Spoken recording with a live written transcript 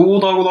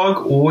God dag,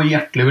 og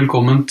hjertelig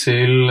velkommen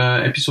til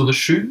episode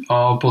 7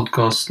 av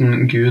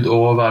podcasten Gud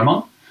og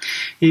hvermann.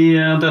 I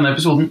denne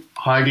episoden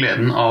har jeg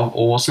gleden av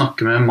å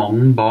snakke med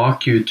mannen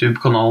bak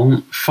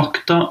YouTube-kanalen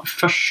Fakta,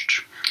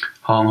 Først.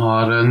 Han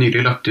har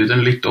nylig lagt ut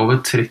en litt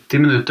over 30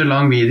 minutter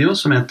lang video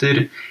som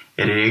heter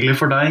 «Regler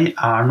for deg,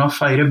 Erna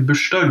feirer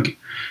bursdag»,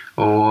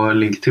 og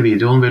link til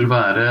videoen vil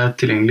være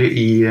tilgjengelig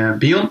i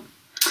bioen.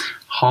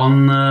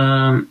 Han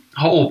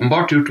har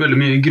åpenbart gjort veldig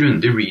mye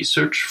grundig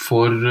research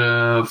for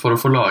å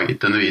få laget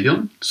denne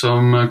videoen,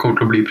 som kommer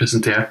til å bli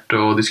presentert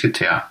og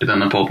diskutert i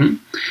denne podden.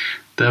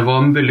 Det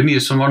var veldig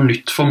mye som var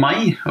nytt for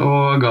meg,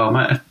 og ga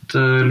meg et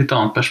litt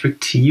annet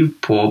perspektiv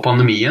på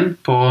pandemien,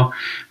 på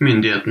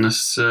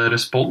myndighetenes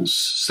respons,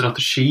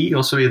 strategi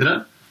og så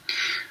videre.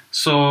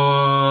 Så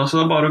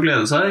det er bare å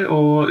glede seg,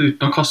 og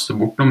uten å kaste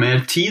bort noe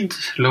mer tid,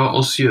 la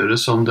oss gjøre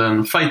som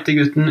den feite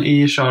gutten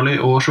i Charlie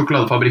og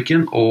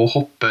sjokoladefabrikken og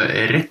hoppe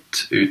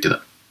rett ut i det.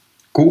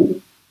 God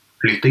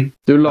lytting.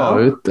 Du la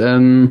ut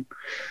en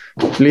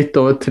litt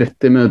over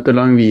 30 minutter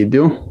lang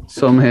video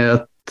som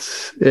het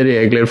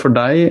 «Regler for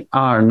deg,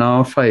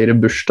 Erna feirer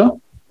bursdag».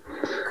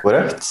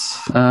 Korrekt.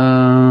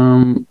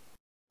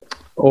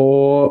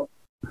 Og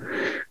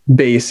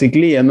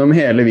basically gjennom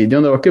hele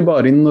videoen, det var ikke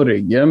bare i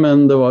Norge,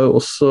 men det var jo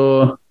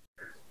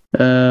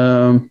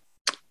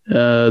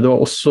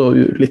også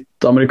litt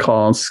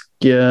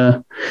amerikanske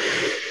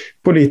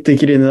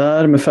politikere inne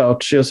der, med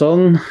Fauci og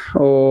sånn,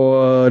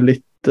 og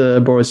litt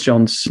Boris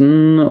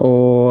Johnson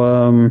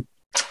og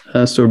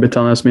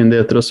Storbritannias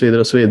myndigheter og så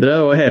videre og så videre,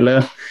 og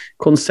hele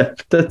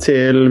konseptet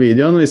til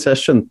videoen, hvis jeg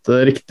skjønte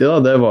det riktig da,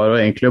 det var jo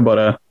egentlig å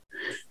bare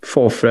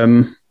få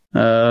frem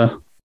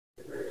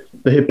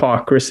the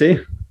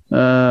hypocrisy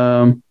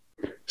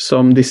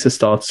som disse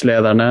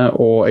statslederne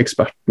og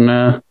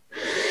ekspertene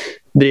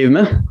driver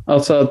med.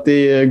 Altså at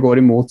de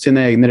går imot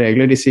sine egne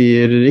regler. De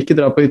sier ikke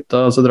dra på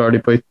hytta, så drar de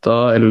på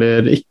hytta,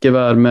 eller ikke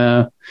være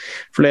med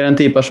flere enn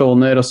 10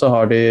 personer, og så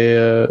har de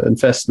en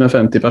fest med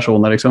 50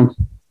 personer, liksom.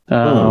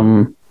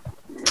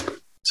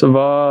 Altså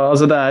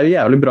det er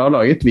jævlig bra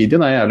laget.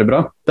 Videoen er jævlig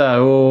bra. Det er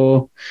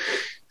jo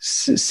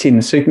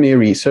sinnssykt mye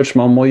research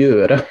man må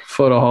gjøre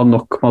for å ha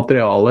nok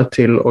materiale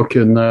til å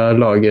kunne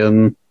lage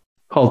en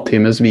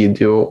halvtimes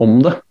video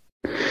om det.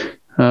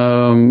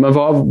 Men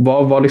hva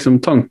var liksom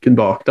tanken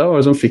bak det? Hva var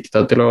det som fikk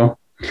deg til å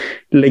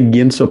legge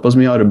inn såpass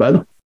mye arbeid?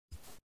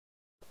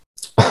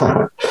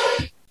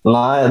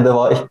 Nei, det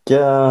var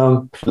ikke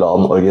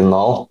planen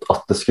originalt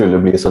at det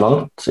skulle bli så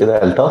langt i det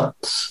hele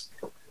tatt.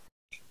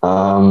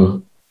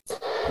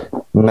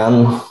 Men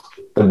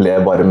det ble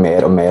bare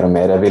mer og mer og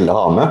mer jeg ville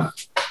ha med.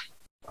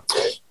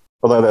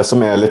 Og det er det som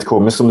er litt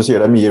komisk, som du sier,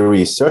 det er mye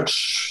research.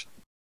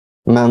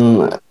 Men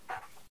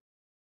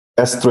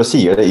jeg tror jeg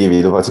sier det i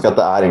videoen faktisk, at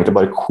det er egentlig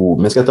bare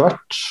komisk etter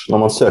hvert, når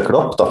man søker det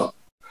opp da.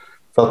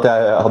 For at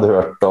jeg hadde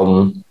hørt om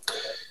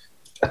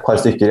et par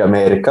stykker i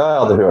Amerika,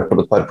 jeg hadde hørt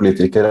om et par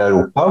politikere i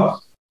Europa,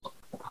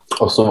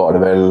 og så var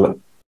det vel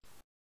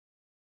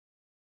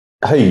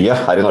Høie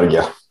her i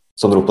Norge,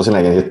 som dro på sin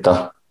egen hytte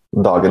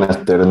dagen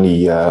etter den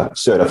nye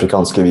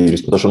sørafrikanske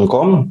virusmutasjonen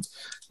kom.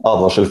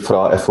 Advarsel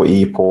fra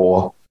FHI på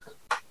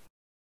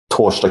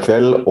torsdag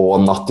kveld og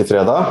natt til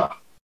fredag.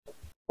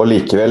 Og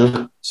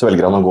likevel så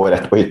velger han å gå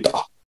rett på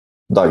hytta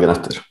dagen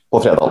etter, på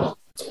fredagen.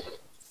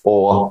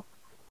 Og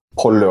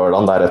på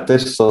lørdagen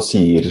deretter så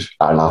sier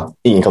Erna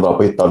ingen kan dra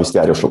på hytta hvis de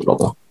er i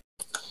Oslo-området.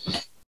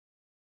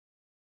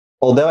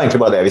 Og det var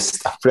egentlig bare det jeg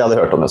visste, for jeg hadde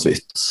hørt om det så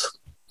vidt.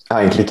 Jeg har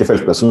egentlig ikke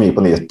følt med så mye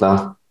på nyhetene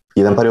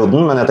i den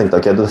perioden, men jeg tenkte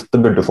ok,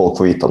 dette burde folk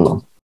få vite om da.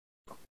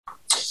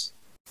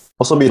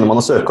 Og så begynner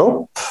man å søke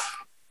opp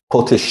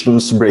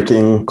Politicians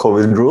Breaking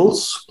COVID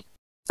Rules.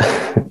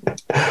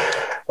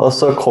 Og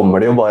så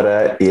kommer det jo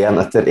bare en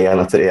etter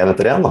en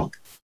da.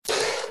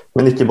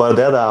 Men ikke bare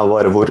det, det er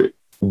bare hvor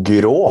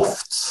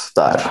grovt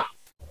det er.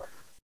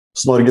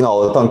 Så den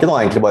originale tanken var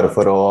egentlig bare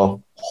for å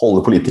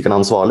holde politikerne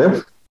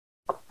ansvarlige.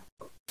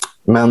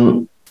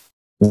 Men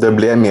det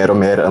ble mer og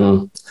mer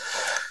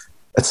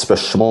et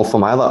spørsmål for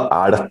meg da.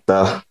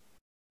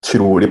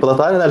 Tror de på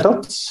dette her i det hele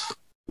tatt?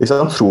 Ikke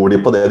sant? Tror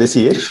de på det de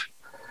sier?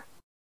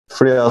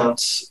 Fordi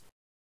at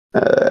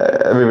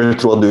jeg vil vel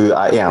tro at du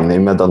er enig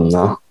med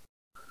denne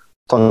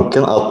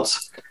tanken at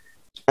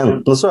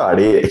enten så er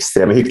de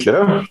ekstreme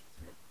hyklere,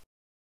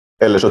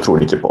 eller så tror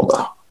de ikke på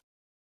det.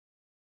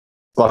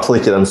 I hvert fall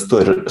ikke den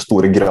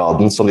store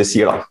graden som de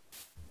sier da,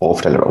 og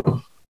forteller om.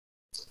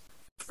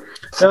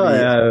 Ja,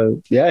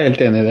 jeg er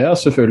helt enig i det, ja,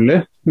 selvfølgelig.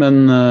 Men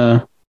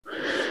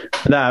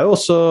det er jo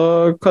også,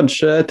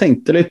 kanskje, jeg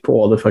tenkte litt på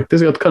det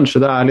faktisk, at kanskje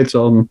det er litt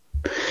sånn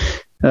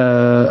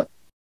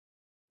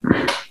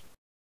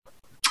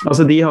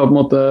altså de har på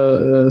en måte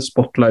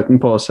spotlighten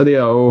på seg,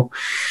 de har jo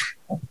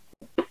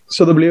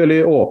så det blir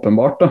veldig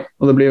åpenbart da,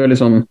 og det blir veldig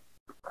sånn,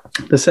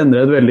 det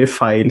sender et veldig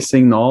feil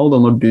signal da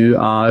når du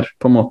er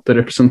på en måte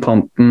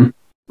representanten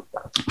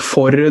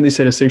for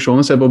disse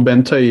restriksjonene. Se på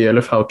Bent Høie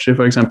eller Fauci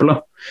for eksempel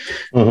da.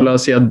 La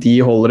oss si at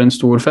de holder en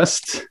stor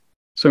fest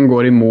som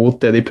går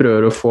imot det de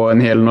prøver å få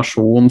en hel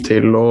nasjon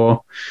til å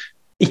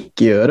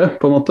ikke gjøre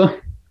på en måte.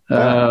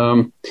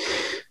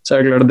 så er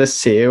det klart at det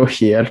ser jo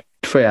helt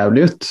for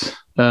jævlig ut.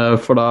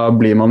 For da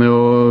blir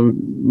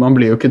man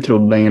blir jo ikke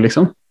trodd lenger,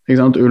 liksom.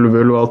 Ikke sant? Ulv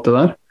og alt det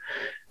der.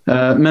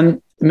 Men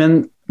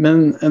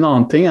en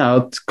annen ting er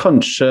at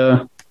kanskje,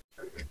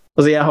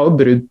 altså jeg har jo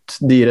brutt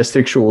de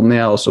restriksjonene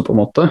jeg også på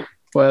en måte,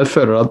 og jeg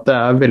føler at det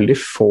er veldig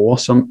få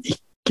som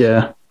ikke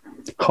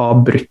har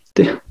brutt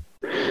de.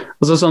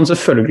 Altså sånn,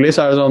 selvfølgelig så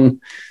er det sånn,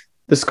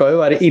 det skal jo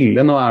være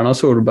ille når Erna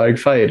Solberg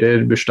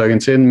feirer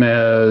bursdagen sin med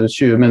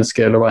 20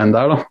 mennesker eller hva enn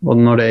det er da, og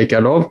når det ikke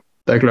er lov,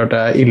 det er klart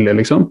det er ille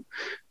liksom,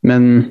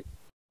 men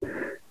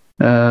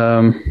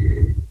ja,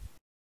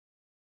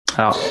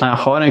 jeg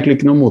har egentlig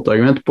ikke noe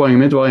motargument. Poenget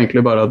mitt var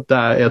egentlig bare at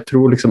jeg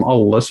tror liksom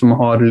alle som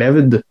har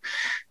levd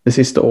det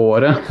siste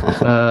året,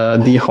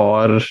 de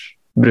har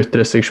brutt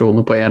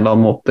restriksjoner på en eller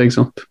annen måte, ikke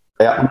sant?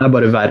 Ja. Det er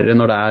bare verre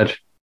når det er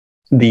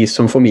de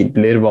som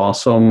formidler hva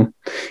som,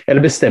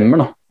 eller bestemmer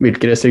da,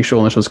 hvilke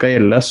restriksjoner som skal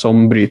gjelde,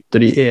 som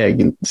bryter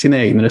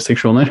sine egne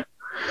restriksjoner.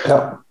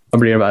 Ja. Da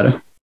blir det verre.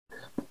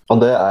 Og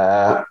det er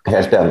jeg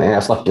helt enig i.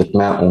 Jeg snakket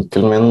med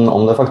onkelen min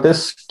om det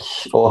faktisk,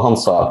 og han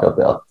sa akkurat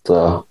det at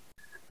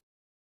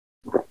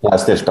jeg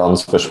stilte han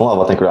spørsmål,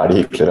 hva tenker du, er de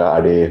hyklere,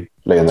 er de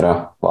løgnere,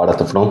 hva er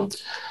dette for noe?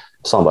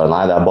 Så han bare,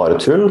 nei, det er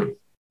bare tull,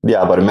 de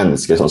er bare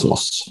mennesker sånn som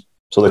oss,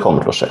 så det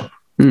kommer til å skje.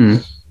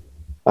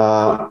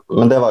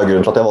 Men det var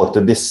grunnen til at jeg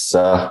valgte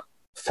disse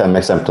 5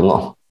 eksemplene da,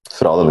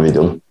 fra denne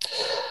videoen.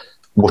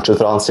 Bortsett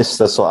fra den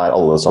siste, så er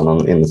alle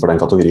sammen innenfor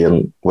den kategorien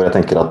hvor jeg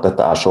tenker at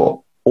dette er så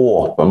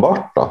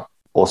åpenbart da,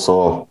 og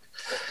så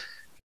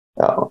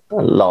ja,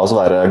 la oss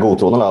være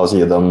godtroende, la oss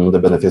gi dem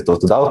the benefit of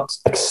the doubt,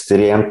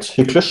 ekstremt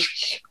hyklersk.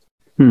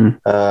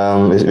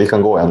 Vi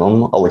kan gå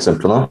gjennom alle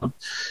eksemplene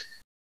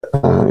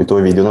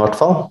utover videoen i hvert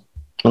fall,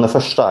 men det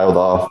første er jo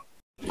da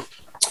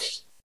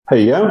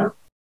Høie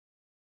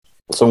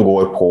som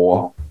går på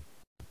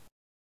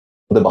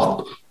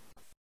debatt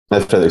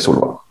med Fredrik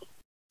Solvang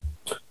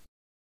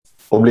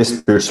og blir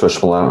spurt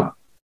spørsmålet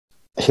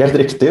helt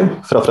riktig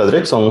fra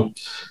Fredrik som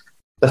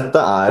dette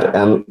er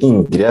en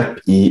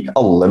inngrep i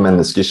alle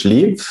menneskers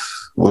liv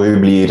hvor vi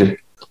blir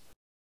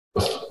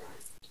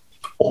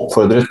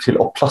oppfordret til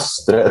å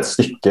plastre et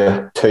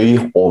stykke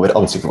tøy over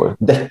ansiktet vårt.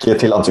 Dekke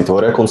til ansiktet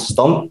vårt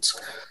konstant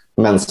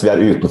mens vi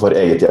er utenfor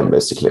eget hjem,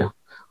 basically.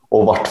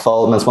 Og i hvert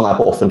fall mens man er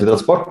på offentlig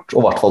transport, og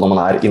i hvert fall når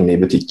man er inne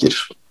i butikker.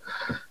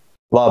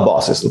 Hva er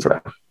basisen for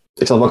det?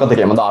 Ikke sant? Man kan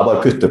tenke, men det er bare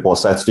å putte på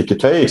seg et stykke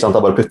tøy, ikke sant? Det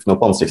er bare å putte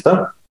noe på ansiktet.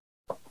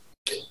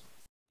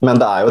 Men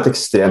det er jo et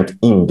ekstremt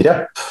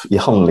inngrep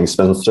i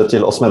handlingsmønstret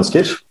til oss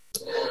mennesker.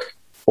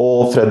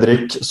 Og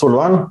Fredrik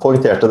Solvang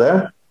poengterte det,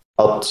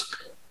 at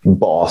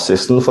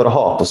basisen for å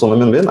ha på sånne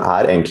munnbind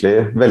er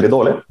egentlig veldig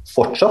dårlig.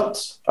 Fortsatt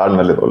er den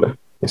veldig dårlig.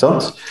 Ikke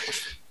sant?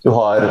 Du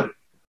har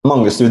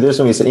mange studier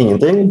som viser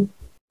ingenting.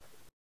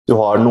 Du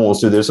har noen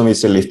studier som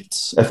viser litt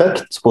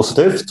effekt,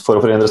 positivt, for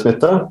å forhindre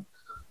smitte.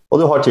 Og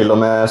du har til og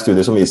med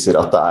studier som viser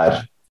at det er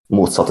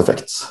motsatt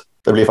effekt.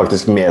 Det blir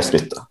faktisk mer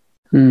smitte.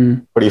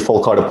 Fordi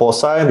folk har det på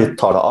seg, de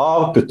tar det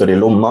av, putter det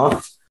i lomma,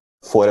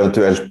 får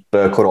eventuelt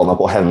korona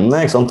på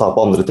hendene, ikke sant? Tar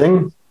på andre ting.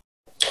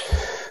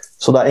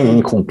 Så det er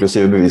ingen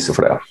konklusive beviser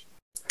for det.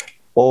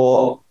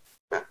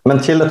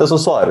 Men til dette så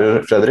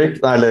svarer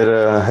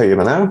Høie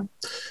mener jeg,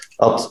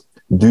 at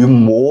du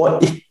må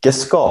ikke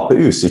skape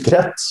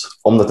usikkerhet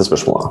om dette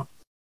spørsmålet.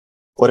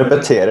 Og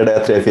repeterer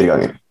det 3-4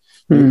 ganger.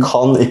 Du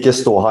kan ikke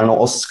stå her nå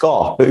og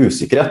skape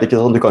usikkerhet. Ikke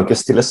sånn, du kan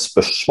ikke stille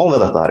spørsmål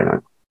ved dette her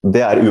engang.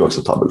 Det er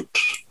uakseptabelt.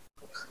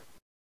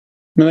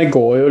 Men det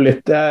går jo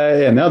litt, jeg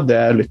er enig i at det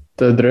er litt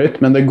drøyt,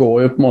 men det går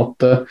jo på en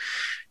måte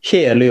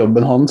hele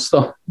jobben hans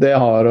da, det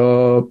har å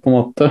på en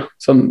måte,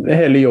 sånn,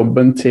 hele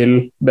jobben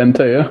til Bent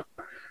Høie,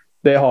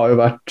 det har jo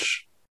vært,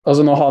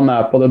 altså når han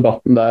er på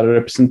debatten der og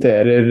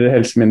representerer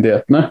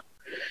helsemyndighetene,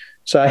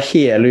 så er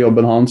hele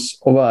jobben hans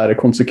å være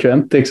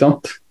konsekvent, ikke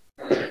sant?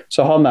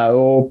 Så han er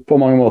jo på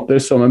mange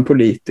måter som en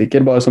politiker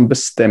bare som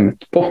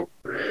bestemt på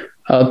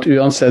at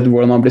uansett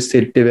hvordan han blir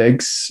stilt i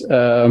veggs,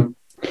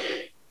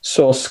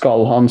 så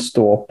skal han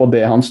stå på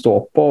det han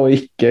står på, og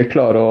ikke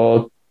klare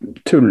å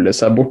tulle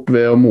seg bort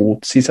ved å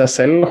motsi seg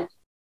selv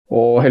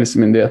og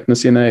helsemyndighetene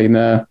sine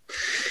egne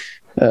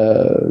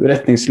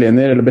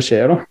retningslinjer eller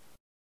beskjeder.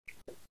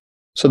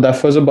 Så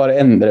derfor så bare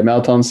endrer jeg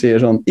med at han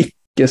sier sånn,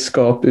 ikke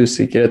skap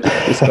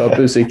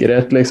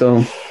usikkerhet,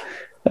 liksom.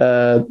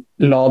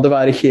 La det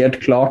være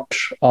helt klart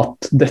at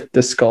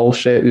dette skal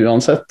skje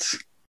uansett.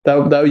 Det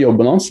er jo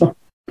jobben hans da.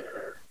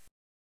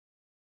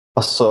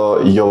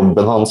 Altså,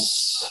 jobben hans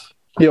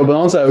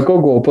er jo ikke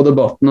å gå på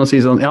debatten og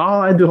si sånn, ja,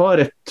 nei, du har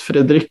rett,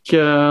 Fredrik,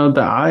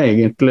 det er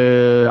egentlig,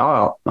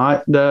 nei,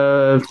 det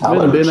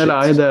munnbind eller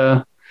ei, det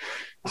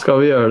skal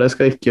vi gjøre det,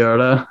 skal ikke gjøre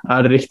det, er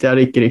det riktig, er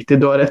det ikke riktig,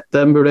 du har rett,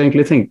 den burde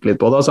egentlig tenke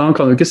litt på det, altså han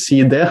kan jo ikke si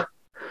det,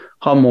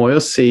 han må jo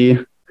si,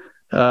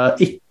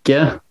 ikke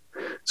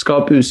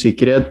skap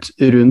usikkerhet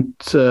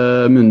rundt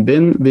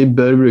munnbind, vi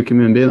bør bruke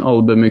munnbind,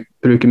 alle bør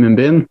bruke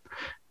munnbind,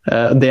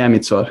 det er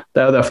mitt svar, det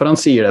er jo derfor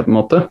han sier det på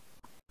en måte.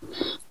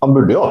 Han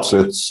burde jo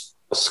absolutt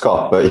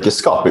ikke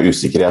skape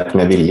usikkerhet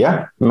med vilje,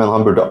 men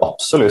han burde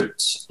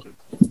absolutt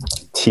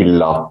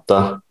tillate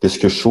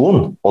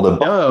diskusjon og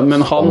debatt. Ja,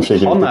 men han er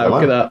jo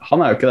ikke der.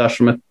 Han er jo ikke der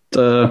som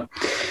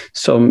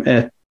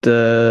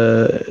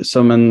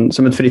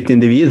et fritt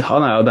individ.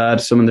 Han er jo der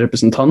som en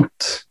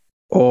representant,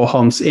 og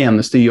hans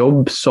eneste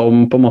jobb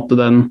som på en måte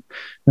den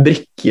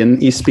brikken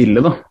i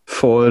spillet da,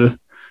 for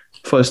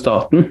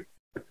staten,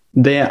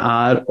 det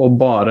er å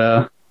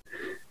bare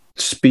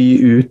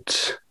spy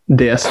ut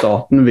det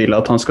staten vil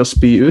at han skal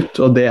spy ut,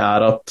 og det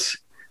er at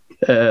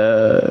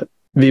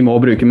vi må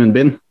bruke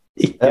munnbind.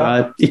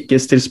 Ikke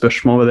still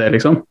spørsmål ved det,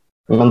 liksom.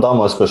 Men da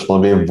må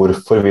spørsmålet bli,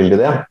 hvorfor vil de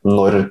det,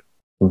 når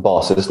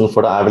basisen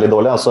for det er veldig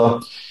dårlig? Altså,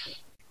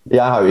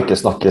 jeg har jo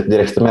ikke snakket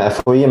direkte med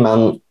FHI, men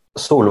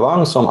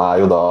Solvang, som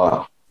er jo da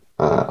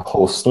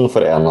hosten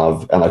for en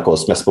av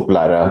NRKs mest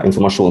populære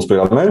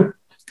informasjonsprogrammer,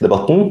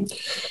 Debatten,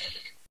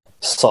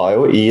 sa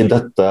jo i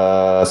dette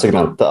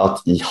segmentet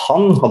at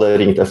han hadde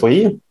ringt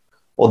FHI,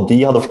 og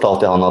de hadde fortalt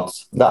til han at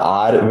det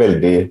er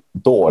veldig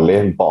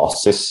dårlig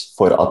basis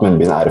for at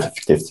munnbind er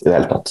effektivt i det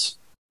hele tatt.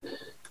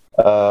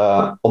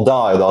 Og da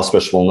er jo da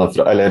spørsmålene,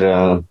 eller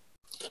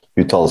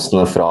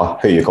uttalelsene fra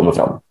Høie kommer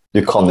fram.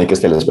 Du kan ikke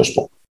stille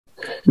spørsmål.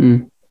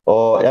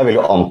 Og jeg vil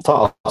jo anta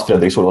at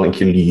Fredrik Solvang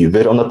ikke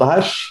lyver om dette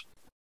her.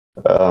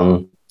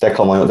 Det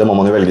må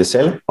man jo velge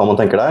selv, hva man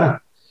tenker der.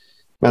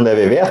 Men det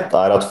vi vet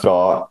er at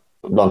fra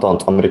blant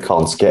annet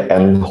amerikanske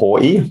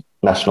NHI,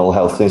 National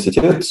Health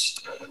Institute,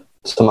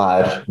 som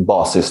er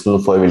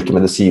basisen for hvilke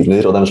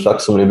medisiner og den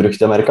slags som blir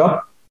brukt i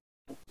Amerika,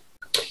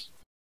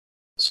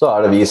 så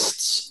er det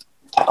vist,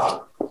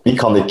 vi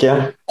kan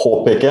ikke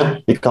påpeke,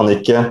 vi kan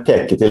ikke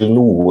peke til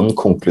noen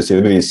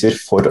konklusive beviser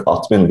for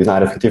at munnbind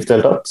er effektivt i det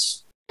hele tatt.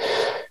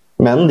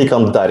 Men de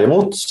kan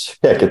derimot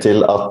peke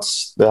til at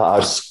det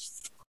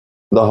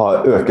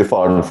øker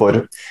faren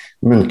for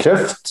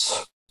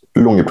munnkreft,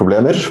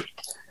 lungeproblemer,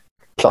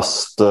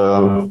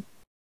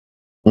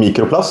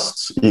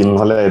 mikroplast,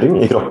 inhalering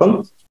i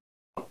kroppen,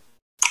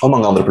 og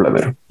mange andre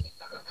problemer.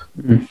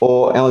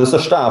 Og en av de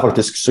største er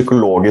faktisk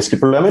psykologiske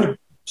problemer,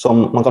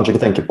 som man kanskje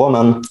ikke tenker på,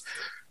 men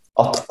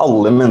at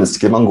alle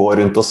mennesker man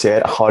går rundt og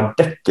ser har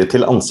dekket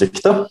til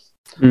ansiktet,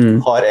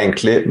 har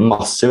egentlig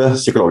massive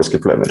psykologiske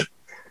problemer.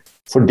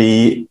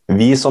 Fordi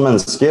vi som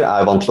mennesker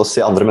er vant til å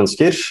se andre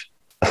mennesker,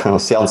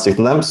 se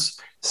ansiktene deres,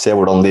 se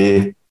hvordan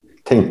de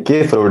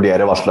tenker, for å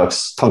vurdere hva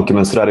slags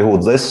tankemønstre er i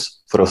hodet deres,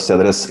 for å se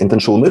deres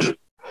intensjoner.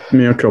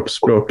 Mye av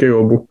kroppsspråket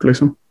går bort,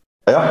 liksom.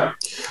 Ja,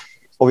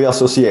 og vi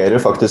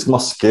assosierer faktisk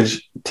masker,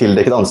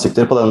 tildekket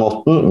ansikter på den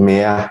måten,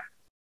 med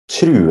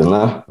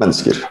truende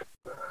mennesker.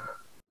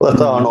 Og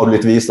dette har nå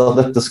blitt vist at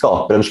dette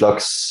skaper en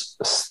slags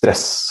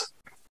stress,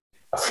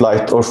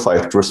 flight or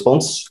fight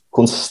response,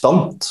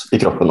 konstant i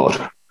kroppen vår,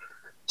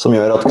 som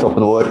gjør at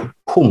kroppen vår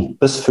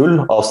pumpes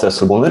full av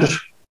stresshormoner.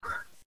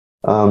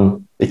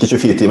 Ikke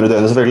 24 timer i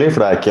døgnet selvfølgelig, for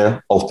det er ikke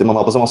alltid man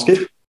har på seg masker,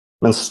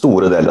 men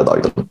store deler av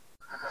dagen.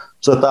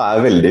 Så dette er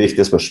et veldig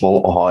viktig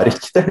spørsmål å ha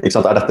riktig. Ikke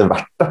sant? Er dette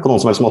verdt det på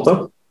noen som helst måte?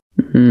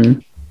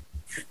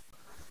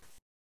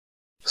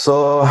 Så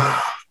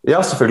ja,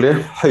 selvfølgelig.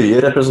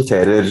 Høie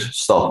representerer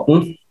staten,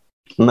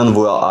 men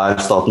hva er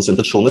statens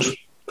intensjoner?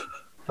 Det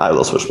er jo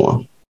da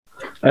spørsmålet.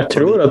 Jeg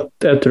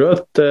tror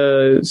at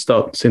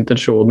statens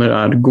intensjoner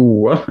er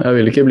gode. Jeg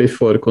vil ikke bli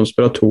for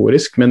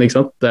konspiratorisk, men ikke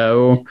sant? Det er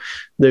jo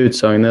det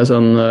utsagnet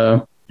sånn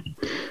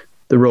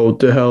The road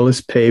to hell is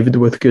paved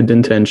with good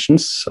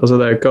intentions. Altså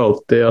det er ikke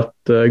alltid at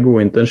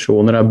gode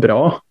intensjoner er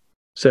bra.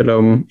 Selv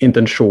om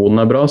intensjonen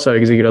er bra, så er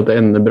det ikke sikkert at det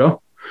ender bra.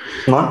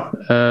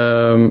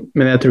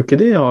 Men jeg tror ikke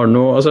de har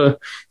noe... Altså,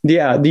 de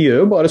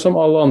gjør jo bare som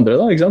alle andre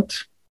da, ikke sant?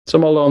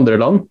 Som alle andre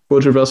land,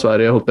 bortsett fra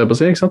Sverige, holdt jeg på å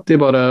si, ikke sant? De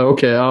bare,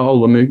 ok, ja,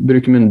 alle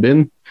bruker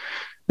munnbind.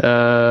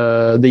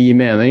 Det gir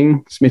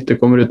mening. Smitte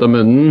kommer ut av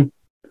munnen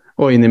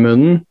og inn i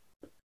munnen.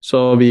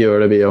 Så vi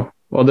gjør det, vi også.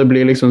 Og det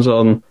blir liksom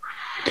sånn...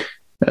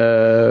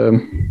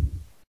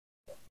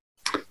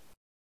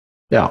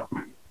 ja,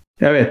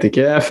 jeg vet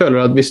ikke. Jeg føler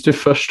at hvis du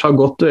først har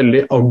gått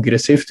veldig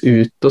aggressivt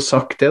ut og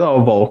sagt det da,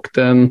 og valgt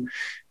en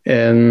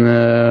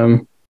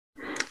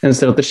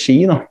strategi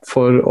da,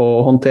 for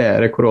å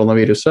håndtere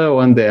koronaviruset, og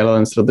en del av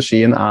den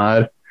strategien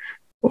er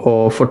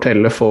å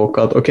fortelle folk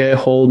at ok,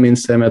 hold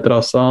minst 1 meter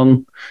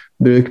avstand,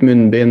 bruk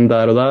munnbind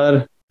der og der,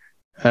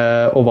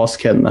 og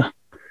vask hendene.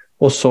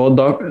 Og så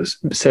da,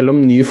 selv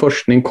om ny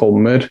forskning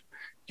kommer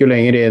jo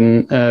lenger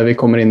vi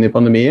kommer inn i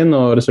pandemien,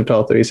 og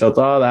resultater viser at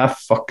det er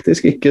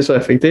faktisk ikke så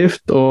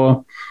effektivt,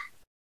 og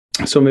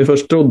som vi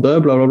først trodde,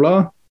 bla bla bla,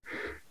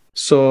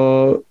 så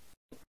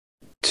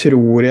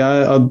tror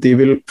jeg at de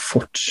vil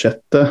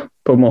fortsette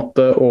på en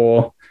måte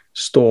å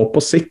stå på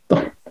sitt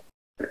da.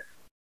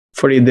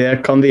 Fordi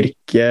det kan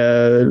virke,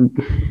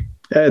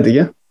 jeg vet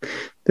ikke,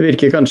 det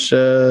virker kanskje...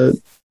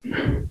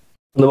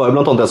 Det var jo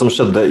blant annet det som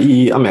skjedde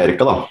i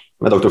Amerika da,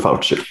 med Dr.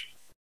 Fauci,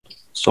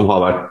 som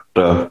har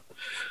vært...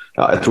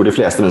 Ja, jeg tror de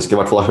fleste mennesker i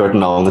hvert fall har hørt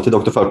navnet til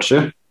Dr. Fauci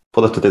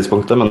på dette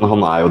tidspunktet, men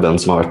han er jo den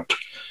som har vært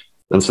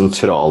den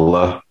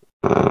sentrale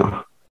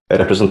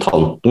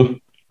representanten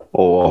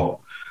og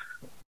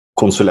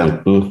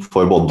konsulenten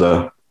for både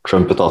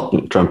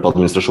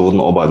Trump-administrasjonen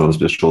og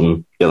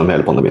Biden-administrasjonen gjennom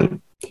hele pandemien.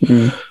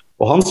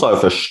 Og han sa jo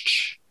først,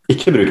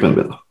 ikke bruk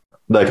munnbind.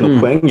 Det ikke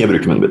noe poeng i å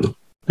bruke munnbind.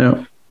 Ja.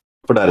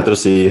 For deretter å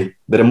si,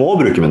 dere må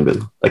bruke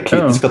munnbind. Det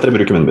kritisk at dere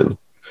bruker munnbind.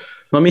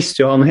 Da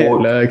mister jo han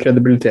hele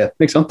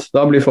kredibiliteten, ikke sant?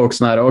 Da blir folk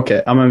sånn her, ok,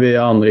 ja, men vi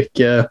aner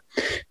ikke,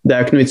 det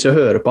jo ikke noe vits i å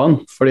høre på han,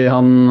 fordi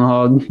han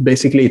har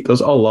basically gitt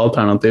oss alle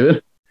alternativer.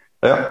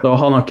 Ja. Da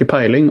han har ikke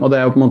peiling, og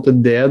det jo på en måte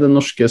det den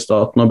norske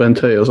staten og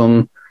Bent Høie og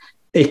sånn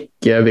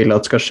ikke vil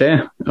at skal skje,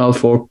 at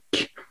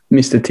folk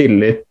mister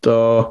tillit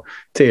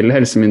til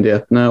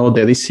helsemyndighetene og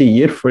det de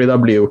sier, fordi da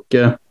blir jo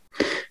ikke,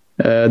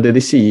 det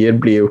de sier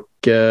blir jo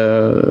ikke,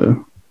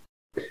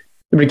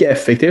 det blir ikke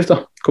effektivt da.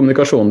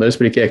 Kommunikasjonen deres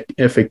blir ikke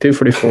effektiv,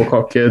 fordi folk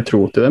har ikke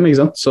tro til dem, ikke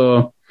sant?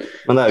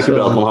 Men det jo ikke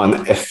bra at man har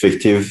en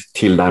effektiv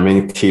tilnærming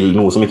til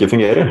noe som ikke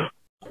fungerer,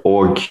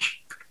 og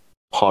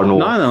har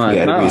noe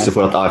flere beviser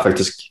for at det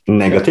faktisk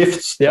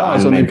negativt. Det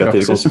sånn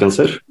negative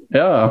konsekvenser.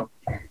 Ja,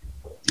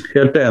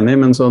 helt enig,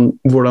 men sånn,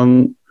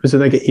 hvis du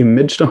tenker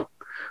image da,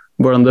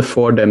 hvordan det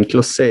får dem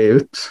til å se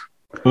ut.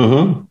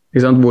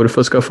 Ikke sant?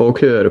 Hvorfor skal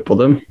folk høre på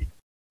dem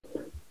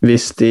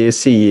hvis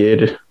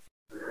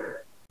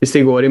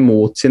de går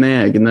imot sine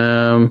egne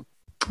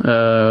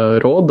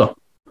råd da.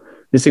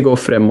 Hvis de går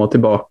frem og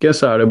tilbake,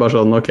 så det bare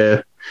sånn, ok,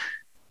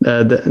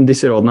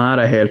 disse rådene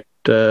her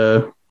helt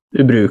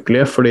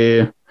ubrukelige, fordi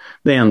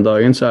den ene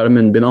dagen så det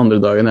munnbind, andre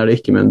dagen det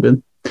ikke munnbind.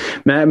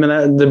 Men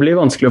det blir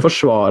vanskelig å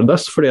forsvare det,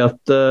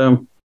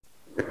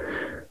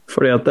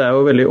 fordi at det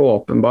jo veldig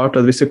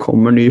åpenbart at hvis det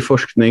kommer ny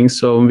forskning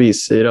som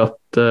viser at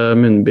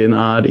munnbind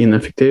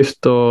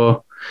ineffektivt,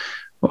 og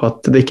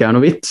at det ikke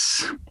noe vits,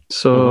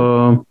 så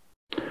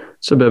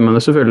bør man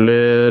jo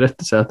selvfølgelig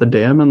rette seg etter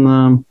det, men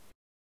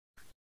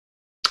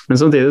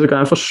samtidig så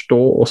kan jeg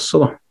forstå også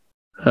da,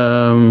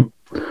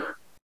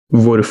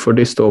 hvorfor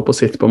de står på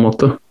sitt på en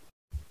måte.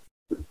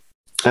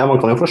 Ja, man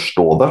kan jo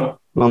forstå det,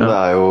 men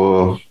det jo,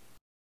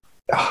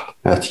 ja,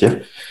 jeg vet ikke,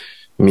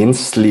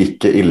 minst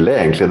like ille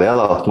egentlig det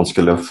da, at man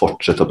skulle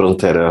fortsette å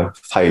presentere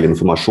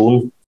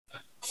feilinformasjon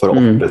for å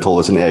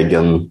opprettholde sin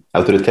egen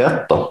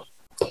autoritet da.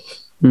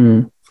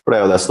 For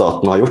det jo det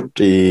staten har gjort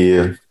i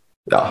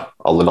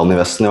alle land i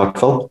Vesten i hvert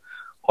fall,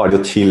 har de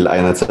jo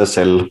tilegnet seg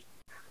selv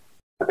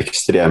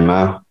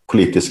ekstreme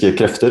politiske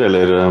krefter,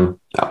 eller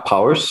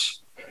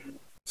powers,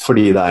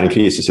 fordi det en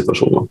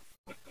krisesituasjon da.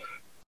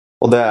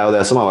 Og det jo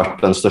det som har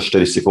vært den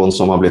største risikoen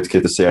som har blitt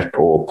kritisert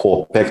og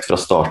påpekt fra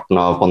starten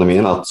av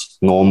pandemien, at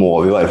nå må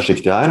vi være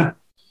forsiktige her.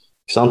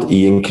 Ikke sant?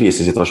 I en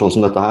krisesituasjon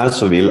som dette her,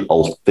 så vil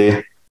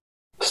alltid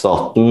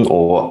staten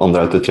og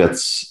andre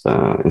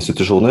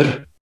autoritetsinstitusjoner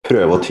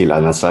prøve å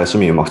tilegne seg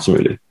så mye makt som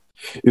mulig.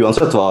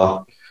 Uansett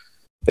hva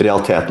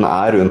realiteten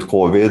rundt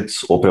covid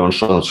og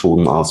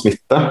prevensjonen av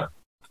smitte,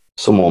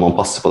 så må man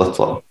passe på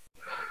dette.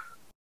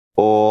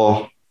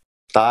 Og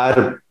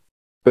der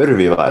bør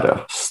vi være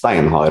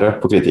steinharde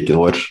på kritikken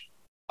vår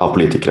av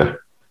politikere.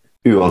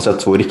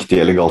 Uansett hvor riktig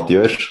eller galt de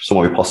gjør, så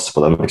må vi passe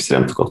på dem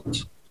ekstremt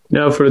godt.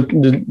 Ja, for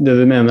det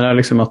du mener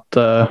liksom at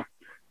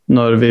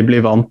når vi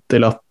blir vant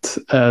til at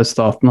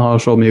staten har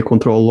så mye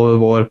kontroll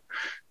over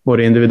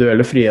våre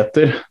individuelle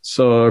friheter,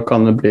 så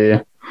kan det bli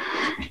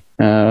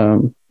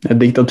et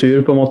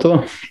diktatur på en måte da.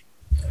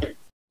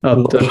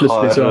 At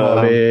plutselig så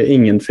har vi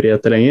ingen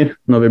friheter lenger,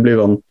 når vi blir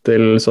vant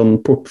til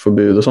sånn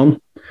portforbud og sånn.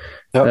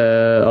 Ja.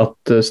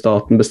 At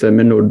staten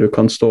bestemmer når du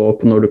kan stå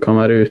opp, når du kan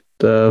være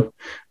ute,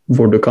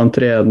 hvor du kan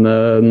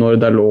trene,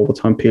 når det lov å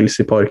ta en pils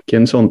i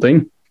parken, sånne ting.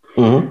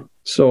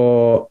 Så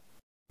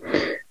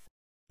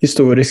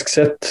historisk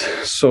sett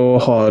så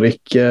har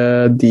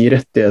ikke de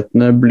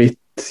rettighetene blitt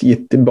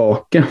gitt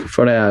tilbake,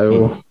 for det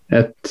jo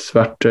et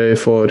verktøy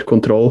for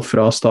kontroll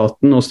fra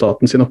staten, og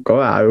statens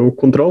oppgave jo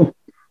kontroll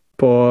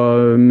på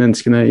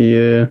menneskene i...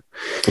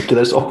 Ikke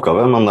deres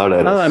oppgave, men det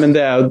deres... Nei, men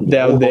det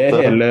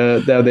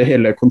jo det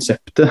hele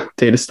konseptet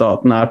til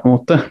staten på en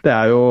måte. Det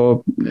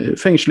jo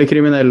fengsle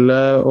kriminelle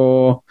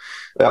og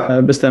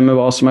bestemme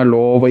hva som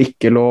lov og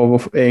ikke lov, og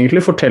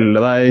egentlig fortelle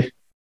deg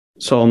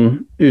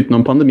sånn,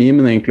 utenom pandemi,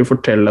 men egentlig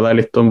fortelle deg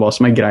litt om hva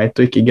som greit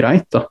og ikke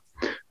greit da.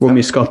 Hvor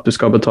mye skatt du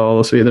skal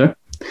betale og så videre.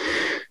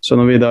 Så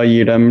når vi da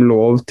gir dem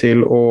lov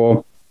til å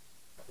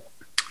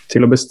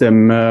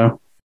bestemme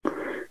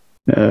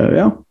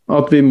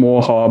at vi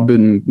må ha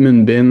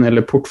munnbind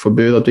eller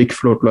portforbud, at vi ikke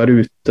får lov til å være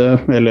ute,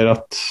 eller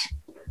at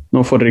nå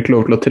får dere ikke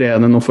lov til å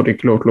trene, nå får dere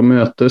ikke lov til å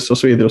møtes, og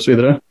så videre og så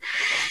videre.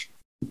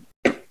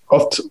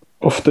 At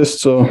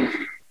oftest så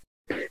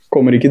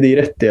kommer ikke de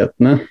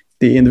rettighetene,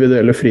 de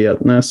individuelle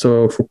frihetene,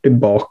 så fort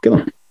tilbake da.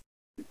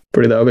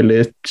 Fordi det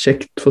veldig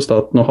kjekt for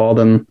staten å ha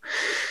den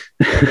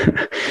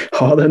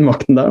ha den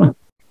makten der da.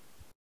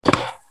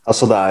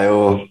 Altså det jo,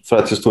 fra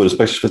et historisk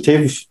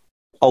perspektiv,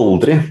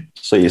 aldri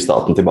så gir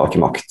staten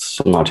tilbake makt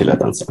som den har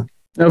tillegget seg.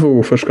 Ja, for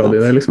hvorfor skal de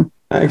det liksom?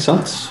 Ja, ikke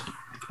sant?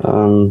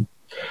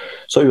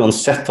 Så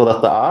uansett hva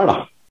dette da,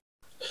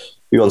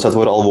 uansett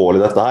hvor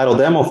alvorlig dette og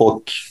det må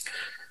folk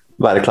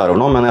være klar over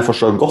nå, men jeg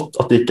forstår godt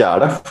at det ikke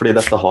det, fordi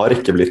dette har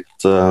ikke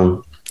blitt...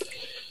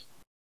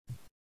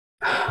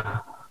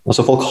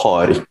 Altså folk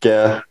har ikke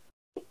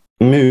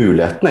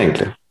muligheten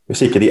egentlig,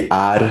 hvis ikke de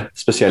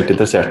spesielt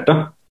interesserte,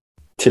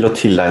 til å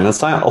tilegne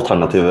seg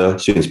alternative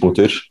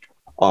synspunkter,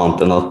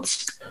 annet enn at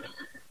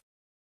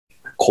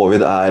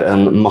covid er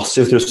en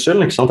massiv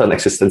trussel, ikke sant? En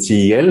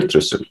eksistensiell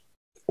trussel,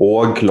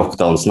 og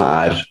lockdownsene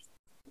er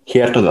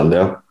helt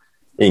nødvendige,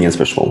 ingen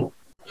spørsmål.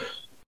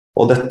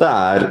 Og dette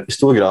er i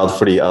stor grad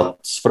fordi at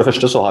for det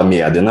første så har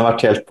mediene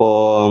vært helt på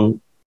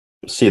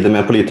side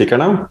med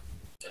politikerne,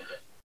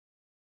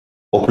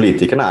 og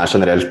politikerne er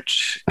generelt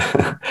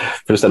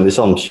fullstendig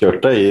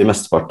samkjørte i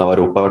mesteparten av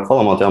Europa i hvert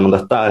fall, om at ja, men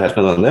dette er helt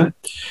nødvendig.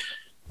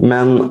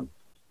 Men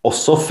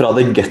også fra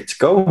det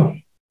get-go,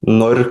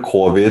 når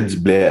covid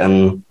ble en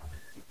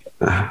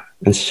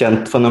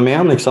kjent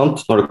fenomen, ikke sant?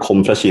 Når det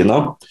kom fra Kina,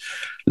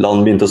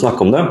 land begynte å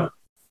snakke om det,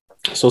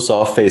 så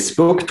sa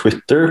Facebook,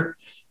 Twitter,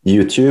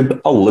 YouTube,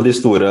 alle de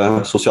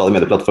store sosiale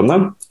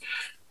medieplattformene,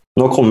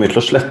 nå kommer vi til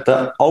å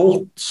slette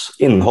alt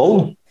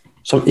innhold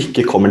som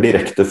ikke kommer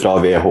direkte fra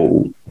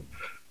WHO.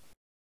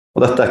 Og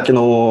dette er ikke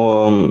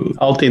noe...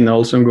 Alt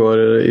innhold som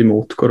går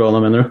imot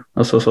korona, mener du?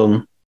 Altså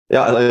sånn...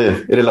 Ja,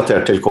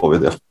 relatert til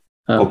covid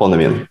og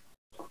pandemien.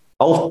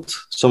 Alt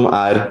som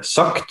er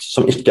sagt,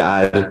 som ikke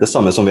er det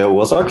samme som WHO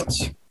har sagt,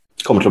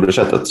 kommer til å bli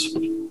slettet.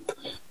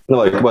 Men det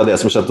var ikke bare det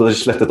som slettet, det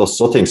slettet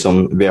også ting som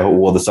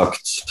WHO hadde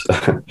sagt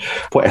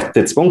på et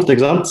tidspunkt,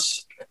 ikke sant?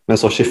 Men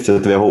så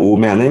skiftet WHO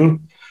mening,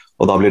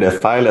 og da blir det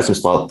feil, det som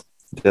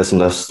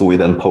det sto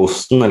i den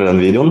posten eller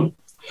den videoen.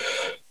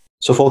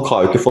 Så folk har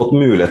jo ikke fått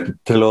mulighet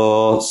til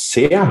å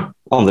se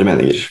andre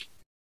meninger.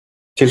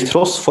 Til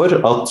tross for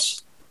at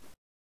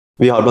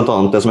vi har blant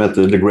annet det som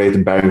heter The Great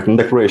Barrington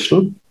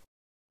Declaration,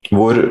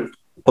 hvor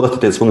på dette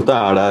tidspunktet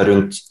er det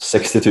rundt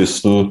 60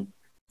 000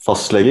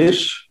 fastleger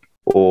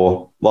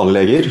og vanlige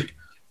leger,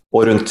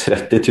 og rundt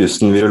 30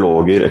 000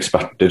 virologer,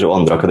 eksperter og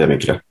andre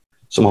akademikere,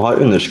 som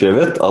har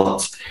underskrevet at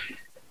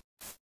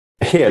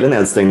hele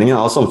nedstengningen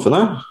av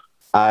samfunnet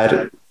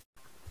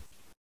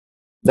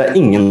det er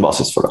ingen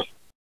basis for det.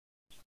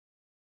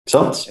 Ikke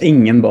sant?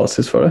 Ingen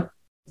basis for det?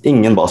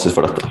 Ingen basis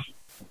for dette.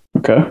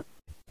 Ok.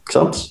 Ikke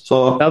sant?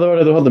 Så... Ja, det var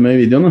det du hadde med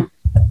i videoen, da.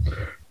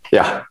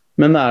 Ja.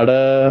 Men er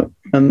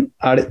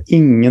det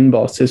ingen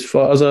basis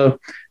for... Altså,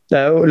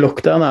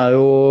 lockdown er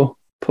jo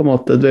på en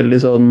måte et veldig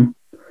sånn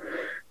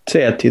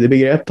tvetydig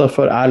begrep, da,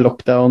 for er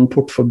lockdown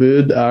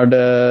portforbud? Er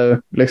det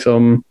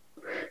liksom...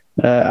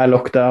 Er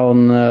lockdown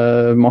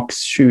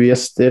maks 20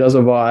 gjester?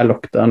 Altså, hva er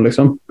lockdown,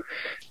 liksom?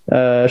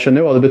 Jeg skjønner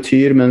jo hva det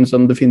betyr, men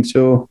sånn, det finnes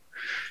jo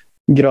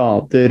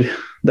grader.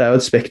 Det er jo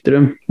et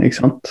spektrum, ikke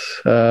sant?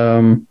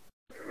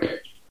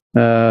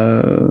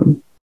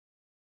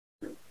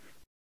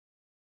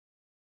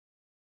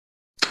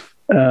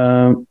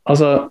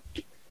 Altså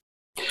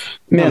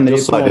mener de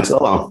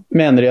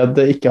at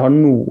det ikke har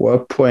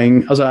noe poeng,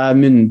 altså er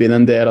munnbind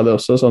en del av det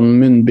også, sånn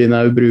munnbind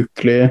er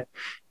ubrukelig,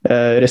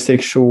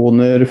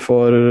 restriksjoner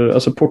for,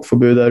 altså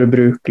portforbud er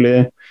ubrukelig,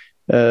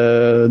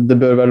 det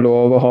bør være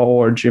lov å ha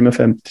orgy med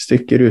 50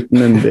 stykker uten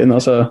munnbind,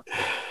 altså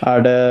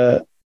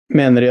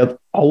mener de at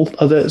alt,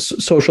 altså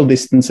social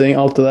distancing,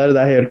 alt det der,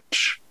 det er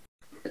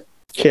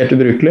helt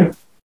ubrukelig?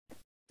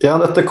 Ja,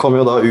 dette kom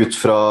jo da ut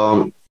fra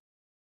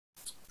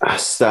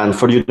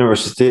Stanford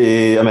University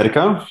i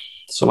Amerika,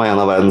 som er en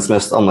av verdens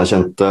mest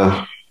anerkjente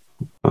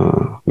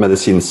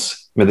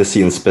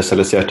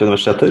medisinspesialiserte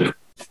universiteter.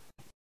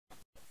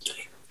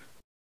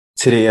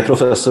 3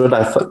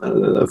 professorer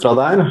fra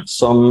der,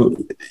 som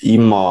i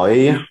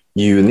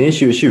mai-juni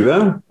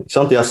 2020, ikke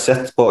sant, de har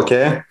sett på, ok,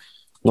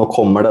 nå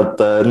kommer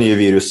dette nye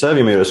viruset,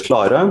 vi må gjøre oss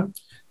klare.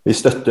 Vi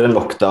støtter en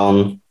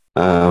lockdown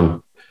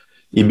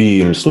i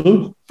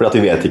begynnelsen, for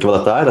vi vet ikke hva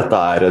dette er. Dette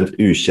er et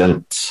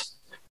ukjent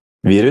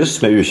virus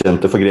med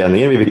ukjente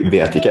forgreninger. Vi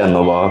vet ikke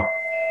ennå hva...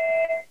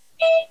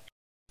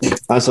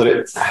 Nei,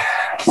 sorry.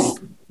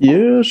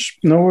 Yes,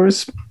 no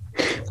worries.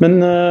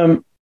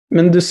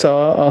 Men du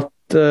sa at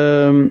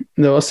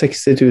det var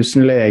 60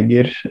 000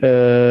 leger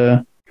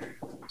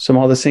som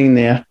hadde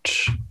signert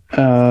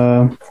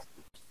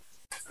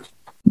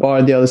hva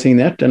de hadde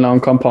signert? En eller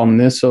annen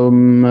kampanje som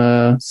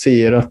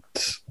sier at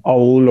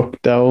all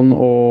lockdown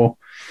og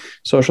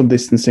social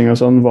distancing og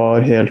sånn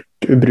var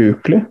helt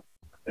ubrukelig,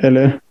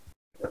 eller?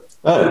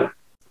 Ja,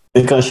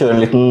 vi kan kjøre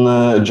en liten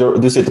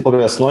du sitter på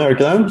PC nå, gjør du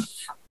ikke det?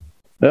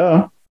 Ja.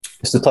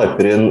 Hvis du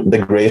typer inn The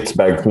Great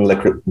Barrington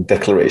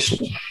Declaration.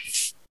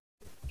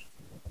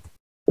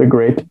 The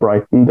Great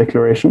Brighton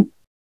Declaration?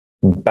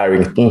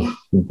 Barrington,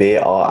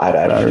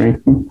 B-A-R-R.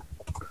 Barrington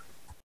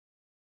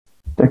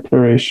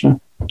Declaration.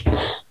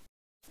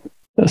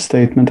 A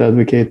statement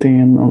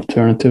advocating an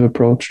alternative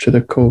approach to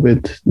the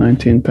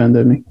COVID-19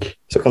 pandemic.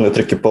 Så kan du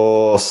trykke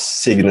på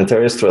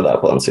signatories, tror jeg det er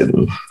på den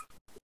siden.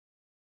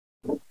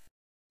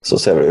 Så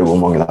ser vi jo hvor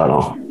mange det er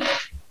nå.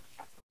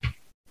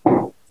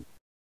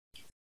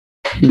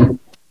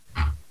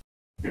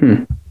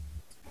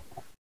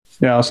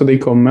 Ja, så de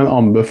kom med en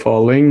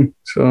anbefaling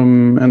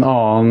som en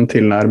annen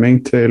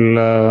tilnærming til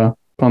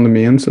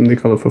pandemien som de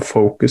kaller for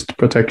focused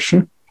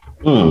protection.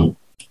 Og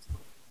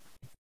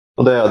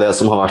det er jo det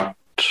som har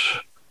vært,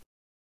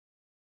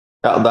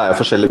 ja, det er jo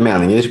forskjellige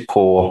meninger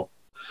på,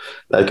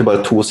 det er jo ikke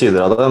bare 2 sider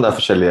av det, det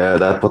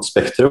er på et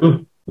spektrum,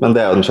 men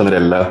det er jo den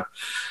generelle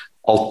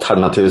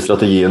alternative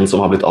strategien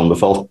som har blitt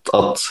anbefalt,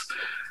 at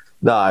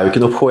det er jo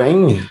ikke noe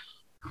poeng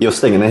i å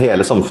stenge ned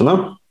hele samfunnet,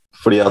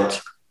 fordi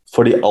at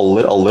for de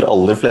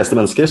aller fleste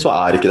mennesker så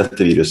er ikke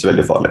dette viruset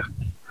veldig farlig.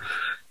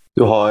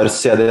 Du har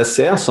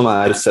CDC, som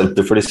er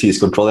Center for Disease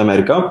Control i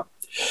Amerika.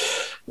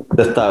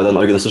 Dette er jo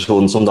den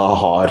organisasjonen som da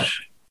har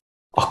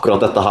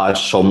akkurat dette her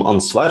som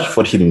ansvar,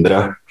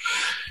 forhindre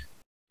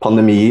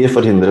pandemier,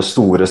 forhindre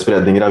store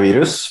spredninger av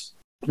virus.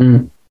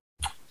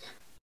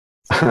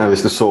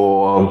 Hvis du så,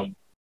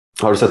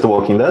 har du sett The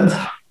Walking Dead?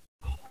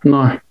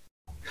 Nei.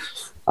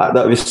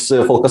 Nei, hvis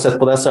folk har sett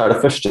på det, så er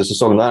det første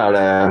sesong der, er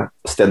det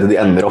stedet de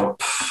ender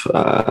opp,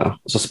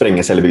 og så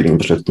sprenges hele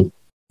bygningen på slutten.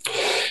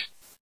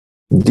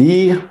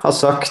 De har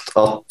sagt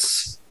at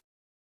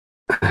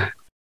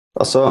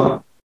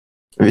altså,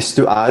 hvis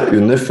du er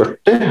under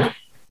 40,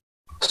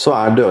 så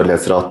er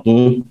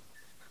dødelighetsraten,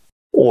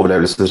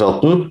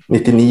 overlevelsesraten,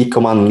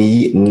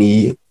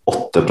 99,998%.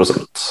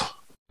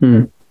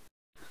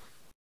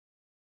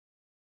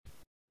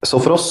 Så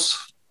for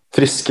oss,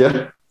 friske,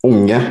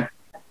 unge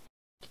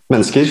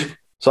mennesker,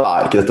 så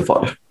er ikke dette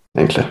farlig,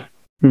 egentlig.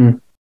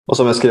 Og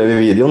som jeg skrev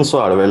i videoen, så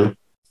er det vel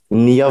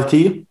 9 av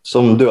 10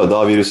 som døde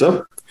av viruset,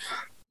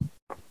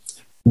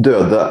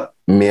 døde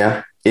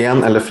med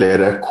en eller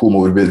flere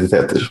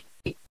komorbiditeter.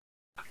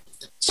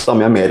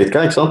 Samme i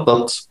Amerika, ikke sant?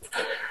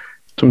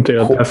 Som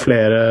betyr at det er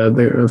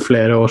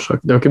flere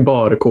årsaker. Det var ikke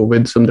bare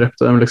covid som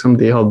drepte dem, liksom.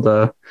 De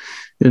hadde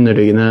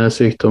underliggende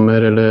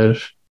sykdommer eller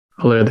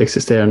allerede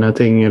eksisterende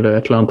ting eller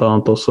et eller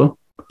annet også.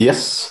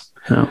 Yes.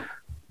 Ja.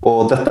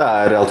 Og dette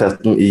er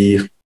realiteten i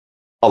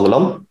alle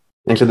land,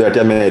 inkludert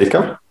i Amerika,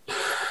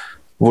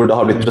 hvor det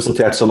har blitt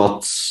presentert som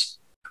at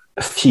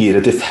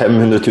 400 til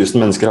 500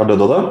 000 mennesker har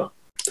dødd av det.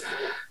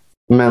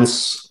 Mens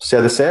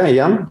CDC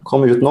igjen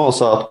kom ut nå og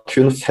sa at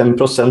kun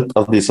 5%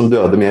 av de som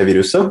døde med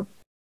viruset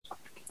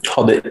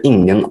hadde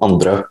ingen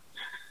andre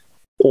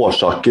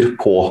årsaker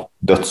på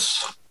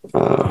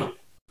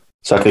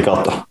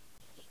dødssertifikatet.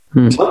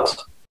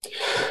 Sant?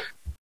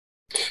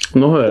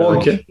 Nå hører jeg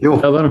ikke. Jo.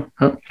 Ja, der.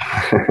 Ja.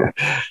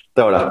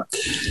 Det var det.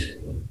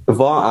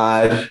 Hva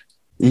er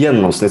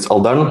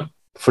gjennomsnittsalderen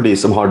for de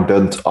som har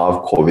dødd av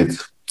covid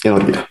i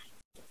Norge?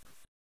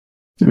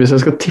 Hvis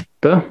jeg skal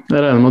tippe, jeg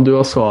regner med at du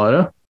har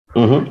svaret.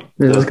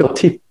 Hvis jeg skal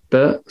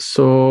tippe,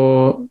 så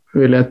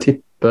vil jeg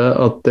tippe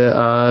at det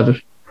er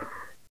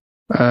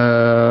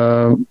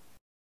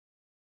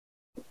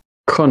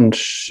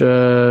kanskje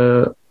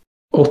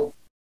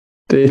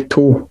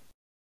 82.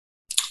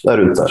 Det er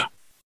rundt der.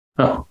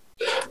 Ja.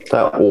 Det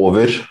er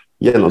over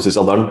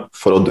gjennomsnittsalderen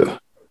for å dø.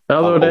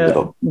 Ja, det var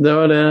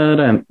det jeg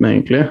regnet med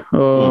egentlig.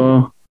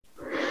 Og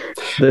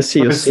det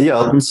sier jo si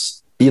at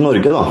i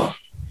Norge da,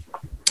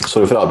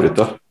 sorry for å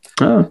avbryte,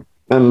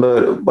 men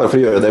bare for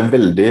å gjøre det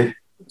veldig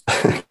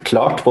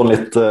klart på en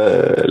litt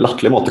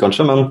latterlig måte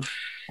kanskje, men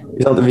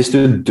hvis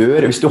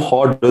du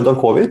har dødd av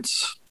covid,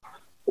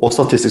 og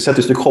statistisk sett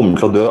hvis du kommer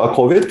til å dø av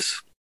covid,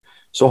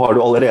 så har du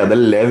allerede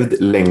levd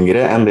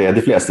lengre enn det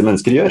de fleste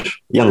mennesker gjør,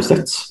 i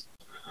gjennomsnitt.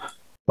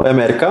 Og i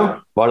Amerika,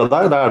 hva er det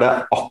der? Der er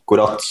det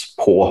akkurat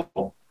på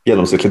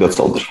gjennomsnittlig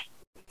dødsalder.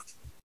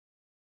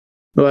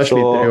 Og der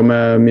sliter jeg jo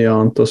med mye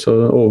annet, også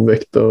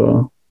overvekt og...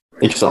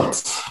 Ikke sant?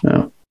 Ja.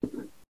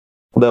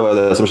 Og det var jo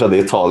det som skjedde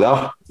i Italia,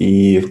 i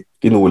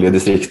de nordlige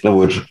distriktene,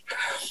 hvor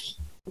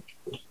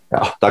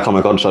ja, der kan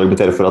man kanskje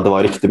argumentere for at det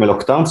var riktig med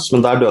lockdowns,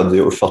 men der døde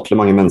jo ufattelig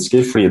mange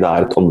mennesker, fordi det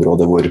er et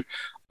område hvor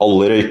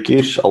alle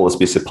røyker, alle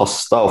spiser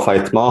pasta og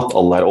feit mat,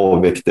 alle er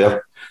overvektige,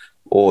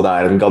 og det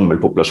er en gammel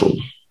populasjon.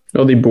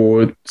 Og de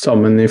bor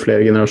sammen i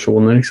flere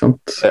generasjoner, ikke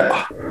sant? Ja.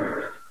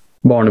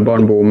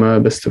 Barnebarn bor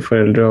med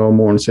besteforeldre og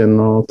moren sin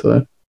og alt det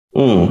der.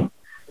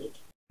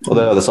 Og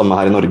det er det samme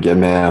her i Norge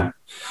med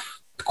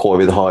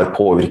covid har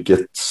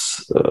påvirket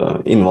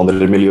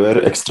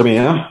innvandrermiljøer ekstra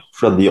mye,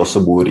 for at de også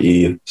bor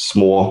i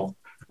små,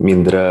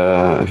 mindre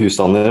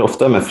husstander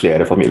ofte, med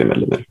flere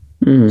familiemedlemmer.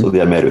 Så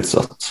de er mer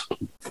utsatt.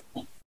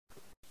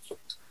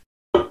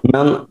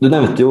 Men du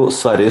nevnte jo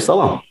Sverige i stad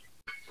da.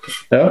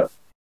 Ja.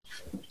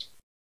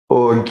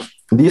 Og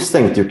de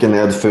stengte jo ikke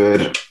ned før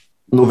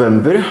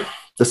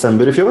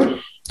desember i fjor,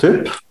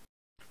 typ.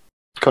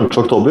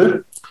 Kanskje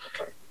oktober.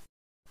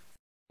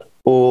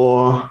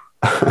 Og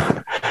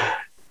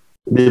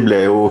de ble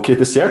jo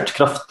kritisert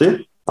kraftig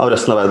av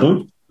resten av verden.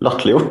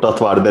 Latterliggjort at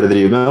hva er det dere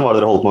driver med, hva er det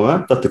dere holder på med?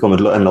 Dette kommer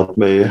til å ende opp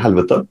med i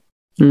helvete.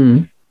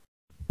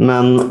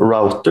 Men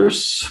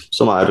Reuters,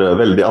 som er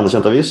veldig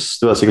anerkjent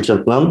avis, du er sikkert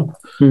kjent med den,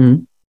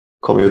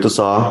 kom ut og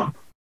sa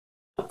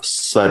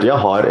Sverige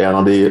har en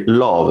av de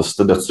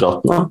laveste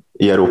dødsratene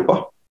i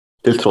Europa,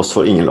 til tross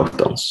for ingen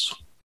lockdowns.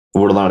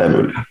 Hvordan er det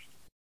mulig?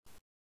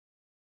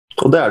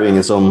 Og det er det jo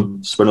ingen som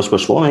spør noe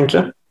spørsmål om,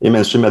 egentlig, i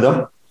mainstream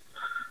media.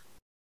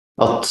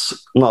 At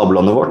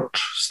nabolandet vårt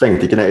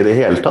stengte ikke ned i det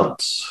hele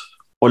tatt,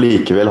 og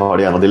likevel har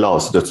de en av de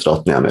laveste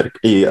dødsratene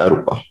i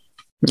Europa,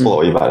 og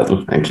i verden,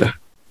 egentlig.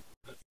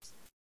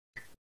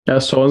 Jeg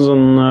så en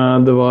sånn,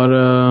 det var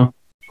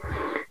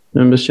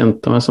en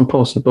bekjent av meg som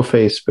postet på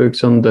Facebook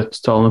sånn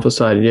dødstallene for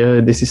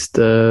Sverige de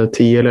siste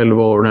 10 eller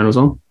 11 årene eller noe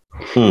sånt.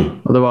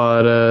 Og det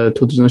var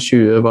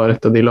 2020 var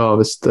et av de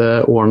laveste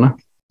årene.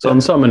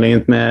 Sånn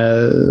sammenlignet med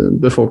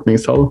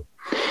befolkningstall.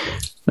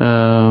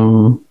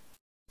 Samme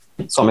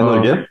i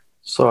Norge,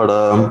 så er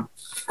det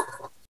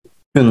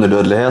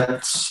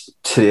underdødelighet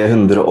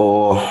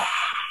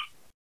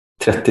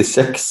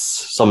 336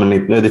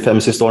 sammenlignet med de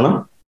 5 siste årene.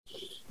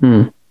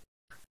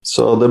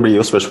 Så det blir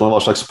jo spørsmålet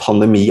hva slags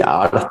pandemi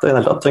er dette i det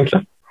hele tatt,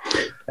 egentlig?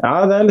 Ja,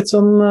 det er litt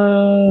sånn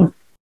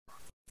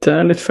det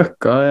er litt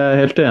fucka, jeg er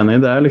helt enig.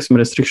 Det er liksom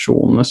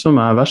restriksjonene som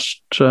er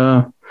verst.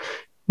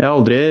 Jeg har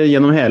aldri,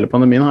 gjennom hele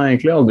pandemien har jeg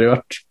egentlig aldri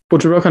vært,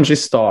 bortsett fra kanskje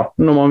i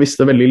starten når man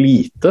visste veldig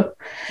lite,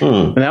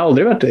 men jeg har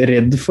aldri vært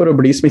redd for å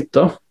bli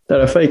smittet. Det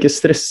er derfor jeg ikke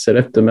stresser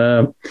dette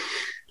med,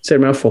 selv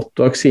om jeg har fått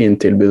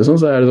vaksinetilbud og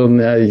sånn, så er det sånn,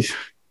 jeg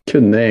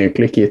kunne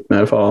egentlig ikke gitt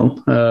mer faen.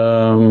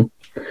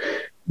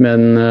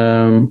 Men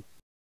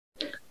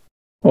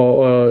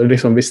og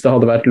liksom, hvis det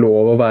hadde vært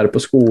lov å være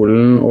på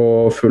skolen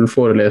og full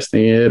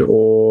forelesninger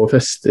og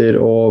fester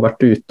og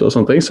vært ute og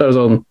sånne ting, så er det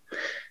sånn,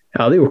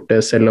 jeg hadde gjort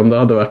det selv om det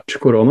hadde vært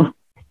korona.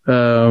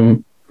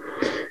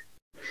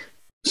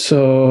 Så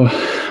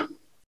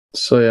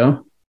ja.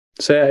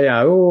 Så jeg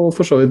er jo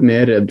for så vidt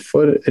mer redd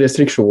for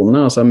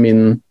restriksjonene, altså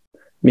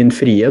min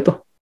frihet da.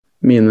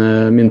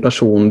 Min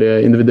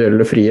personlige,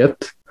 individuelle frihet.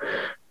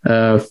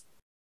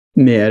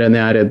 Mer enn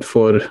jeg er redd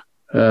for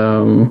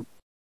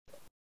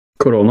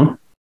korona.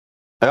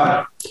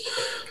 Ja,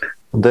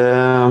 det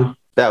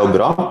er jo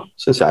bra,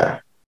 synes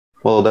jeg.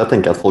 Og det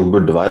tenker jeg at folk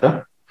burde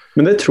være.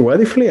 Men det tror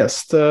jeg de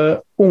fleste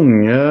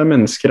unge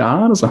mennesker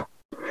er, altså.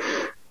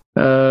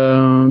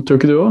 Tror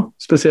ikke du også?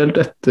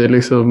 Spesielt etter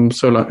liksom,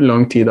 så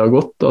lang tid har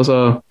gått.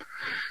 Altså,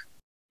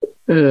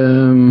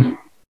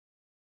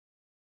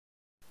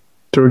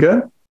 tror du ikke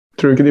det?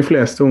 Tror du ikke de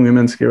fleste unge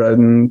mennesker i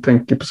verden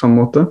tenker på samme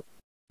måte?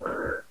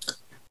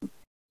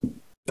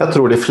 Jeg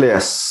tror de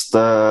fleste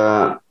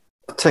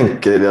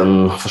tenker i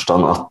den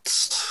forstand at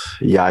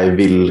jeg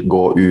vil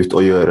gå ut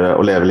og gjøre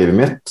og leve livet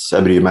mitt.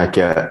 Jeg bryr meg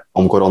ikke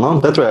om korona.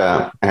 Det tror jeg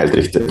er helt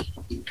riktig.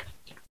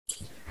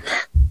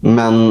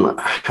 Men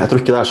jeg tror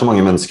ikke det er så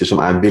mange mennesker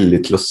som er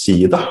villige til å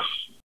si det.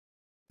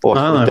 Og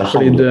nei,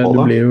 fordi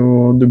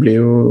du blir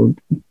jo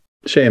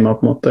skjema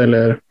på en måte,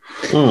 eller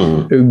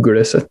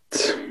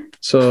uglesett.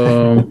 Så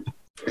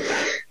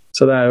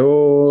det er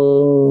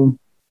jo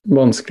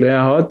vanskelig.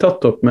 Jeg har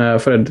tatt opp med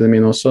foreldrene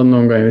mine også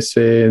noen ganger hvis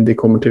de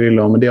kommer til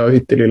Lillehammer. De har jo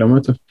hytte i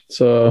Lillehammer, vet du.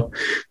 Så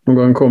noen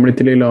ganger kommer de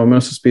til Lillehammer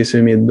og så spiser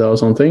vi middag og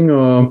sånne ting.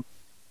 Og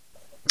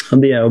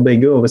de er jo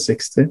begge over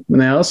 60.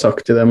 Men jeg har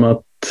sagt til dem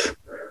at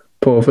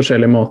på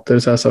forskjellige måter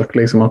så har jeg sagt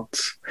liksom at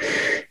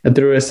jeg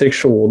tror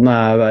restriksjonene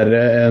er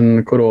verre enn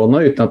korona,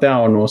 uten at jeg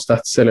har noe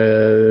stats eller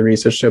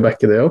research til å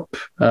backe det opp.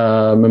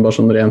 Men bare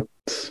sånn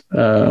rent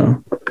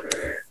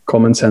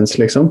common sense,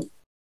 liksom.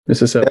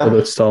 Hvis du ser på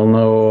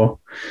dødstallene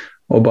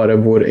og bare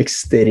hvor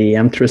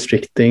ekstremt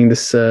restricting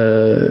disse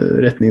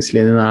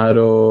retningslinjene er,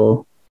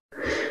 og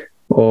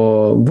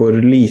hvor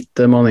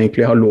lite man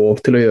egentlig har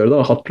lov til å gjøre det,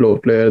 har hatt lov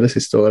til å gjøre det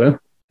siste året.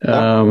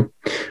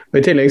 Og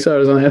i tillegg så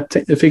er det sånn,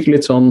 jeg fikk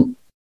litt sånn,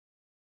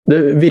 det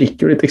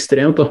virker jo litt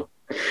ekstremt da,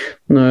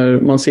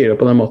 når man sier det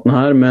på den måten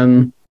her,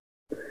 men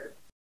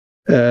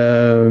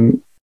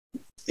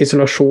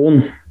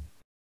isolasjon,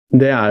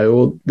 det er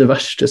jo det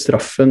verste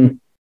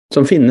straffen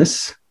som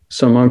finnes,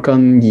 som man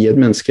kan gi et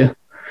menneske.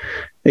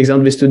 Ikke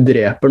sant? Hvis du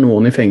dreper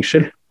noen i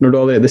fengsel, når du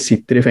allerede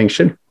sitter i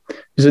fengsel,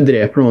 hvis du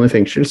dreper noen i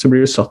fengsel, så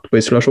blir du satt på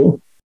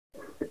isolasjon.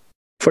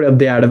 Fordi at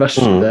det er det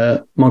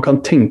verste man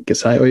kan tenke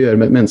seg å gjøre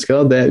med et menneske,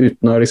 da, det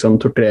uten å liksom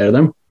torturere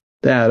dem.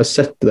 Det er å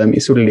sette dem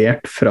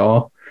isolert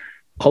fra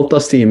alt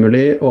av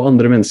stimuli og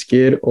andre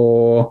mennesker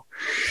og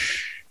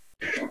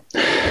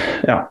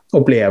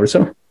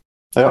opplevelser.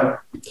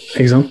 Ja.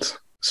 Ikke sant?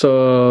 Så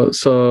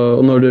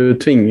når du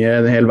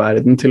tvinger en hel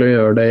verden til å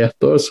gjøre det i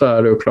ett år, så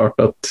er det jo klart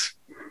at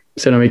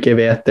selv om vi ikke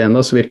vet det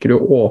enda, så virker det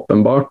jo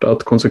åpenbart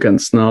at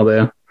konsekvensene av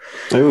det...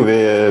 Jo,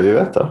 vi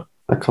vet det.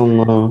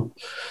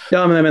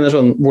 Ja, men jeg mener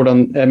sånn,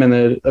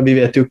 vi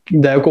vet jo,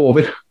 det er jo ikke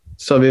over,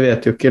 så vi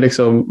vet jo ikke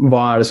liksom,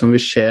 hva er det som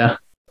vil skje,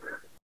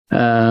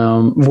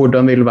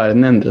 hvordan vil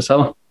verden endre seg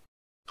da?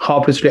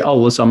 Har plutselig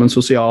alle sammen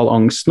sosial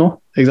angst nå,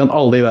 ikke sant?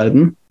 Alle i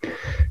verden,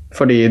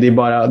 fordi det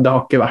har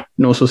ikke vært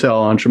noen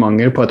sosiale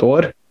arrangementer på et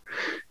år,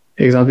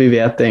 ikke sant? Vi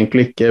vet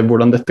egentlig ikke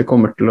hvordan dette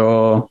kommer til å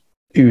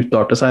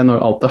utarte seg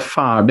når alt er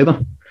ferdig da,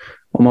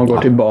 og man går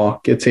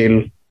tilbake til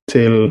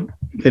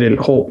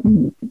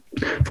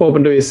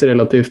forhåpentligvis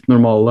relativt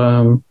normale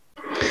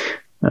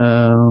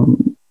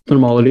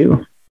liv da.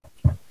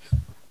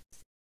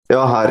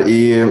 Ja, vi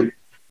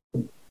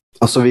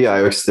er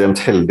jo ekstremt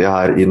heldige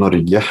her i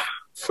Norge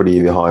fordi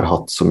vi har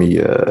hatt så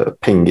mye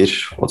penger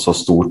og et så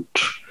stort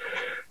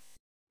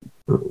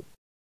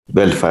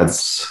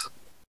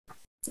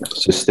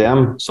velferdssystem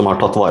som har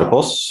tatt vare på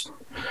oss.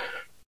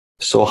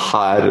 Så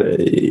her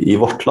i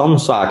vårt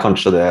land så er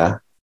kanskje det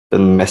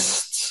den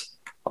mest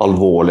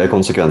alvorlige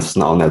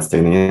konsekvensen av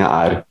nedstengningen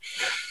er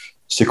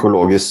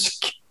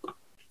psykologisk,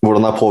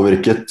 hvordan det har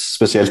påvirket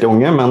spesielt de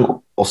unge, men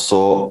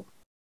også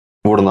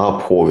hvordan det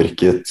har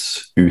påvirket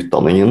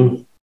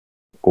utdanningen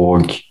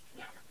og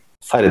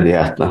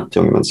ferdighetene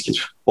til unge mennesker,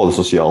 både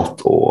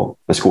sosialt og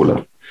med skole.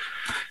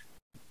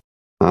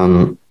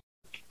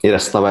 I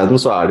resten av verden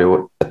så det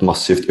jo et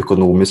massivt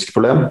økonomisk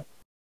problem.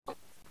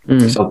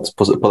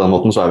 På den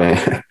måten så vi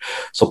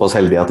såpass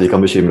heldige at vi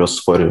kan bekymre oss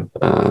for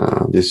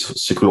de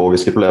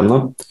psykologiske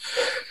problemene.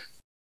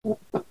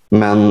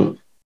 Men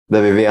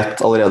det vi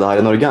vet allerede her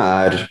i Norge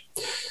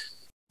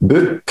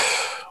BUP,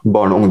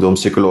 barne- og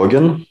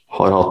ungdomspsykologen,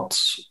 har hatt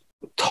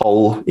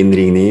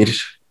innringninger,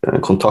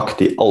 kontakt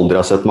de aldri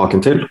har sett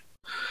maken til.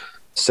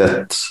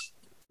 Sett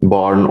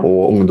barn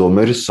og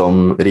ungdommer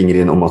som ringer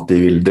inn om at de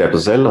vil drepe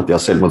seg selv, at de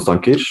har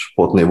selvmordstanker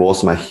på et nivå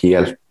som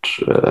helt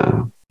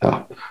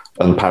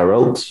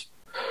unparalleled.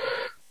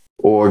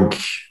 Og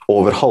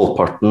over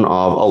halvparten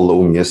av alle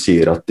unge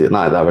sier at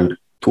nei, det vel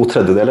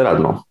 2/3 det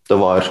nå. Det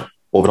var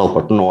over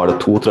halvparten, nå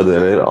det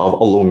 2/3 av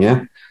alle unge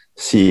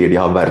sier de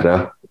har verre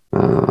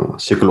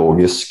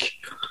psykologisk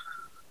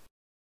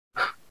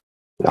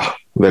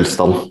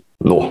velstand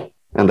nå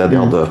enn det de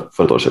hadde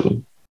for et år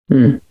siden.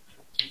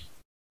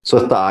 Så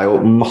dette jo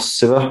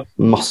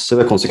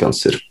massive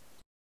konsekvenser.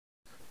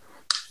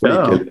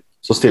 Likevel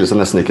så stilles det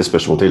nesten ikke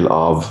spørsmål til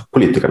av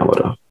politikerne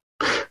våre.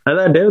 Nei,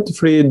 det det,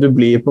 fordi du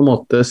blir på en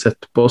måte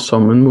sett på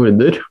som en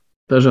morder.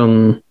 Det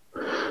sånn,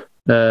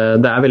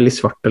 det veldig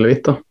svart eller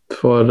hvitt da,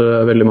 for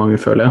veldig mange,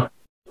 føler jeg.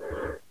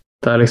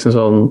 Det liksom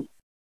sånn,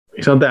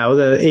 det jo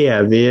det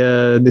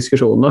evige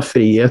diskusjonen av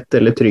frihet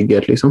eller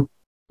trygghet, liksom.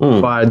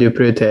 Hva det du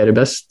prioriterer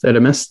best eller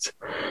mest?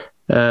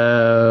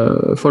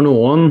 For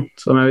noen,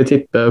 som jeg vil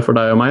tippe for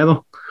deg og meg da,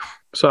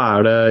 så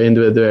det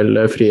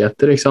individuelle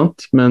friheter, ikke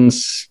sant?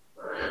 Mens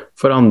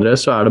for andre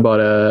så det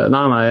bare,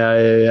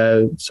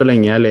 nei, så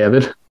lenge jeg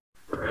lever,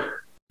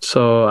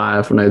 så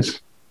jeg fornøyd.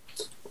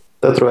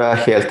 Det tror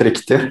jeg helt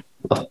riktig,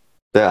 at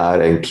det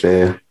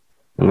egentlig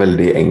en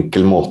veldig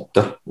enkel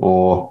måte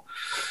å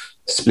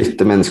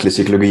splitte menneskelig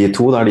psykologi i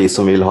to. Det de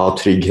som vil ha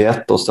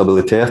trygghet og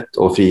stabilitet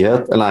og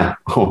frihet,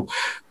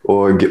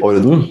 og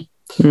orden,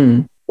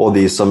 og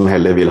de som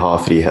heller vil ha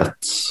frihet.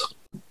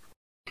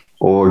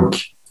 Og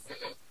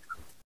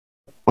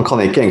man kan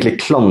ikke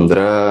egentlig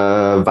klandre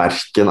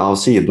verken av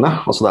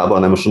sidene. Altså det bare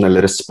en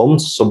emosjonell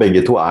respons, og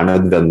begge to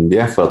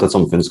nødvendige for at et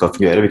samfunn skal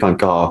fungere. Vi kan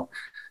ikke ha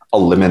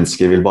alle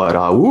mennesker vil bare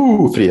ha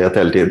frihet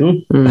hele tiden.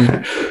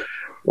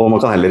 Og man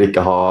kan heller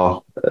ikke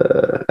ha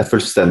et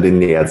fullstendig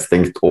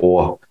nedstengt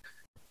og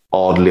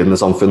adlydende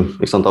samfunn.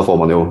 Ikke sant? Da får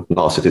man jo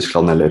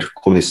Nazi-Tyskland eller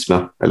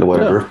kommunisme eller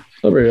whatever. Ja,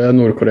 da blir det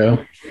Nord-Korea.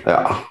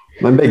 Ja,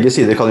 men begge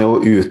sider kan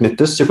jo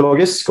utnyttes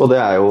psykologisk, og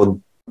det jo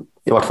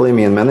i hvert fall i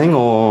min mening,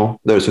 og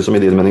det høres ut som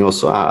i din mening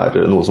også,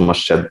 noe som har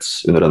skjedd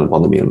under denne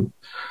pandemien.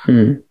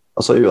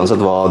 Altså uansett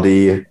hva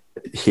de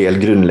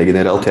helt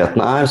grunnleggende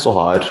realitetene så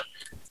har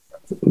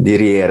de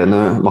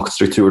regjerende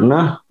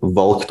maktstrukturene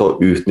valgt å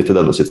utnytte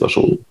denne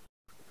situasjonen.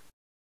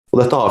 Og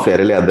dette har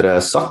flere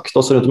ledere sagt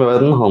også rundt om i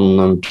verden.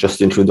 Han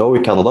Justin Trudeau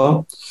i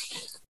Canada,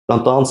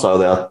 blant annet, sa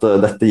jo det at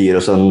dette gir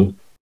oss han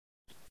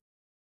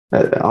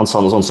sa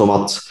noe sånt som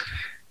at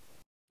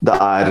det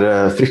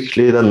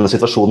fryktelig i denne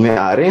situasjonen vi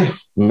i,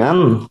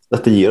 men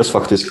dette gir oss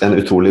faktisk en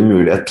utrolig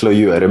mulighet til å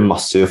gjøre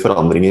massive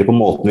forandringer på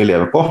måten vi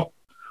lever på,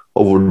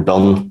 og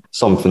hvordan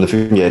samfunnet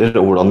fungerer,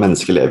 og hvordan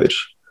mennesker lever.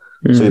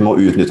 Så vi må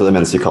utnytte det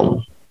mens vi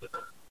kan.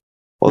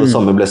 Og det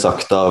samme ble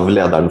sagt av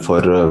lederen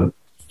for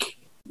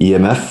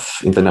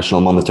IMF,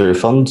 International Monetary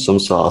Fund, som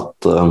sa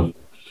at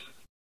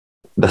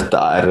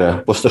dette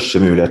vår største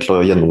mulighet til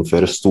å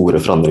gjennomføre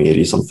store forandringer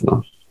i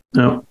samfunnet.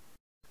 Ja.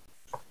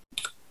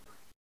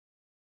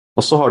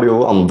 Og så har det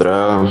jo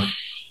andre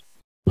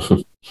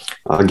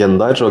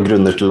agendaer og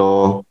grunner til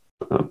å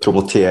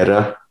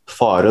promotere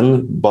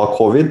faren bak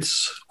covid,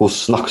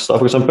 hos Nakstad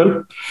for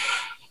eksempel,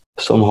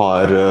 som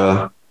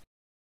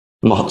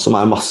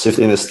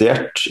massivt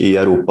investert i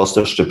Europas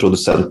største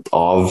produsent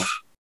av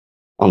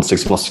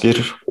ansiktsmasker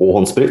og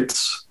håndsprit.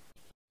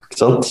 Ikke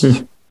sant?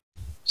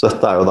 Så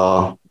dette jo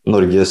da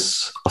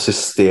Norges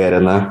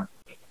assisterende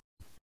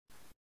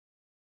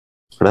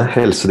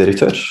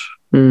helsedirektør.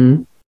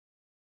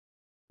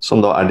 Som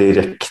da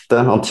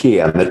direkte, han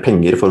tjener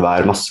penger for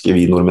hver maske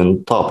vi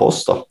nordmenn tar på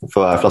oss, da,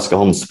 for hver flaske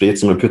håndsprit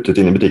som blir puttet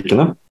inn i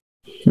butikkene.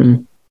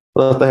 Og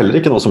dette heller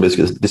ikke noe som blir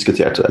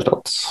diskutert i det hele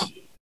tatt.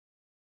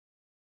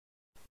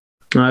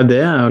 Nei,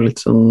 det jo litt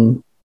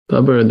sånn,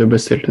 da burde det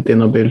bli stilt et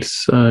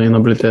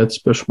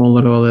inhabilitetsspørsmål,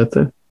 eller hva det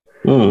heter.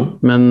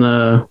 Men,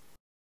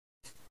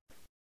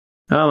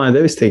 ja, nei,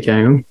 det visste jeg ikke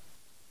engang.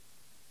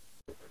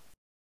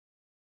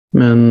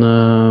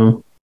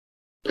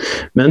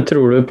 Men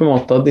tror du på en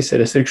måte at disse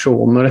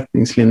restriksjonene og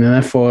retningslinjene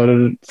for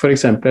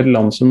eksempel et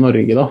land som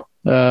Norge da,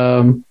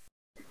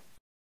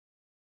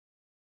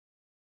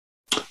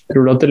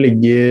 tror du at det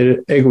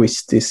ligger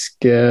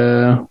egoistiske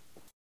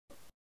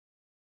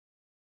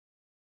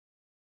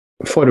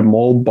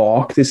formål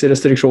bak disse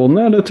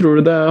restriksjonene, eller tror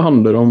du det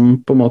handler om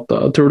på en måte,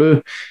 tror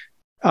du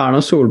Erna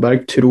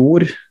Solberg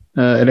tror,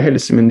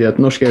 eller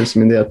norske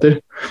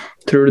helsemyndigheter,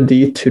 tror du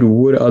de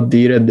tror at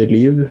de redder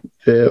liv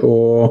ved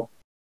å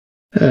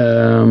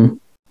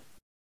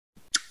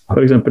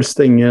for eksempel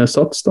stenge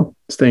SATS, da,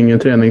 stenge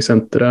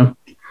treningssentre,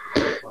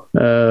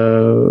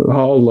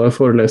 ha alle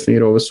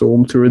forelesninger over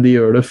Zoom? Tror du de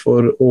gjør det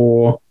for å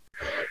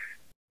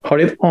Har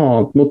de et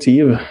annet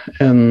motiv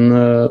enn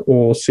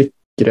å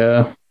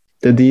sikre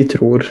det de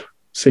tror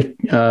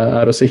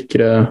er å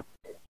sikre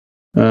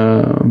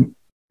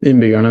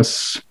innbyggernes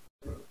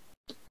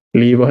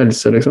liv og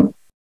helse, liksom?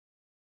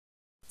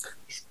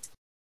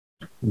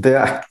 Det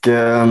er ikke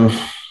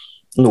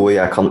noe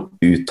jeg kan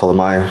uttale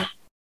meg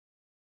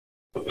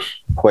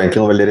på egentlig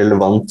noe veldig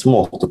relevant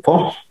måte på.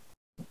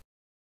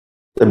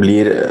 Det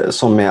blir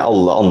som med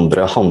alle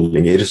andre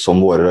handlinger som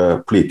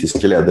våre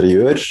politiske ledere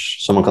gjør,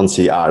 så man kan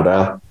si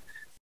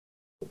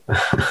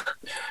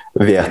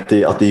vet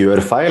de at de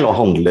gjør feil og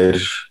handler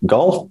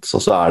galt,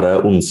 og så er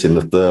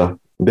det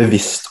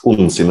bevisst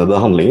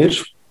ondsinnede handlinger,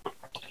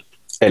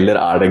 eller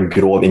er det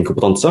grov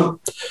inkompetanse?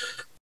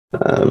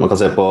 Man kan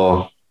se på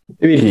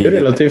Det virker jo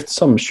relativt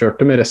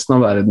samkjørte med resten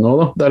av verden nå,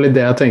 da. Det er litt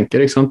det jeg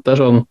tenker, ikke sant? Det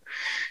er sånn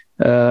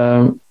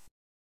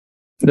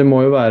det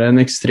må jo være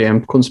en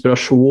ekstremt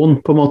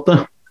konspirasjon, på en måte,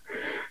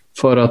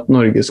 for at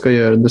Norge skal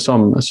gjøre det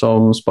samme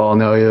som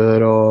Spania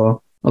gjør, og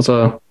altså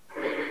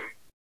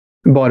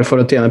bare for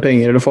å tjene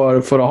penger, eller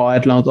for å ha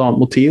et eller annet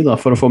motiv, da,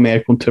 for å få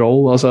mer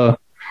kontroll, altså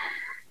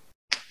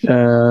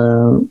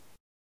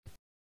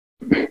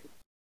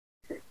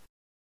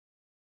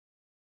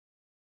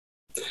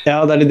ja,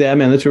 det er litt det jeg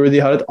mener. Tror du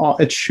de har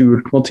et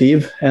skjult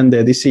motiv enn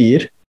det de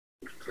sier?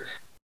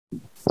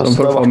 Som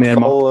for å få mer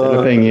makt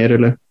eller penger,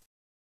 eller?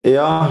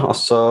 Ja,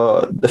 altså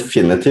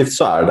definitivt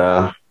så er det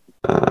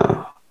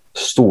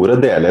store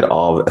deler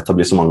av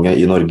etablissementet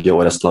i Norge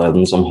og resten av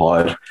verden som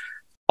har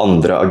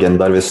andre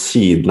agendaer ved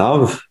siden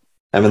av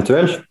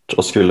eventuelt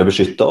å skulle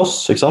beskytte oss,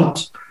 ikke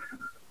sant?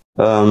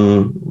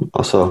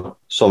 Altså,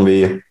 som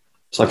vi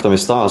snakket om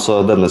i sted, altså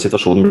denne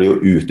situasjonen blir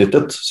jo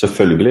utnyttet,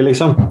 selvfølgelig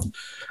liksom.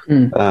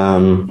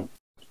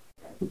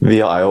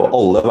 Vi har jo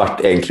alle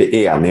vært egentlig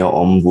enige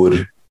om hvor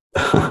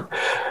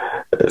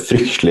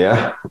fryktelige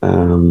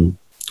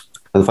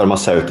den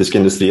farmaceutiske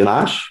industrien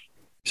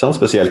ikke sant?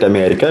 Spesielt i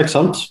Amerika, ikke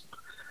sant?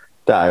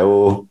 Det er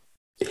jo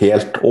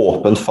helt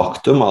åpent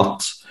faktum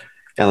at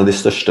en av de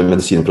største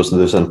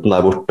medisinprodusentene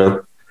der borte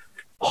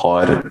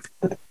har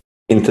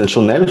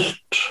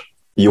intensjonelt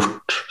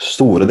gjort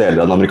store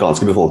deler av den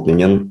amerikanske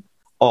befolkningen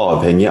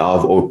avhengig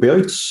av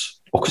opioids,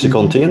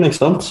 Oxycontin,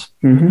 ikke sant?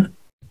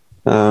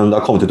 Det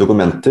har kommet ut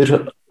dokumenter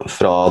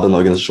fra denne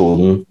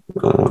organisasjonen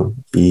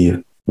i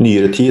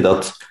nyere tid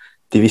at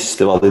de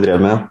visste hva de drev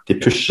med, de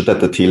pushet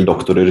dette til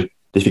doktorer,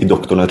 de fikk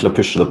doktorene til å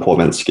pushe det på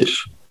mennesker.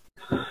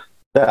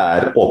 Det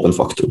er åpen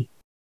faktum.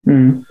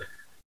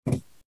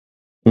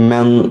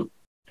 Men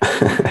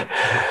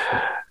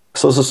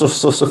så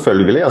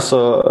selvfølgelig,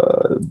 altså,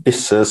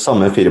 disse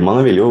samme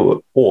firmaene vil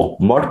jo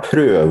åpenbart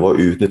prøve å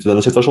utnytte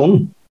denne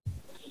situasjonen.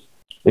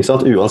 Ikke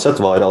sant? Uansett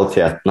hva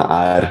realitetene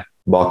er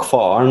bak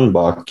faren,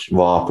 bak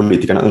hva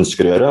politikerne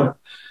ønsker å gjøre.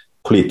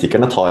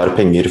 Politikerne tar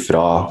penger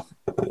fra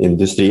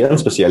industrien,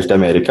 spesielt i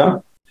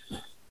Amerika.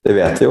 Det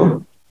vet vi jo.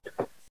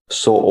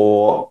 Så å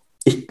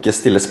ikke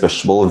stille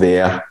spørsmål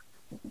ved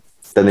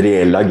den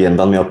reelle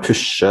agendaen med å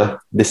pushe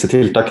disse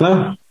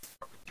tiltakene,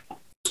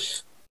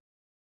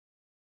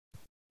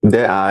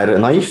 det er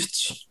naivt,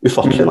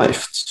 ufattelig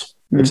naivt.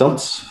 Ikke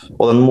sant?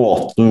 Og den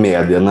måten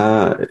mediene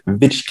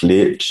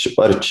virkelig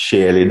bare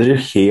cheerleader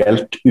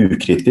helt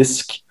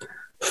ukritisk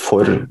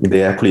for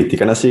det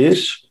politikerne sier,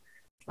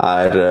 det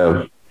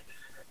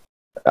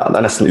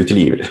er nesten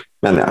utilgivelig,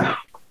 mener jeg.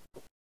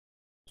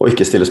 Og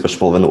ikke stille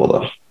spørsmål ved noe av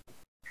det.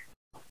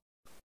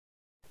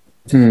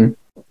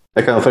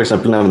 Jeg kan for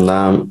eksempel nevne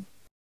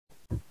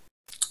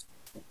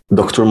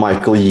Dr.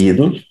 Michael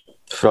Yeadon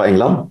fra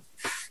England,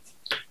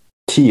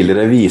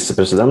 tidligere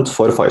visepresident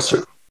for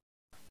Pfizer,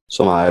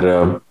 som er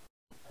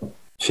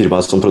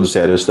firmaet som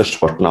produserer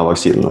størsteparten av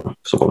vaksinene,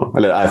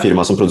 eller er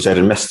firmaet som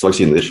produserer mest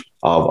vaksiner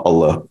av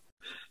alle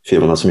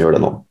firmaene som gjør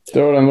det nå.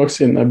 Det var den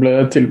vaksinen ble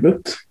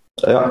tilbudt?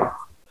 Ja.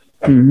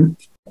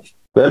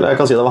 Vel, jeg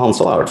kan si det var han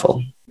som i hvert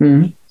fall.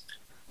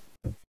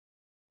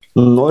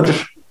 Når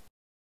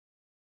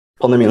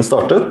pandemien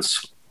startet,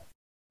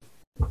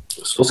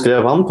 så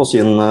skrev han på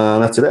sin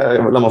nettside,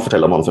 la meg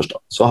fortelle om han først da.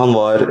 Så han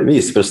var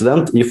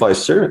visepresident i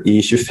Pfizer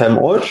i 25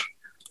 år,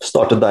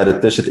 startet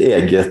deretter sitt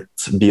eget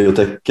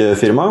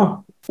biotech-firma,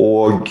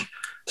 og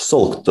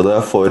solgte det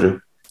for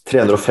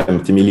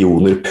 350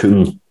 millioner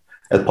pund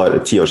et par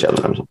 10 år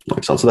senere.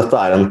 Ikke sant? Så dette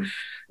er en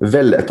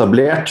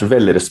veletablert,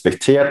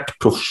 velrespektert,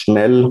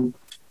 profesjonell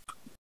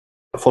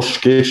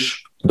forsker,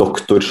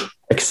 doktor,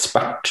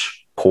 ekspert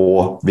på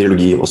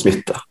virologi og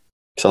smitte.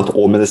 Ikke sant?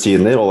 Og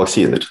medisiner og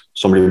vaksiner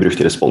som blir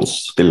brukt i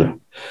respons til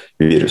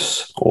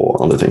virus og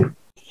andre ting.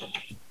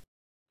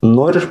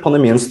 Når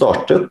pandemien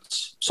startet,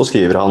 så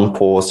skriver han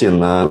på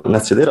sine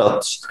nettsider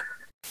at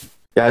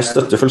jeg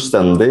støtter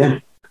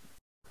fullstendig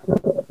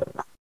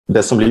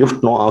det som blir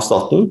gjort nå av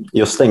staten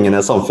i å stenge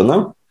ned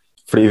samfunnet,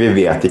 fordi vi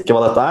vet ikke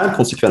hva dette er,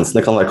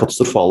 konsekvensene kan være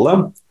katastrofale,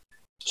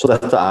 så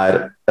dette er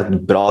et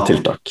bra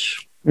tiltak.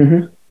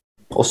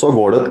 Og så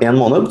går det 1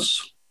 måned,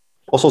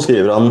 og så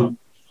skriver han,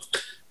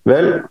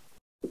 vel,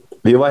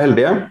 vi var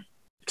heldige,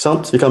 Ikke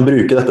sant? Vi kan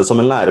bruke dette som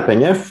en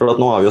lærepenge, for at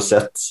nå har vi jo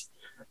sett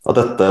at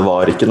dette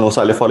var ikke noe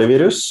særlig farlig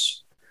virus.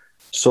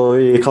 Så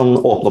vi kan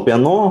åpne opp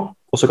igjen nå,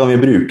 og så kan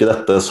vi bruke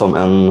dette som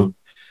en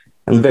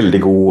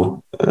veldig god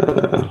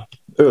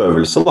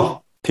øvelse da,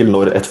 til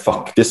når et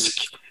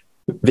faktisk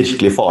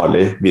virkelig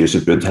farlig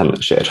virusutbrudd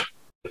skjer.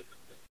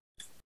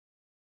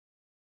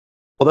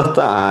 Og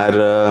dette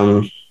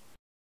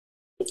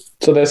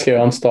Så det skrev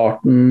han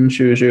starten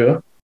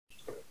 2020?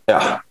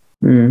 Ja.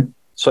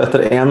 Så etter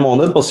 1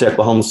 måned, basert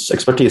på hans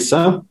ekspertise,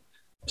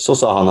 så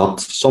sa han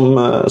at, som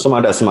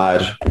det som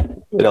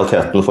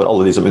realiteten for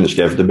alle de som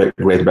underskrev The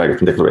Great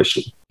Barrington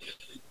Declaration.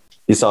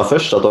 De sa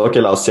først at ok,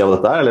 la oss se hva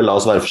dette eller la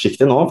oss være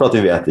forsiktige nå, for at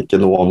vi vet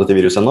ikke noe om dette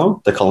viruset ennå.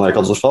 Det kan være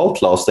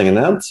katastrofalt, la oss stenge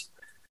ned.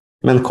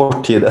 Men kort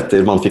tid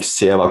etter man fikk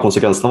se hva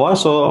konsekvensene var,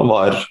 så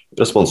var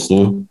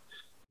responsen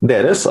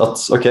deres at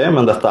ok,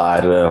 men dette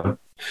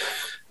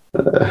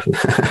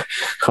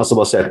altså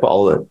basert på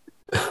alle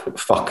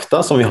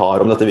fakta som vi har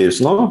om dette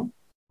viruset nå,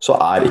 så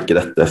ikke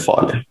dette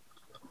farlig.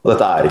 Og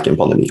dette ikke en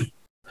pandemi.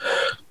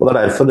 Og det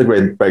derfor The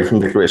Great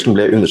Barrington Declaration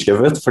ble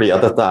underskrevet, fordi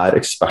at dette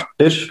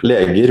eksperter,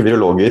 leger,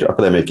 virologer,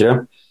 akademikere,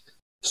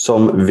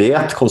 som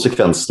vet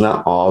konsekvensene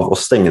av å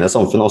stenge ned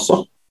samfunnet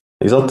også.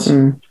 Ikke sant?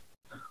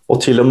 Og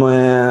til og med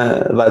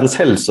Verdens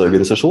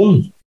helseorganisasjon,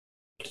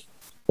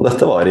 og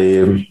dette var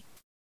i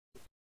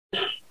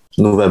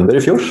november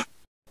i fjor,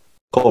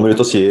 kommer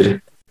ut og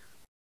sier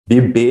vi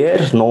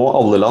ber nå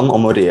alle land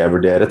om å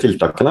revurdere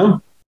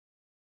tiltakene.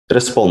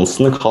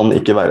 Responsen kan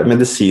ikke være,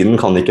 medisinen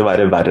kan ikke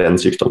være verre enn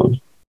sykdommen.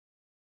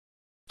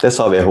 Det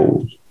sa WHO.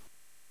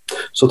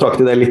 Så trakk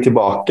de det litt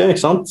tilbake,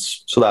 ikke sant?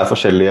 Så det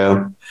forskjellige,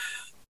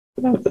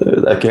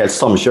 det ikke helt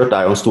samkjørt,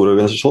 det jo en stor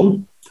organisasjon.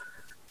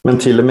 Men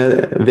til og med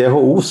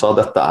WHO sa at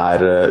dette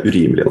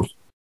urimelig.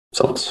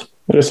 Sant?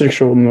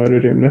 Restriksjonen var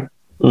urimelig.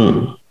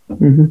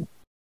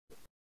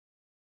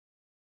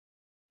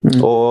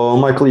 Og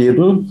Michael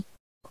Yeadon,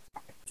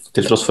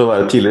 til tross for å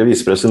være tidligere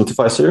visepresident til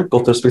Pfizer,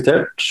 godt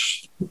respektert,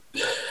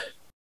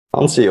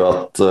 han sier jo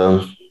at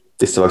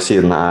disse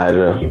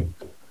vaksinene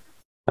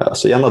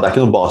så igjen, det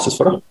ikke noen basis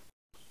for det.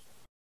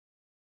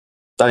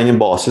 Det ingen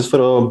basis for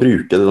å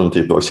bruke denne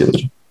type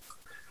vaksiner.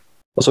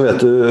 Og så vet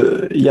du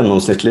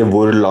gjennomsnittlig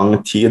hvor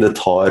lang tid det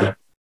tar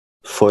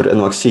for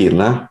en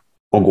vaksine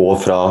å gå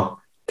fra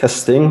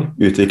testing,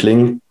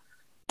 utvikling,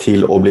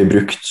 til å bli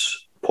brukt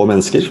på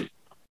mennesker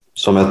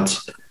som et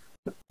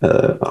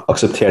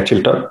akseptert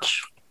tiltak.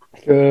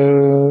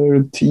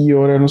 Rundt 10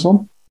 år eller noe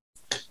sånt?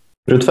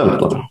 Rundt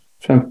 15 år.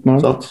 15 år.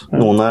 Ja.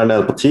 Noen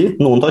nede på 10,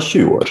 noen tar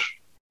 20 år.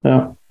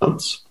 Ja.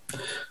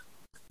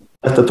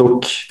 Dette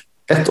tok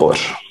 1 år.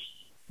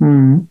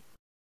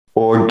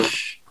 Og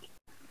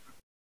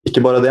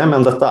ikke bare det,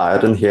 men dette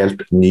en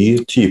helt ny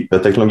type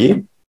teknologi.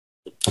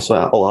 Så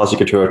alle har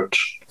sikkert hørt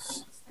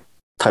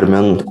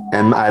termen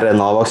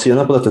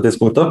mRNA-vaksine på dette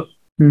tidspunktet.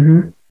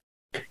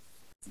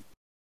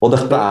 Og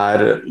dette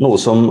noe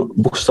som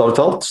bokstavelig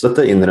talt,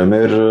 dette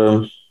innrømmer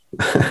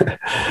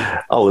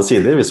alle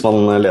sider hvis man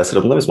leser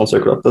om det, hvis man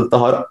søker det. Dette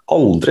har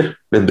aldri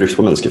blitt brukt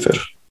på mennesker før.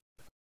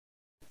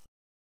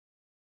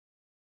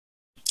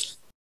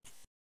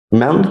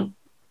 Men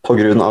på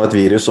grunn av et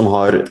virus som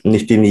har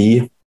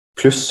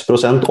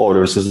 99+%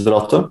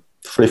 overlevelsesrate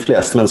for de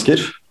fleste mennesker,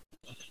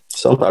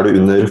 sant? Du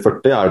under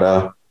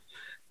 40,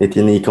 det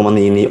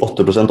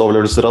 99,998%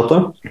 overlevelsesrate,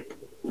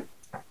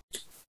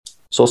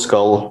 så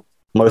skal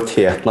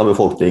majoriteten av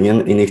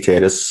befolkningen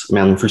injekteres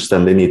med en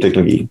fullstendig ny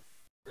teknologi.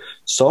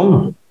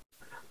 Som,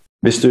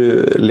 hvis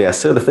du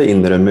leser, dette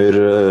innrømmer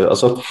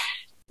altså,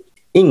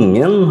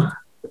 ingen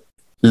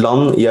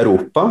land i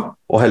Europa,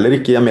 og heller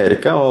ikke i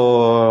Amerika,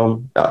 og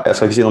jeg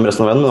skal ikke si noe om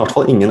resten av verden, men i hvert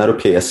fall ingen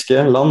europeiske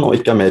land, og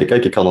ikke Amerika,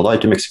 ikke Canada,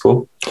 ikke Mexico.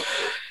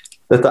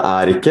 Dette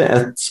ikke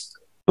et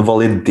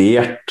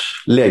validert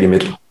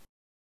legemiddel.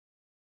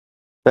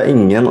 Det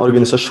ingen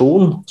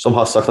organisasjon som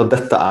har sagt at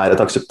dette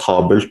et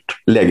akseptabelt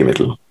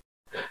legemiddel.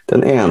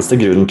 Den eneste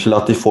grunnen til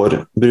at de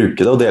får bruke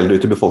det og dele det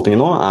ut i befolkningen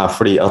nå,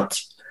 fordi at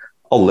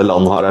alle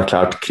land har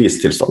erklært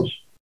krisetilstand.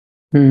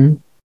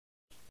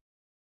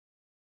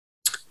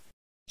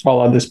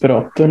 Alle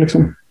desperate,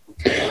 liksom.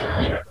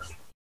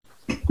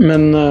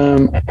 Men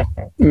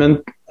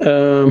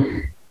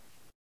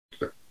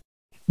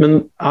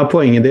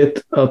poenget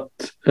ditt at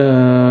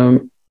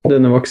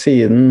denne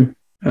vaksinen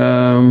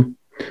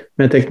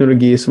med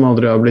teknologi som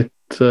aldri har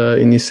blitt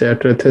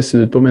injisert eller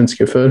testet ut på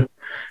mennesker før,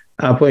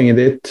 poenget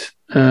ditt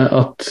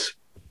at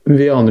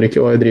vi aner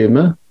ikke hva jeg driver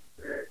med?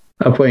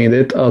 Poenget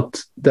ditt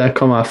at det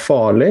kan være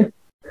farlig?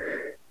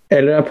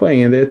 Eller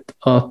poenget ditt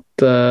at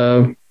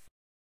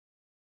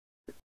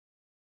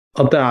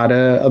det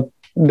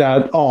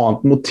et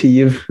annet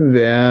motiv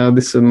ved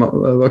disse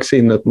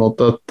vaksinene på en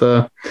måte at,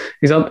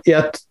 ikke sant?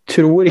 Jeg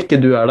tror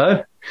ikke du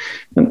der,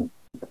 men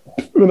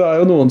det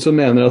jo noen som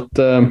mener at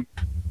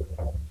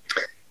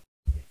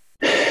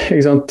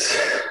ikke sant?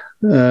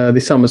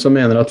 De samme som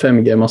mener at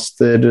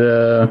 5G-master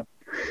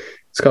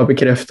skaper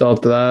kreft og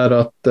alt det der,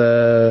 at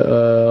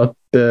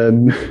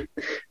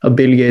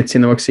Bill Gates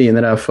sine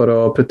vaksiner for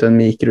å putte en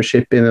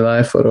mikrochip inn i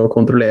deg for å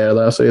kontrollere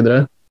deg og så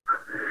videre.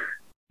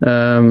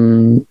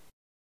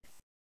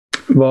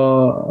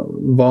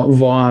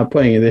 Hva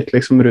poenget ditt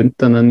liksom, rundt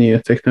denne nye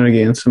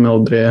teknologien som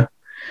aldri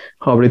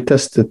har blitt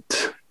testet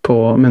på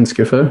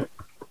mennesker før?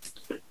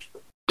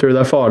 Tror du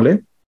det farlig?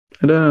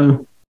 Eller?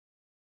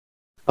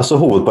 Altså,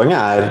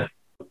 hovedpoenget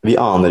vi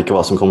aner ikke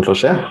hva som kommer til å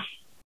skje.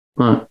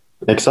 Nei.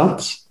 Ikke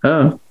sant?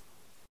 Ja.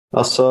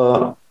 Altså...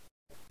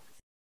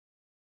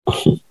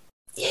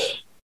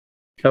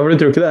 Ja, for du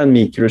tror ikke det en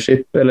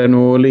mikrochip eller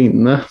noe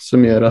lignende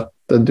som gjør at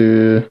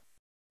du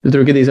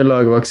tror ikke de som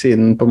lager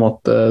vaksinen på en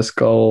måte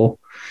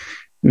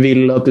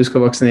vil at du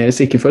skal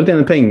vaksineres, ikke for å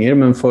tjene penger,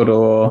 men for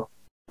å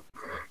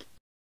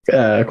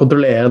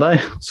kontrollere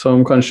deg,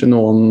 som kanskje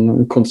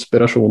noen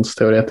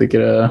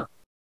konspirasjonsteoretikere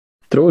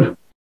tror,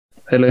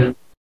 eller?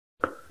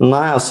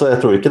 Nei, altså,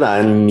 jeg tror ikke det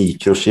en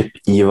mikrochip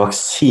i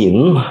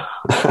vaksinen.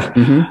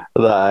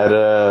 Det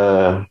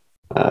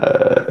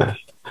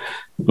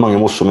mange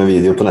morsomme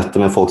videoer på nettet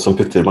med folk som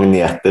putter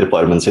magneter på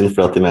armen sin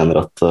fordi at de mener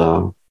at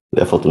de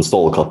har fått en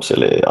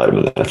stålkapsel i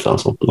armen eller et eller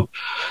annet sånt.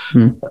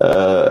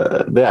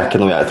 Det ikke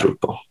noe jeg tror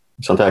på.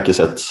 Jeg har ikke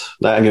sett.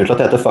 Det en grunn til at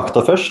det heter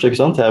Fakta først. Ikke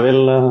sant? Jeg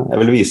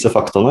vil vise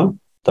faktaene.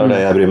 Det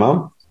det jeg bryr meg om.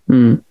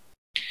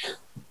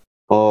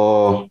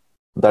 Og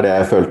det det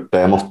jeg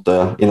følte jeg måtte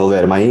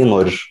involvere meg i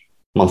når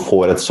man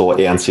får et så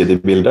ensidig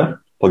bilde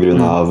på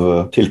grunn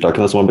av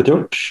tiltakene som har blitt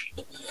gjort.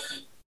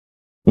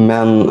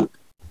 Men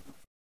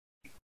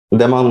om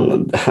det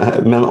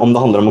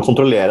handler om å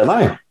kontrollere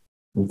deg,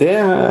 det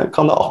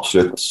kan det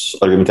absolutt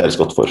argumenteres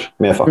godt for,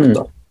 med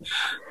fakta.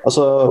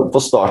 Altså, på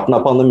starten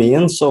av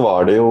pandemien så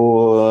var det jo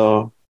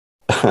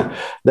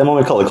det man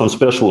vil kalle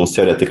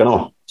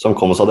konspirasjonsteoretikerne, som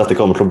kom og sa at dette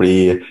kommer til å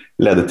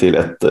lede til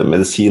et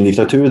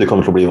medisindiktatur, det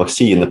kommer til å bli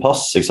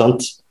vaksinepass, ikke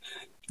sant?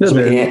 Ja,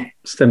 det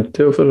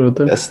stemte jo for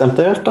det. Det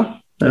stemte helt, da.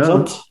 Ikke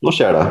sant? Nå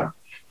skjer det.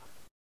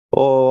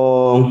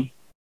 Og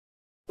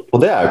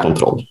det jo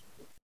kontroll,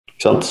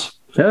 ikke sant?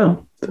 Ja.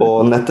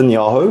 Og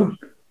Netanyahu,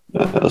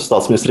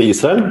 statsminister i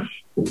Israel,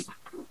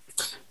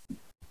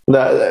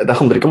 det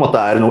handler ikke om at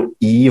det noe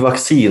i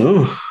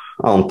vaksinen,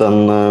 annet enn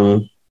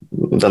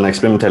den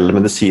eksperimentelle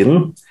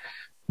medisinen,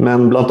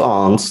 men blant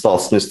annet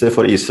statsminister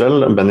for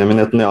Israel,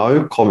 Benjamin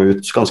Netanyahu, kom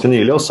ut ganske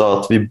nylig og sa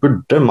at vi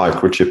burde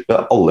microchippe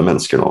alle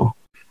mennesker nå,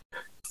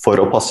 for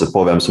å passe på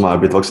hvem som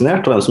blitt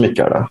vaksinert og hvem som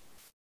ikke det.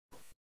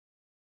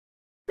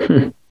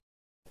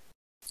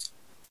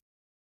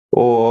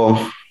 Og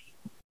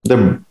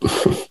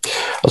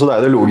altså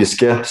det det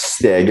logiske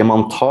steget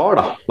man tar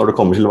da, når det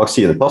kommer til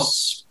vaksinepass.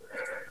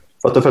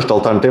 For at det første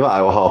alternativet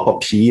jo å ha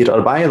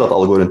papirarbeid, at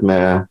alle går rundt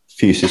med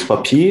fysisk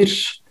papir.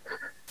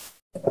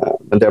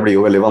 Men det blir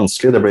jo veldig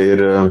vanskelig.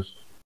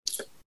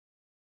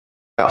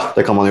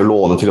 Det kan man jo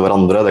låne til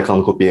hverandre, det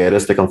kan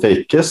kopieres, det kan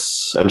fakes,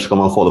 eller så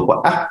kan man få det på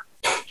app.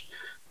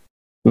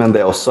 Men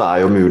det også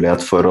jo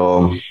mulighet for å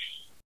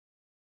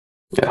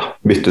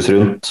byttes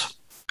rundt,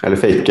 eller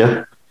fake.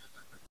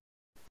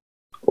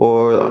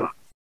 Og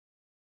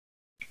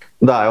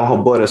det jo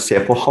bare å se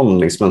på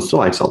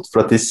handlingsmønsteret, ikke sant? For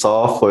at de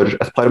sa for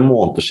et par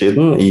måneder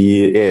siden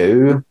i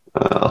EU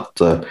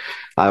at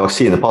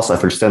vaksinepass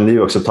fullstendig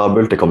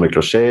uakseptabelt, det kommer ikke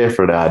til å skje,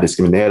 for det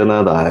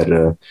diskriminerende, det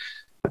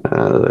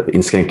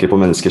innskrenker på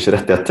menneskers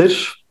rettigheter.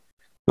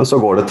 Men så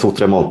går det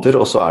 2-3 måneder,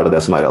 og så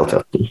det som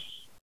realiteten.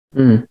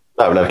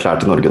 Det vel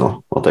erklært i Norge nå,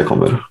 at det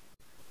kommer,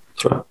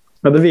 tror jeg.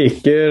 Ja, det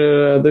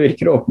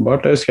virker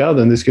åpenbart. Jeg husker jeg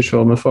hadde en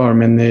diskusjon med faren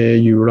min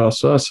i jula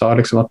også. Jeg sa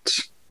liksom at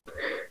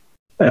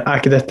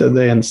ikke dette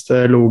det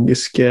eneste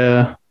logiske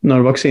når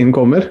vaksinen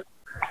kommer?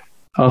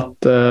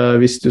 At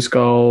hvis du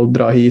skal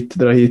dra hit,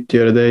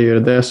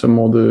 gjøre det, så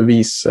må du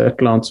vise et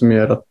eller annet som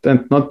gjør at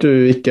enten at du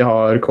ikke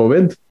har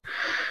covid,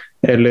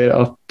 eller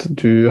at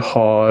du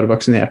har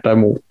vaksinert deg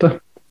mot det.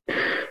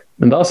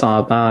 Men da sa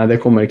han at nei, det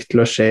kommer ikke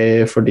til å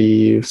skje,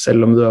 fordi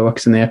selv om du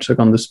vaksinert, så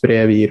kan du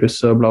spre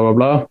viruset og bla bla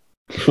bla.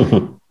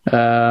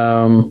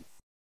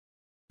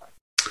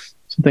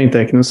 Så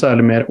tenkte jeg ikke noe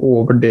særlig mer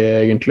over det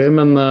egentlig,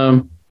 men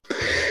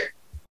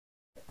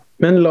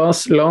la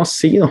oss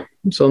si da,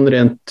 sånn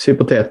rent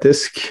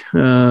hypotetisk,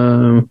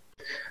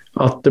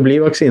 at det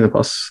blir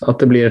vaksinepass, at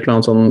det blir et eller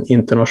annet sånn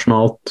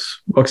internasjonalt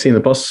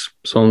vaksinepass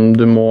som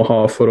du må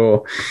ha for å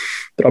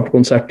dra på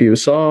konsert i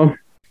USA,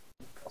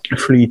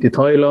 fly til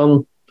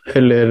Thailand,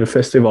 eller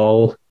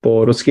festival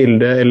på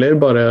Roskilde, eller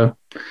bare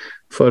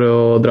for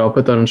å dra på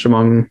et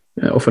arrangement,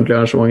 offentlig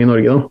arrangement i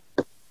Norge da.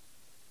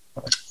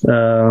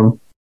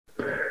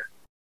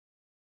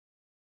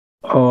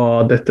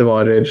 Og dette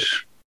varer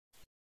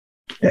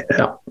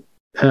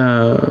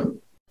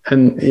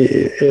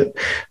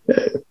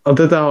at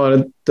dette har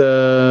et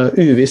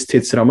uvisst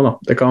tidsramme da.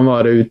 Det kan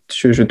vare ut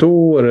 2022,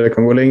 eller det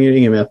kan gå lenger,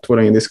 ingen vet hvor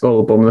lenge de skal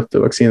holde på med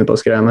dette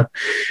vaksinepassgreiene.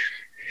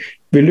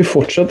 Vil du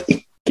fortsatt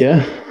ikke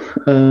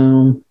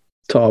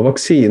ta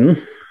vaksinen?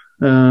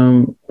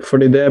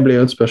 Fordi det blir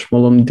jo et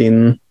spørsmål om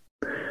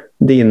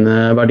dine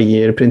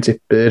verdier,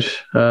 prinsipper,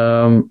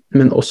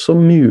 men også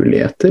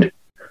muligheter,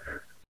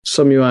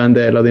 som jo en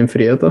del av din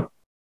frihet da.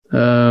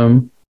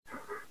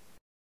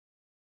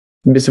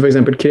 Hvis du for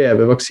eksempel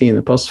krever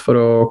vaksinepass for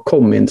å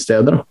komme inn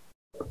steder da.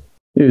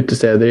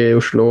 Utesteder i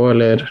Oslo,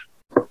 eller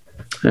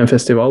en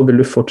festival, vil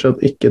du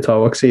fortsatt ikke ta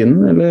vaksinen,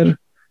 eller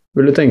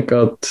vil du tenke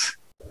at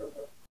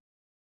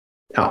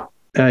ja,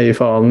 jeg gir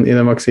faen i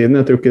den vaksinen,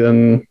 jeg tror ikke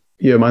den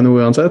gjør meg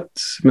noe uansett,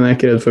 men jeg er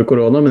ikke redd for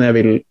korona, men jeg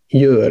vil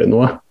gjøre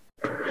noe,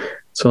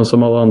 sånn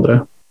som alle andre.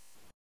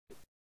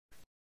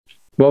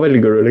 Hva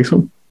velger du, liksom?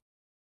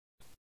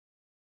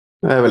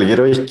 Jeg velger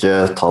å ikke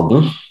ta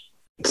den.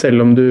 Selv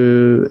om du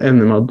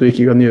ender med at du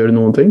ikke kan gjøre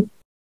noen ting?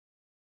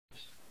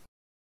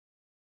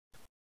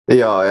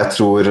 Ja, jeg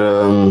tror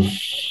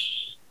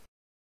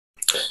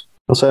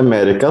altså i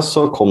Amerika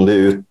så kom de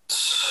ut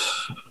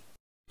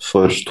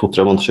for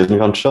 2-3 måneder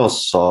siden kanskje, og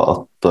sa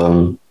at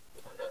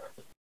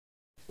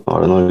hva er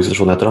det en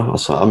organisasjon heter da?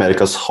 Altså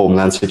Amerikas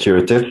Homeland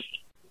Security.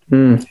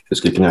 Jeg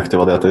husker ikke nøyaktig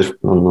hva det heter,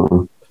 men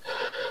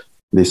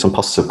de som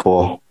passer på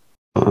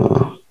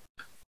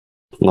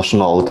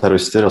nasjonale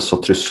terrorister, altså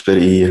trusler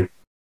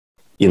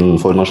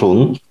innenfor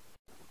nasjonen,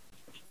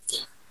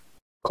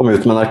 kom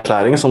ut med en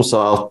erklæring som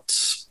sa at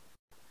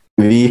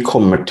vi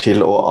kommer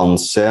til å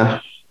anse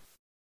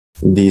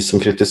de som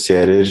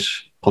kritiserer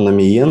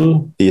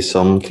pandemien, de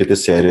som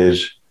kritiserer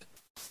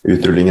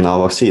utrullingen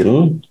av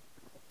vaksinen,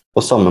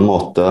 på samme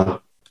måte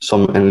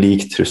som en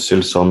lik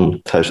trussel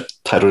som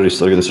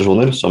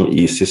terroristorganisasjoner som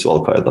ISIS og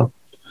Al-Qaida.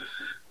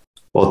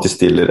 Og at de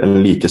stiller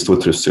en like stor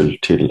trussel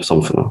til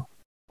samfunnet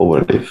og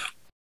våre liv.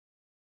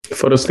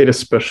 For å stille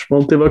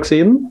spørsmål til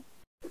vaksinen?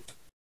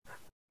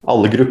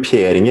 Alle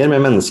grupperinger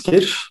med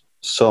mennesker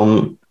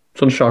som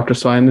sånn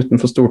Charter-Svein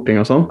utenfor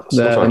Stortinget og sånn?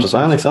 Sånn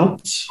Charter-Svein, ikke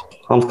sant?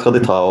 Han skal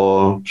de ta og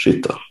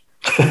skyte.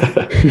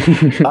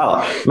 Ja,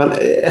 men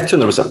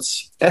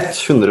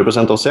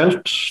 100%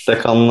 offisielt. Det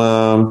kan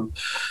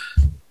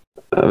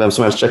hvem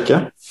som helst sjekke.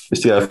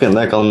 Hvis de greier å finne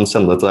det, jeg kan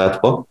sende det til deg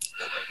etterpå.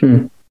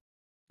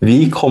 Vi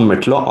kommer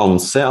til å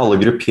anse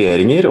alle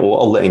grupperinger og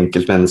alle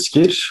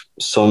enkeltmennesker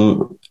som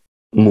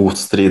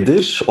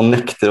motstrider og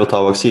nekter å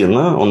ta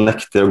vaksine, og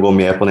nekter å gå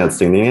med på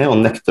nedstengninger,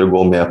 og nekter å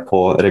gå med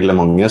på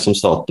reglementet som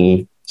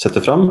staten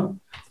setter fram,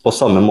 på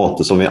samme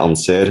måte som vi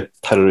anser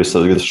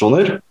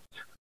terroristorganisasjoner,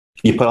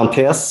 i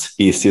parentes,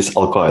 ISIS,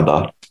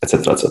 Al-Qaida, etc.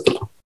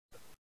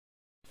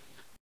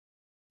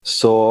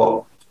 Så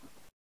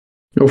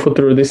hvorfor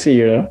tror du de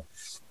sier det?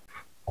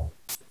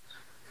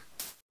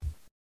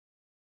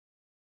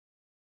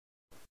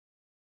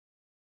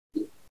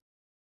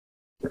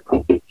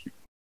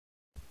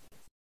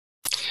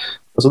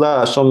 Altså det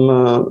er som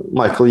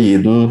Michael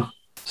Yeadon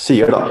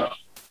sier da,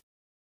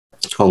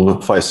 han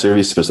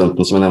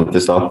Pfizer-visepresidenten som jeg nevnte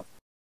i stad.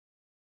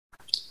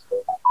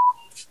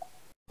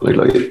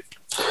 Beklager.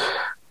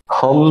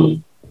 Han,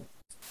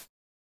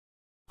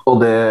 og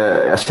det,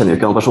 jeg kjenner jo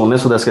ikke han personlig,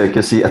 så det skal jeg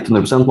ikke si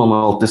 100%, man må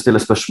alltid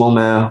stille spørsmål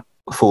med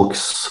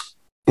folks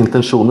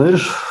intensjoner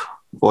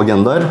og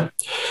agendaer.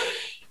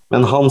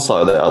 Men han sa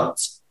jo det at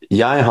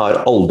jeg har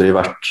aldri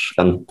vært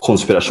en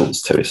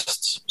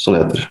konspirasjonsteorist, som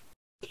det heter.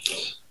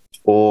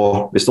 Og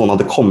hvis noen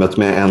hadde kommet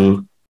med en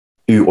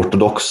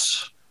uortodoks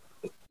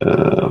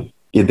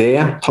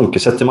idé,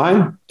 tankesett til meg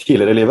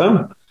tidligere i livet,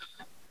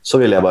 så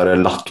ville jeg bare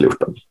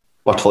latterliggjort dem. I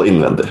hvert fall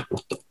innvendig.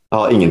 Jeg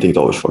har ingenting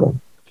til overs for det.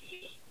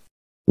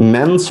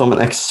 Men som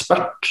en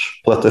ekspert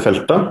på dette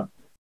feltet,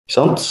 ikke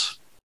sant?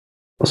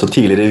 Altså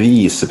tidligere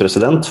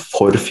visepresident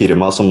for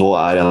firmaet som nå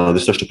er en av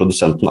de største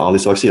produsentene av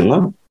disse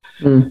vaksinene,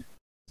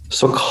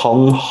 så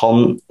kunne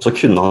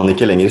han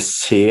ikke lenger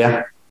se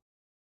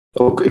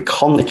og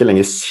kan ikke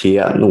lenger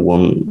se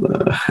noen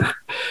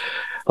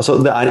altså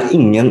det er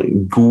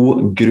ingen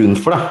god grunn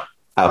for det,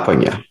 er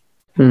poenget.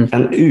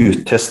 En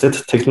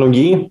utestet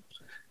teknologi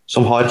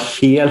som har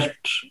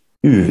helt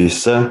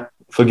uvisse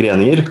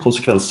forgreninger,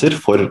 konsekvenser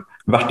for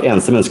hvert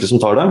eneste menneske som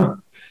tar det,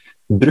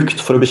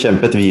 brukt for å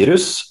bekjempe et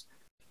virus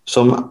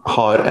som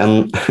har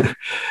en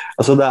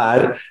altså det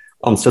er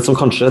ansett som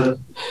kanskje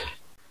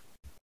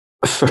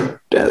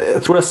 40,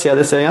 jeg tror det er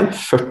CDC igjen,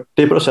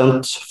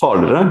 40%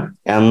 farligere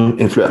enn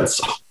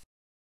influensa.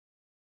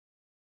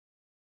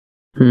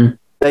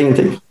 Det er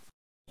ingenting.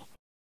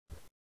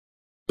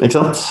 Ikke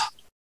sant?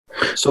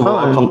 Så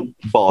hva kan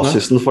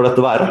basisen for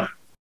dette være?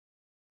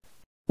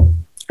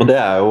 Og det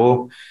er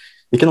jo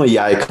ikke noe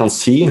jeg kan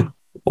si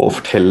og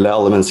fortelle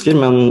alle mennesker,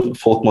 men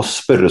folk må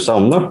spørre seg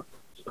om det.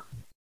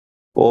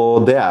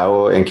 Og det er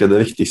jo egentlig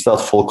det viktigste,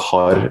 at folk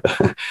har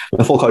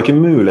men folk har ikke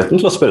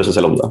muligheten til å spørre seg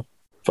selv om det.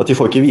 For at de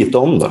får ikke vite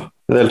om det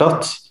i det hele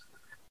tatt.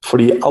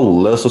 Fordi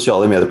alle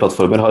sosiale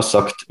medieplattformer har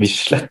sagt vi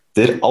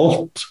sletter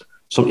alt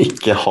som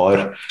ikke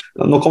har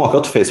nå kom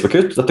akkurat Facebook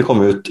ut, dette kom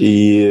ut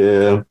i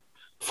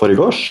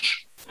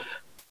forgårs.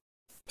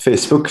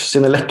 Facebook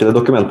sine lekkede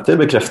dokumenter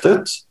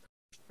bekreftet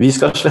vi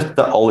skal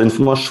slette all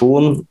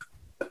informasjon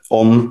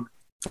om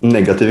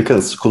negative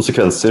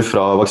konsekvenser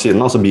fra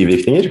vaksinen, altså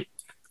bivirkninger,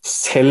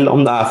 selv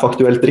om det er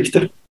faktuelt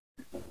riktig.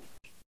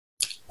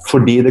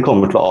 Fordi det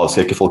kommer til å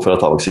avskrekke folk fra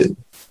å ta vaksinen.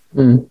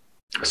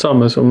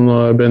 Samme som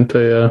når Bent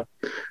Høie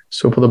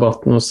så på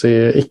debatten og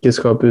sier ikke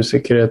skap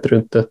usikkerhet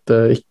rundt dette,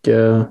 ikke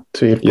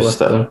tvil på just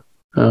dette.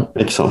 Ja.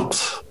 Ikke sant?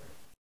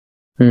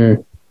 Men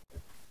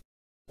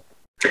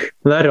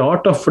det er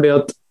rart da, fordi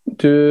at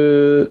du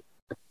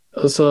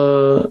altså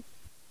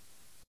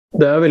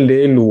Det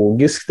veldig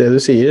logisk det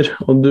du sier,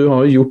 og du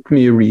har gjort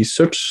mye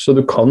research, så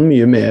du kan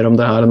mye mer om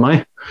det her enn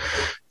meg.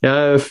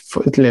 Jeg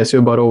leser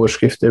jo bare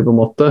overskrifter på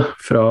en måte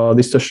fra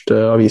de største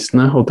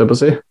avisene, holdt jeg på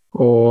å si,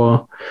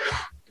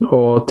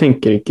 og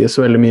tenker ikke så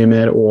veldig mye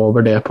mer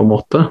over det på en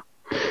måte.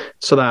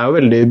 Så det jo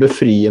veldig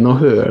befriende å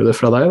høre det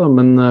fra deg, da,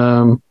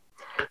 men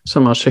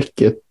som har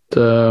sjekket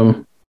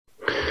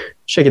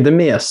det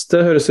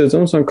meste, høres det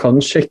ut som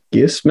kan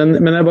sjekkes, men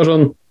jeg bare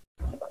sånn,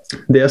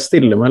 det jeg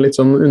stiller meg litt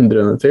sånn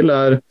undrende til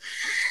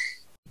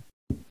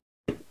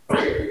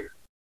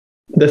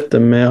dette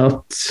med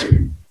at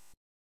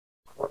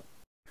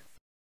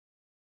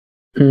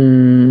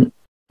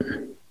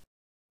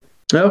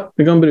ja,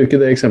 vi kan bruke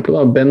det eksempelet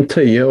da, Bent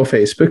Høie og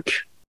Facebook,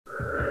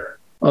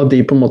 at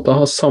de på en måte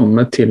har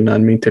samme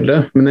tilnærming til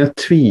det, men jeg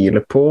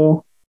tviler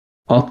på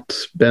at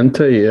Bent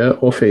Høie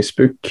og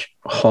Facebook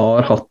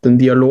har hatt en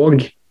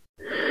dialog.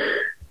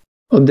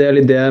 Og det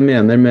litt det jeg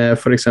mener med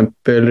for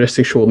eksempel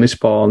restriksjonen i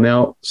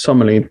Spania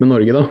sammenlignet med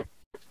Norge da.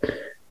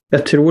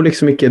 Jeg tror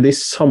liksom ikke de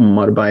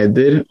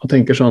samarbeider og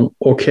tenker sånn,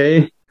 ok,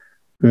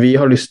 vi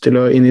har lyst til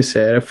å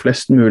injisere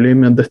flest mulig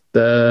med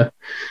dette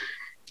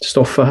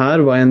stoffet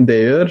her, hva enn det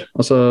gjør,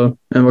 altså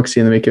en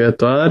vaksine vi ikke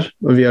vet hva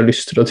og vi har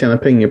lyst til å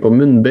tjene penger på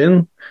munnbind,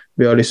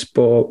 vi har lyst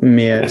på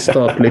mer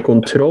statlig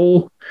kontroll,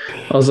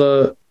 altså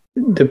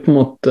det på en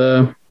måte,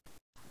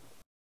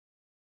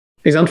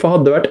 ikke sant? For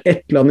hadde det vært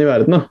ett land i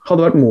verden, da,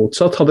 hadde det vært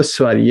motsatt, hadde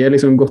Sverige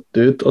liksom gått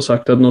ut og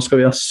sagt at nå skal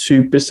vi ha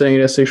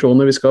superstrenge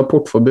restriksjoner, vi skal ha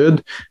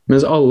portforbud,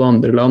 mens alle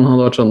andre land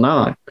hadde vært sånn,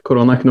 nei,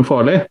 korona ikke noe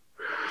farlig.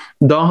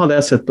 Da hadde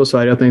jeg sett på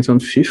Sverige og tenkt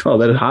sånn, fy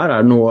fader, her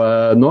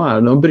noe, nå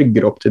det noe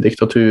brygger opp til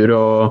diktatur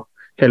og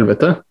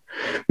helvete.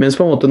 Mens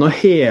på en måte når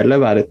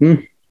hele verden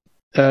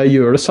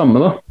gjør det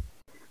samme da,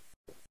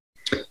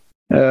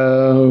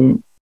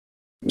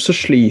 så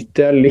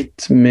sliter jeg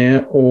litt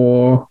med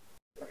å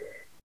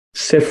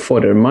se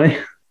for meg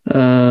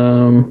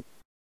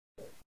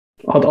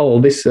at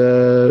alle disse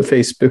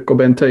Facebook og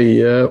Bent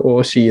Høie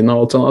og Kina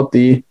og sånn, at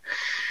de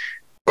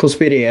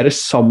konspirerer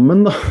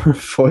sammen da,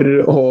 for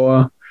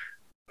å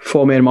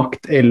få mer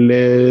makt,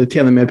 eller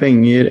tjene mer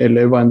penger,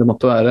 eller hva enn det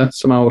måtte være,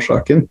 som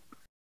årsaken.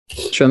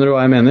 Skjønner du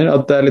hva jeg mener?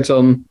 At det litt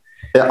sånn...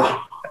 Ja,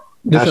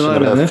 jeg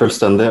skjønner det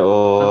fullstendig,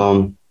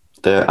 og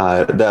det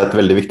et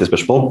veldig viktig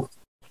spørsmål.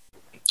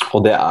 Og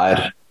det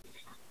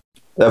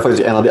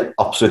faktisk en av de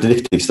absolutt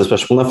viktigste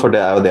spørsmålene, for det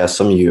jo det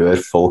som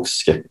gjør folk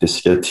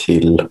skeptiske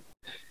til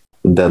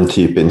den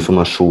type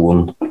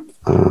informasjon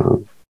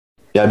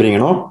jeg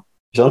bringer nå,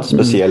 ikke sant?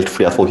 Spesielt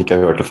fordi at folk ikke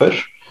har hørt det før.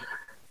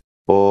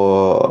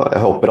 Og jeg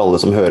håper alle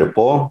som hører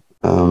på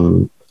i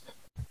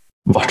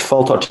hvert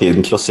fall tar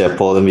tiden til å se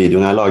på den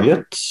videoen jeg har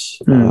laget.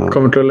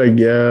 Kommer til å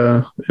legge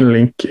en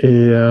link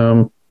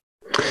in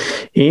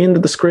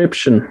the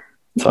description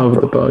of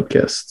the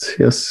podcast.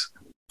 Yes.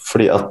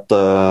 Fordi at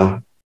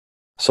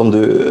som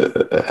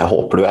jeg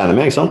håper du enig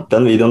med, ikke sant?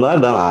 Den videoen der,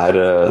 den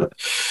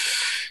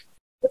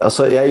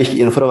altså jeg gikk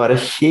inn for å være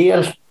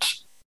helt,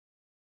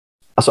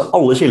 altså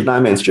alle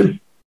kildene mainstream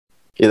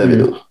i den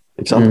videoen,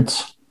 ikke sant?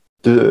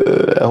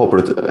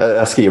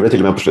 Jeg skriver det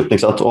til og med på slutten,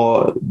 ikke sant?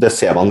 Og det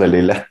ser man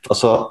veldig lett.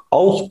 Altså,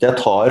 alt jeg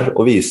tar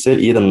og viser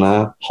i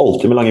denne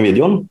halvtime lange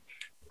videoen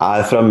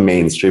fra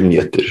mainstream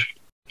nyheter.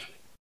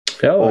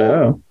 Ja.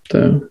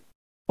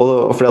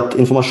 Og fordi at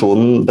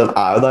informasjonen, den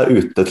jo der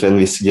ute til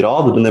en viss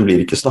grad, men den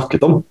blir ikke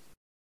snakket om.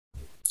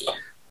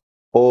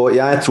 Og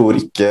jeg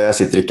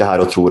sitter ikke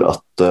her og tror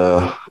at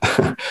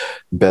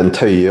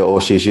Bent Høie og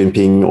Xi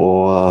Jinping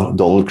og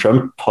Donald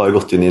Trump har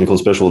gått inn i en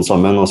konspirasjon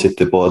sammen og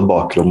sitter på et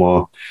bakrom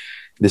og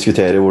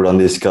diskuterer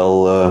hvordan de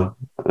skal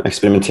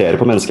eksperimentere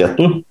på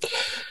menneskeheten.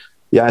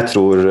 Jeg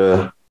tror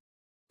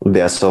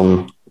det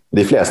som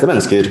de fleste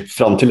mennesker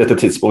frem til dette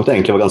tidspunktet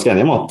egentlig var ganske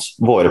enige om, at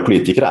våre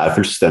politikere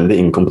fullstendig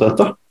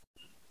inkompetente.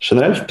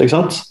 Generelt, ikke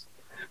sant?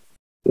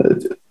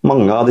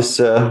 Mange av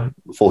disse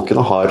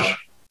folkene har,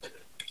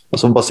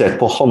 altså basert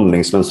på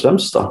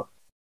handlingsmønsteret deres, da,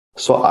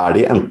 så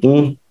de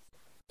enten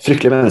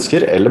fryktelige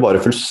mennesker eller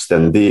bare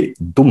fullstendig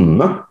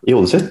dumme i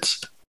hodet sitt.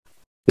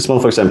 Hvis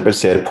man for eksempel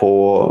ser på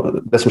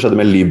det som skjedde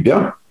med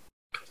Libya,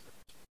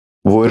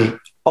 hvor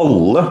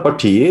alle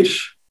partier,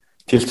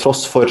 til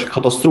tross for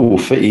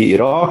katastrofe i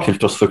Irak, til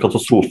tross for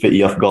katastrofe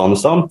i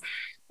Afghanistan,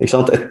 ikke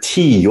sant? Et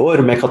 10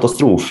 år med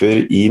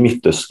katastrofer i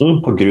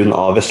Midtøsten på grunn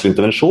av vestlig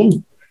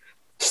intervensjon,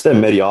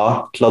 stemmer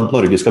ja til at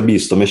Norge skal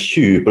bistå med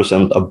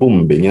 20% av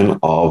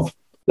bombingen av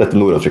dette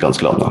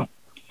nordafrikanske landet.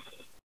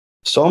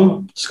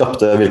 Som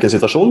skapte hvilken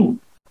situasjon?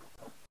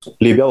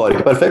 Libya var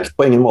ikke perfekt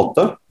på ingen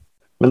måte,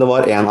 men det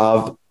var en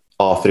av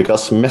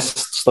Afrikas mest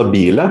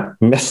stabile,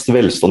 mest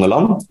velstående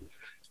land,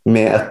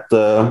 med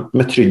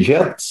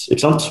trygghet,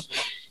 ikke sant?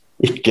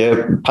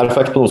 Ikke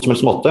perfekt på noen som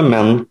helst måte,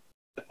 men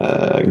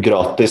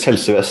gratis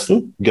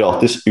helsevesen,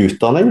 gratis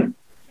utdanning,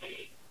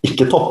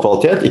 ikke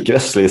toppkvalitet, ikke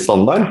vestlig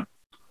standard,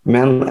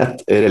 men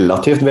et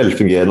relativt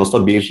velfungerende og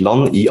stabilt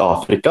land i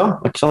Afrika,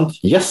 ikke sant?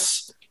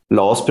 Yes,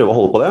 la oss prøve å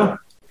holde på det.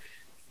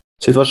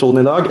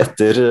 Situasjonen i dag,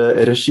 etter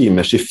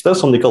regimeskiftet,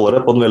 som de kaller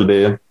det på den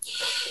veldig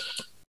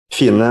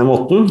fine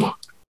måten,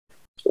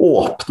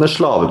 åpne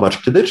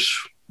slavemarkeder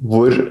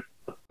hvor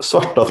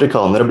svarte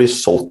afrikanere blir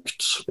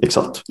solgt, ikke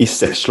sant? I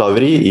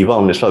sexslaveri, i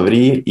vanlig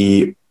slaveri,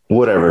 i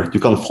whatever. Du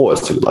kan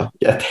forestille deg.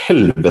 I et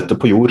helvete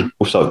på jord,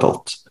 bokstavelig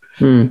talt.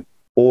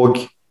 Og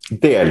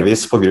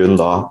delvis på grunn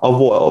da av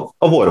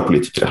våre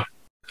politikere.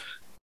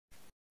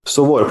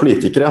 Så våre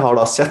politikere har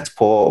da sett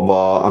på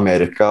hva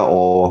Amerika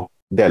og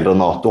deler av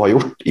NATO har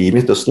gjort i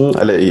Midtøsten,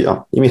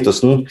 i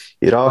Midtøsten,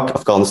 Irak,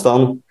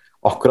 Afghanistan,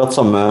 akkurat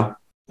samme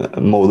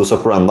modus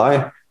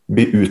operandi,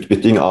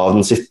 utbytting av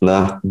den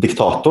sittende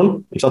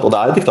diktatoren, ikke sant? Og det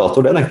er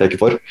diktator, det nekter jeg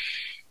ikke for,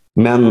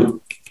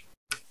 men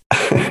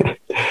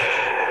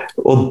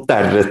og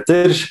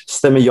deretter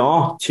stemme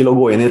ja til å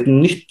gå inn i et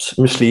nytt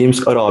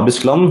muslimsk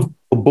arabisk land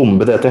og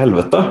bombe det til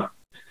helvete.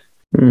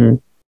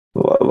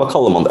 Hva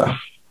kaller man det?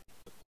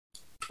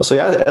 Altså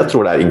jeg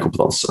tror det er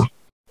inkompetanse.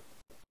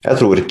 Jeg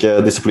tror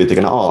ikke disse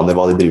politikerne aner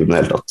hva de driver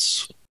med helt tatt.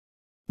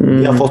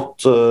 De har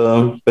fått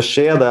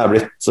beskjed, det er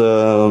blitt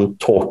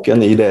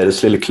token i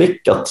deres lille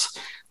klikk, at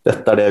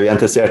dette er det vi er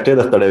interessert i,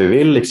 dette er det vi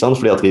vil, ikke sant?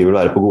 Fordi at vi vil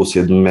være på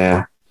godsiden med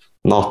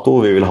NATO,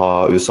 vi vil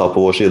ha USA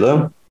på vår side,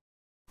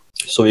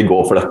 så vi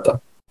går for dette.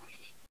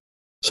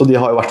 Så de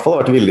har i hvert fall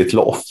vært villige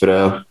til å offre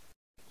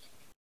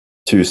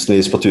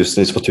tusenvis på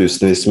tusenvis på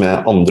tusenvis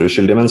med andre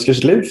uskyldige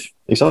menneskers liv,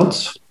 ikke sant?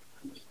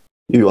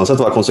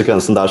 Uansett hva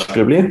konsekvensen der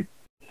skulle bli.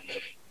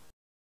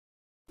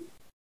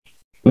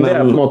 Men det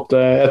er på en måte,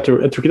 jeg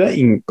tror ikke det er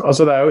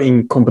altså det er jo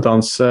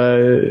inkompetanse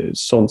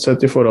sånn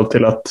sett i forhold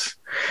til at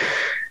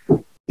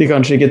de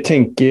kanskje ikke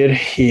tenker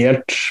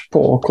helt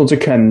på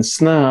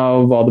konsekvensene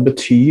av hva det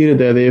betyr,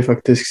 det de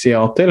faktisk sier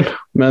ja til.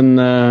 Men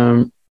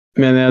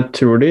jeg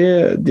tror de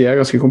er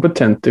ganske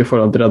kompetente i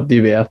forhold til at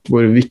de vet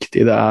hvor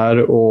viktig det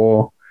er å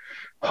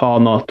ha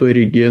NATO i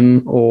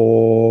ryggen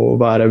og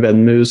være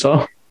venn med USA.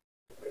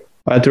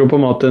 Og jeg tror på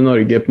en måte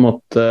Norge på en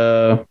måte,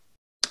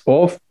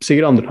 og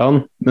sikkert andre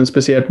land, men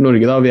spesielt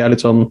Norge da, vi er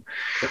litt sånn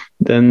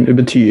den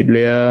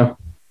ubetydelige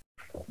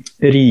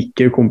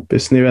rike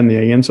kompisen i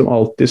vennegjengen som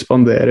alltid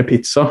spanderer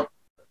pizza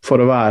for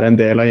å være en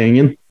del av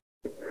gjengen.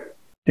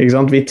 Ikke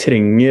sant? Vi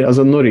trenger,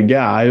 altså Norge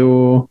er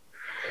jo,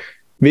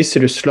 hvis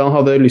Russland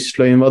hadde lyst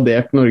til å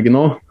invadert Norge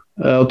nå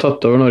og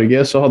tatt over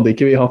Norge, så hadde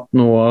ikke vi hatt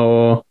noe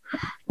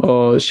å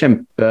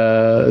kjempe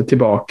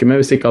tilbake med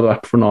hvis det ikke hadde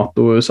vært for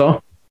NATO og USA.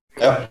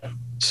 Ja.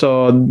 Så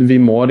vi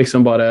må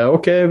liksom bare,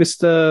 ok, hvis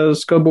det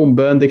skal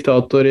bombe en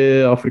diktator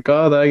i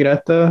Afrika, det er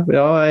greit det.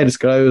 Ja, jeg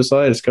elsker deg i USA,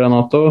 jeg elsker deg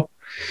NATO.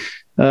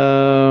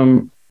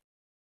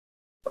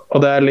 Og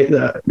det er litt...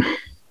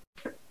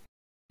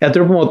 Jeg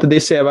tror på en måte de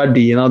ser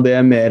verdien av det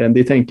mer enn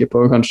de tenker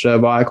på kanskje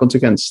hva er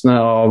konsekvensene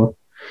av...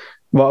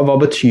 Hva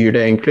betyr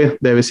det egentlig,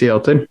 det vi sier ja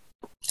til?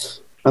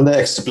 Men det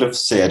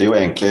eksemplifiserer jo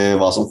egentlig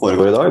hva som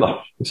foregår i dag da.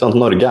 Ikke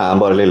sant? Norge er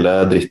bare lille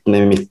dritten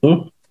i midten.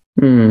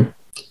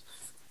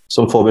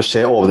 Som får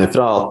beskjed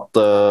ovenifra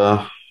at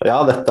ja,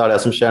 dette er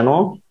det som skjer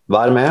nå,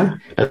 vær med,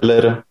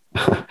 eller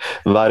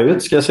vær ut,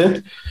 skal jeg si.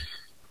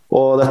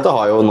 Og dette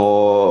har jo nå,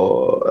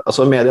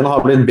 altså mediene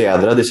har blitt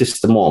bedre de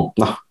siste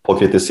månedene på å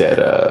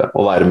kritisere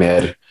og være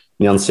mer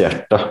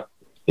nyanserte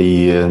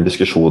i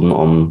diskusjonen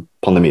om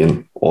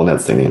pandemien og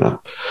nedstengningene.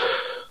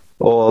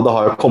 Og det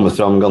har jo kommet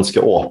fram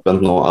ganske åpent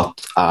nå at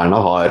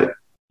Erna har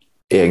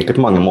egentlig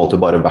på mange måter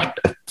bare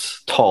vært et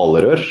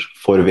talerør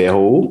for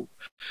WHO,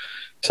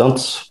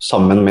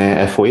 sammen med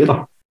FHI da.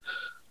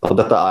 Og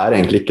dette er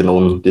egentlig ikke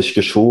noen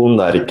diskusjon,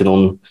 det er ikke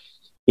noen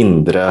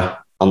indre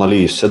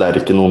analyse, det er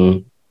ikke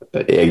noen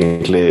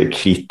egentlig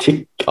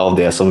kritikk av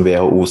det som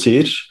WHO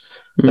sier.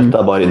 Dette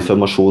er bare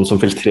informasjon som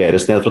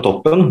filtreres ned fra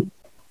toppen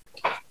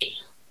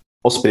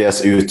og spres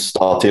ut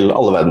da til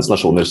alle verdens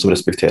nasjoner som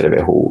respekterer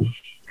WHO.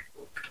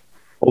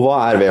 Og hva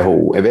er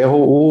WHO?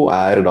 WHO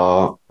er da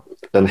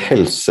den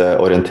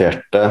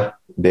helseorienterte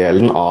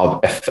delen av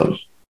FN.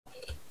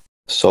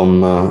 Som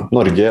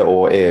Norge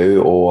og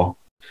EU og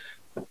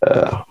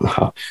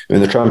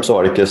under Trump så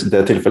var det ikke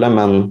det tilfellet,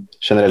 men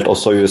generelt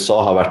også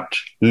USA har vært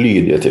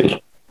lydige til,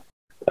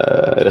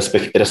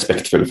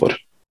 respektfulle for,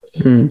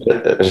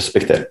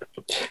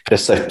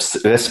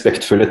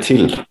 respektfulle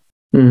til.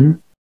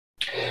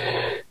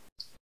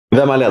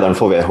 Hvem er lederen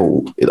for WHO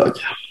i dag?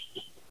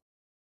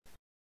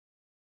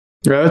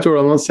 Jeg vet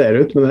hvordan han ser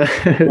ut, men jeg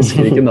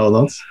husker ikke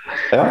navnet hans.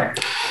 Ja.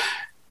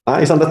 Nei,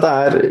 ikke sant? Dette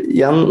er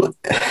igjen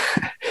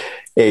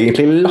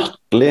egentlig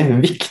latterlig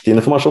viktig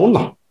informasjon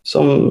da,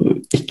 som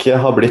ikke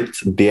har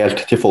blitt delt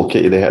til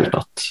folket i det hele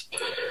tatt.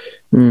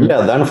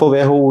 Lederen for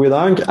WHO i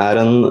dag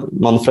er en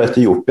mann fra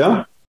Etiopia,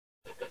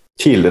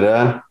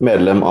 tidligere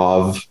medlem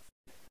av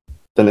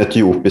den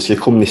etiopiske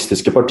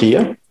kommunistiske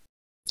partiet,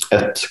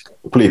 et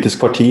politisk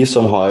parti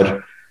som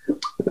har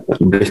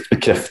blitt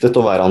bekreftet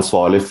å være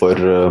ansvarlig for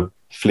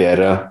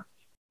flere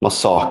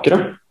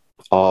massakre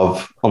av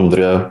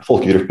andre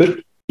folkegrupper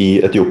i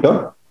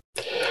Etiopia.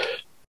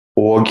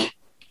 Og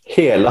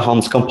hele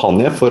hans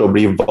kampanje for å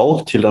bli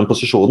valgt til den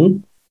posisjonen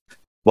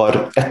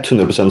var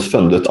 100%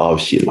 fundet av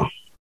Kina.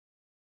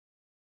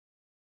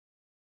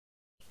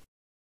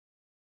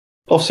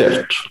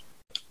 Offisielt.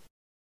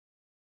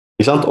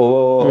 Ikke sant?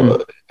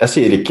 Og jeg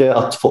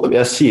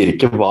sier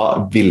ikke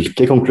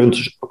hvilke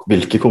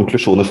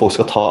konklusjoner folk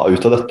skal ta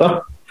ut av dette.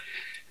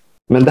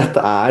 Men dette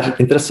er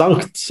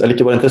interessant, eller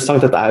ikke bare interessant,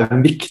 dette er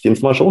viktig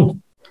informasjon.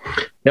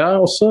 Ja,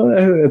 også,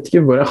 jeg vet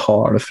ikke hvor jeg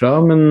har det fra,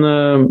 men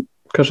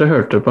kanskje jeg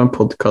hørte på en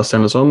podcast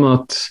eller noe sånt,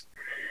 at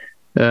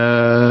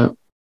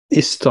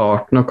i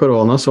starten av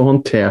korona så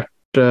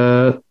håndterte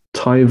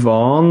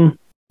Taiwan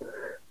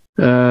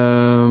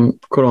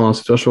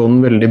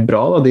koronasituasjonen veldig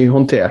bra. Da. De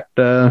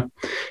håndterte,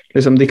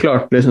 de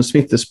klarte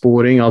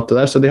smittesporing og alt det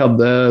der, så de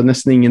hadde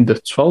nesten ingen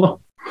dødsfall da.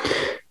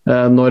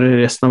 Når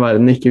resten av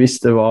verden ikke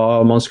visste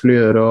hva man skulle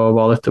gjøre og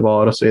hva dette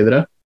var og så videre.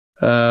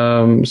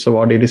 Så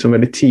var de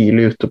veldig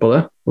tidlig ute på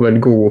det, og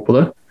veldig gode på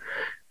det.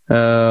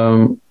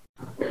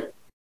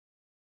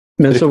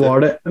 Men så var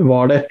det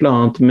et eller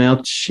annet med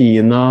at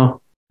Kina,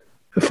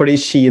 fordi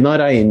Kina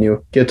regner jo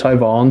ikke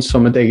Taiwan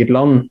som et eget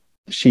land.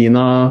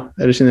 Kina,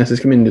 eller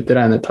kinesiske myndigheter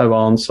regner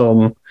Taiwan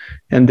som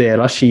en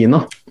del av Kina.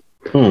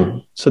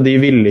 Så de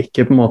ville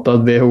ikke på en måte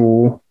at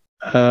WHO,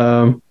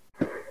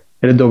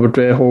 eller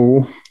WHO,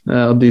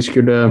 at de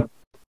skulle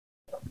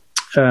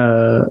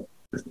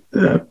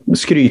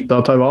skryte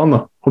av Taiwan da,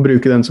 og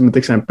bruke den som et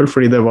eksempel,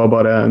 fordi det var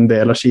bare en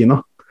del av Kina.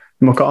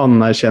 De må ikke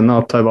anerkjenne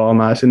at Taiwan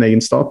er sin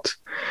egen stat.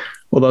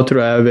 Og da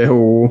tror jeg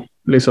WHO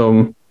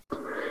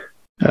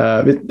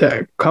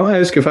det kan jeg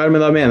huske feil, men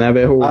da mener jeg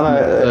WHO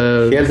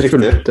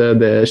fulgte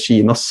det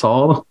Kina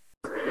sa da.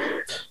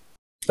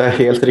 Det er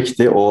helt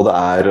riktig, og det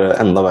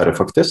er enda verre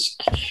faktisk.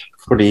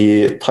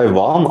 Fordi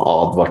Taiwan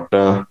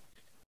advarte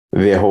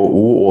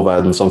WHO og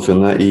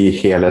verdenssamfunnet i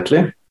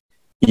helhetlig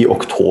i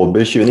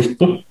oktober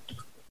 2019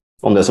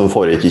 om det som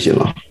foregikk i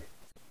Kina.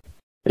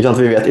 Vi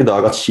vet i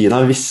dag at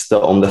Kina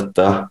visste om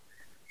dette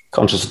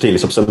kanskje så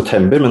tidlig som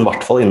september, men i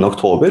hvert fall innen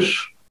oktober.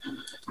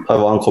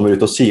 Taiwan kommer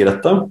ut og sier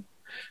dette.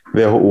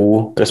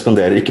 WHO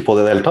responderer ikke på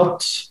det i det hele tatt.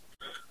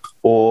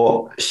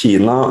 Og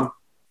Kina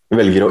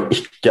velger å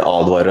ikke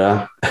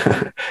advare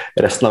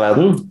resten av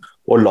verden,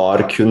 og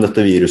lar kun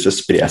dette viruset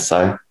spre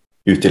seg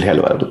ut til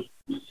hele verden.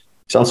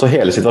 Så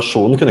hele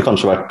situasjonen kunne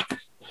kanskje vært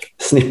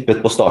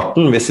snippet på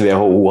starten hvis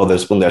WHO hadde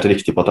respondert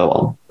riktig på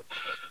Taiwan.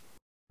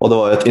 Og det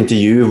var et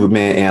intervju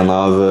med en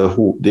av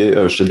de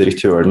øverste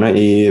direktørene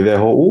i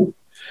WHO,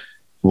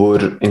 hvor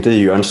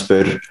intervjueren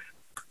spør: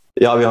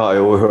 ja, vi har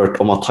jo hørt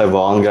om at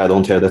Taiwan greide å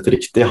håndtere dette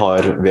riktig.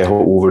 Har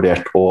WHO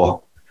vurdert å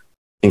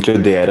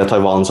inkludere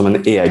Taiwan som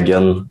en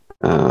egen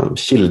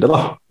kilde, da?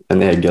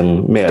 En egen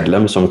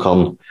medlem som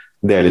kan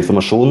dele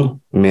informasjon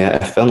med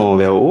FN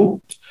og WHO?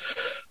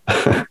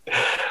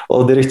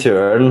 Og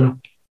direktøren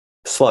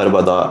svarer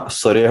bare da: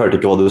 sorry, jeg hørte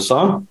ikke hva du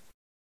sa.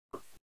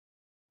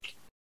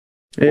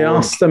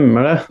 Ja,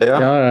 stemmer det.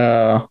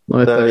 Ja. Nå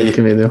vet jeg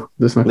hvilken video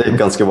du snakker om. Det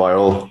gikk ganske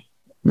viral.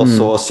 Og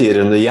så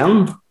sier hun det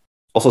igjen,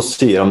 og så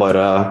sier han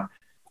bare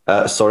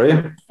sorry,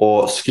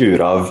 og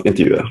skrur av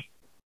intervjuet.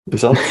 Ikke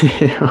sant?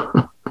 Ja.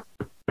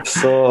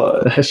 Så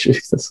det er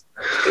sjukt, altså.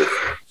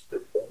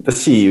 Det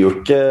sier jo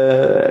ikke,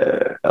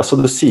 altså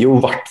det sier jo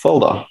i hvert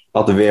fall da,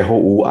 at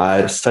WHO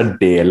er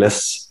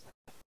særdeles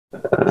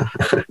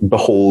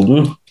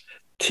beholden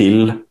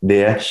til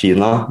det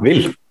Kina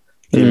vil,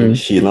 til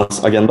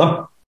Kinas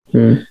agenda.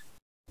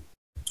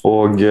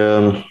 Og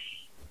det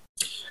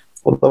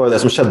var jo det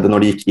som skjedde når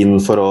de gikk inn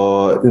for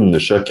å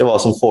undersøke hva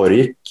som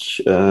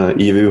foregikk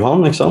i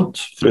Wuhan, ikke sant?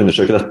 For å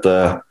undersøke dette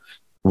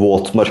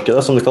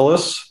våtmarkedet, som det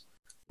kalles,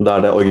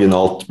 der det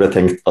originalt ble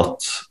tenkt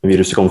at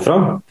viruset kom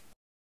fra.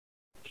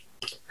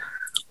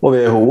 Og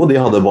WHO, de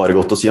hadde bare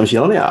gått å si om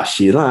Kina: ja,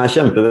 Kina er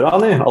kjempebra,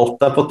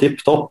 alt er på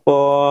tipp-topp,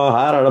 og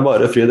her er det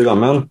bare fryd og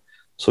gammen.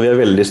 Så vi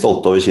er veldig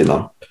stolte over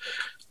Kina.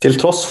 Til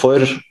tross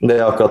for det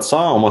jeg akkurat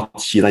sa om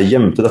at Kina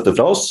gjemte dette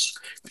fra oss,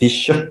 de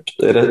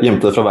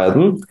gjemte det fra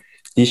verden,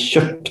 de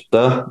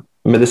kjøpte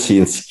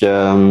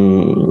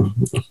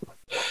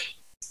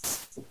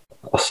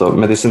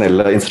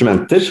medisinelle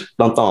instrumenter,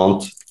 blant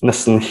annet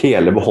nesten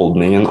hele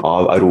beholdningen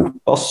av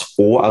Europas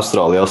og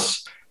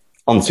Australias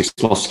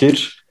ansiktsmasker,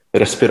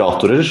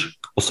 respiratorer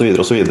og så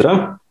videre,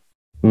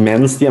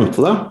 mens de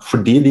gjemte det,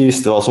 fordi de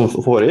visste hva som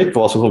foregikk,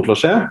 hva som kom til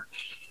å skje.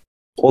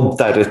 Og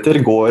deretter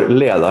går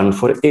lederen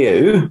for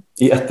EU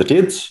i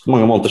ettertid,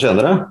 mange måneder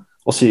senere,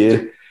 og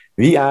sier: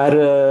 vi er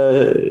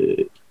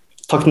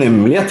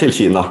takknemlige til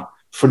Kina,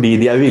 fordi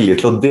de er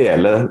villige til å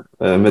dele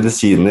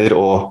medisiner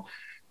og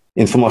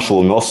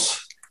informasjon med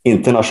oss.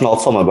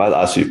 Internasjonalt samarbeid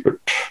er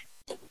supert.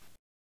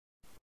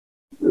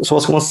 Så hva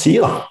skal man si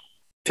da,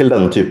 til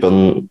denne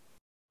typen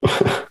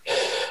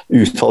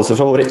uttalelser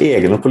fra våre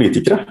egne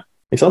politikere,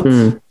 ikke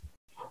sant?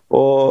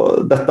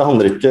 Og det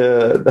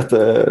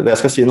jeg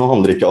skal si nå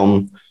handler ikke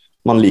om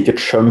man liker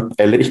Trump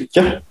eller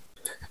ikke,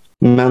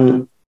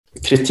 men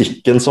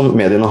kritikken som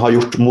mediene har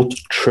gjort mot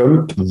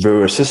Trump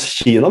versus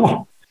Kina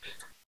da,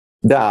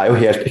 det er jo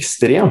helt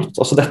ekstremt.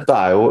 Altså, dette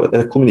er jo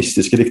det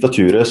kommunistiske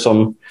diktaturet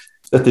som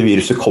dette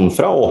viruset kom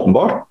fra,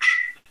 åpenbart.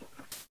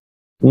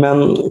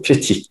 Men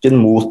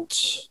kritikken mot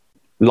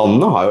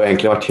landet har jo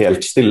egentlig vært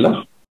helt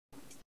stille.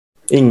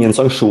 Ingen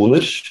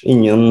sanksjoner,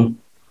 ingen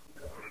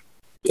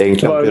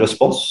egentlig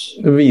respons.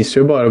 Det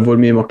viser jo bare hvor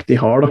mye makt de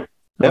har da.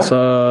 Altså,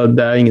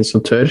 det er ingen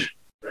som tør.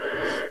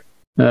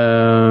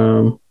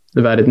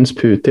 Verdens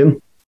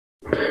Putin.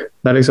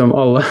 Det er liksom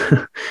alle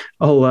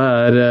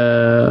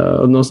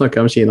nå snakker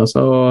jeg om Kina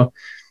også, og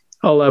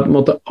alle er på en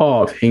måte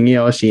avhengig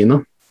av Kina,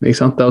 ikke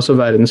sant? Det er også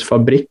verdens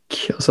fabrikk.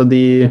 Altså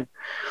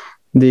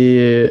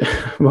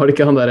var det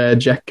ikke han der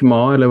Jack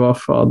Ma, eller hva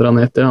fader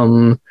han heter, han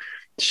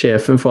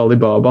sjefen for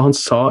Alibaba, han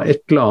sa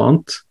et eller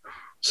annet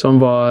som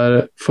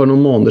var for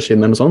noen måneder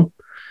siden eller noe sånt.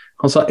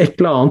 Han sa et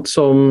eller annet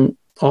som,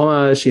 og han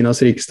er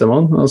Kinas rikeste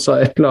mann, han sa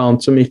et eller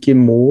annet som gikk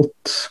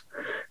imot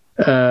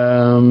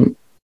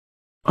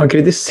han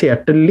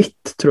kritiserte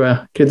litt, tror jeg,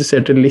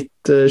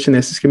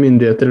 kinesiske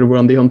myndigheter, eller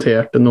hvordan de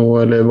håndterte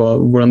noe, eller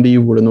hvordan de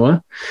gjorde noe.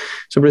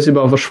 Så plutselig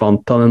bare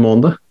forsvant han en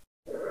måned.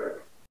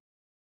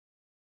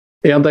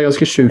 Ja, det er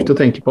ganske sjukt å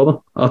tenke på, da,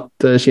 at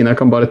Kina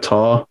kan bare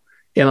ta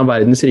en av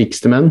verdens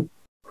rikeste menn,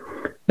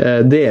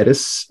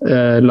 deres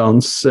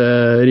lands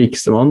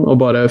rikeste mann,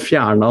 og bare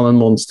fjerne han en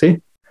måneds tid.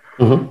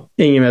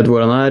 Ingen vet hvor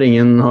han er,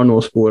 ingen har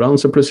noe spor av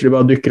han, så plutselig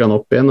bare dukker han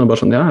opp igjen, og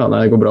bare sånn, ja,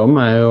 det går bra med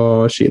meg,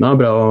 og Kina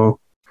er bra,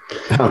 og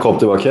han kom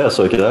tilbake, jeg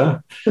så ikke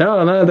det. Ja,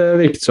 nei, det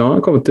virket som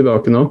han kom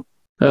tilbake nå.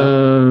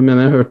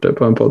 Men jeg hørte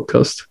på en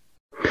podcast.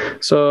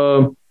 Så,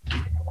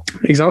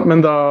 ikke sant?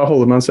 Men da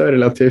holder man seg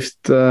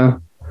relativt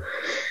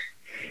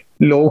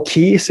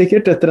low-key,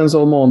 sikkert, etter en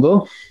sånn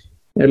måned,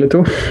 eller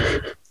 2.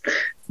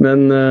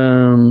 Men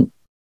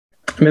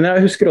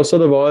jeg husker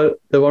også det var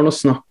noe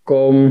snakk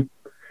om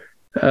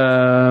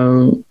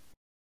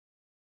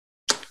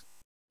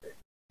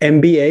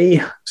NBA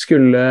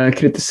skulle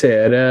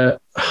kritisere.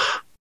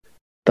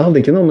 Det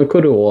hadde ikke noe med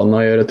korona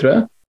å gjøre, tror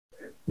jeg.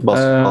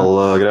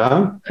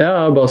 Basketball-greier?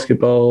 Ja,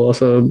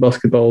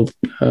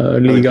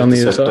 basketball-ligaen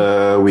i USA.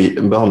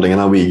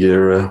 Behandlingen av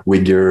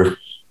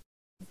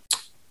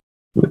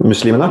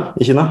Uyghur-muslimene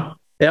i Kina?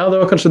 Ja, det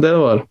var kanskje det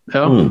var.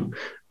 Ja.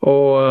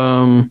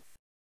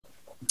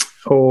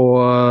 Og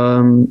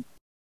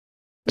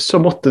så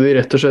måtte de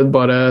rett og slett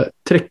bare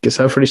trekke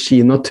seg, fordi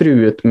Kina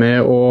truet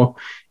med å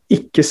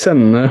ikke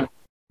sende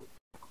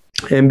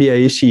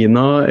NBA i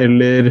Kina,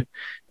 eller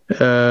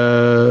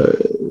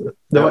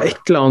det var et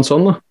eller annet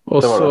sånn da.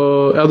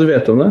 Også, ja, du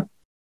vet om det?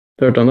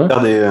 Du hørte om det?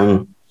 Ja,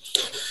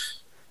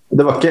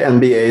 det var ikke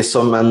NBA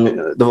som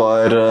det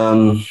var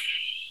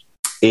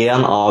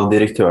en av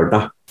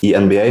direktørene i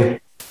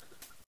NBA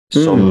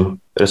som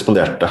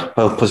responderte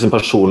på sin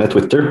personlige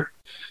Twitter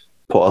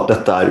på at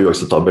dette er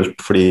uakseptabelt,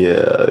 fordi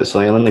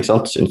så igjen, ikke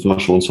sant,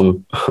 informasjon som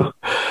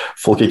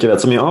folk ikke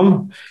vet så mye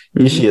om.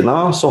 I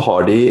Kina så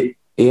har de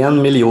 1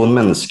 million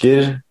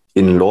mennesker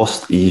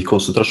innlåst i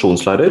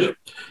konsentrasjonsleirer,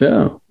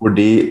 hvor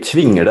de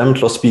tvinger dem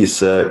til å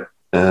spise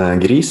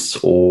gris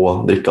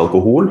og drikke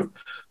alkohol.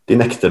 De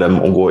nekter dem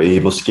å gå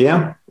i moské,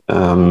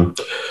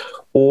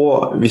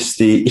 og hvis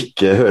de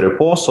ikke hører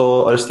på, så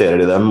arresterer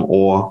de dem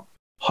og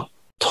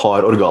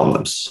tar organene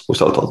deres,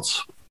 bokstavelig talt.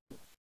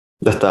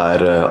 Dette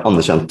er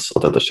anerkjent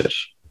at dette skjer.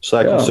 Så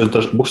det er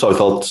bokstavelig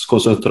talt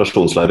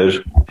konsentrasjonsleirer,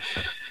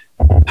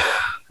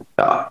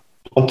 ja,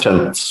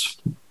 omtrent,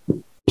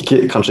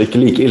 kanskje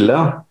ikke like ille.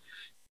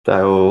 Det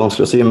er jo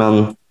vanskelig å si,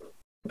 men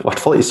i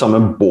hvert fall i samme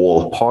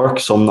ballpark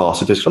som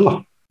Nazi-Tyskland, da.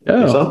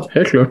 Ja,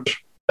 helt klart.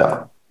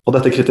 Ja. Og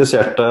dette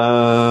kritiserte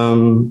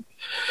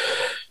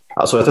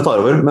så jeg tar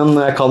over, men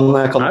jeg kan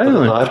dette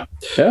her.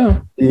 Ja.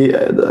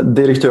 En av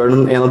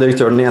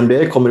direktørene i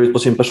NBA kommer ut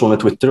på sin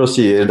personlige Twitter og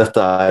sier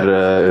dette er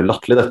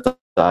latterlig, dette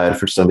er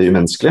fullstendig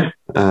umenneskelig.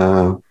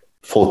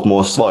 Folk må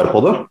svare på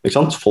det, ikke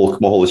sant? Folk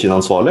må holde Kina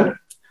ansvarlig,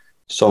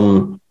 som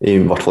i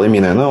hvert fall i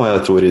mine øyne, og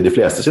jeg tror i de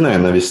fleste sine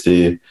øyne, hvis de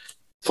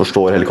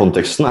forstår hele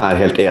konteksten, er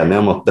helt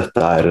enige om at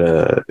dette er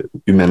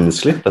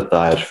umenneskelig, dette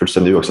er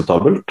fullstendig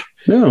uakseptabelt.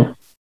 Ja.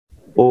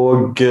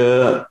 Og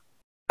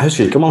jeg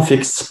husker ikke om han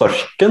fikk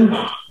sparken,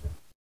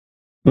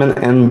 men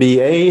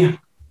NBA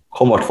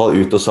kom i hvert fall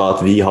ut og sa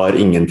at vi har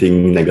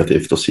ingenting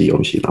negativt å si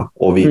om Kina,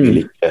 og vi vil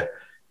ikke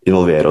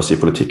involvere oss i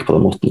politikk på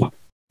den måten.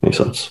 Ikke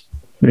sant?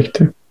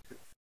 Riktig.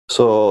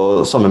 Så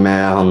sammen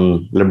med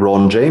han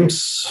LeBron James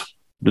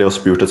ble jo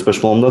spurt et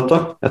spørsmål om dette.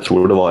 Jeg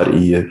tror det var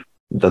i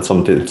det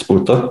samme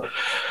tidspunktet.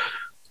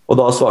 Og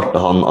da svarte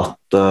han at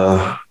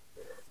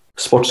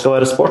sport skal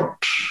være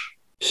sport.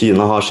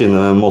 Kina har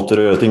sine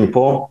måter å gjøre ting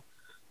på.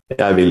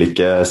 Jeg vil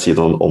ikke si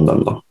noe om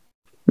dem da.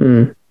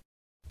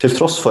 Til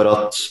tross for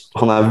at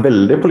han er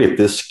veldig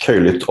politisk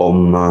høylytt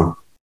om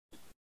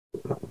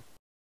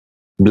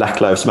Black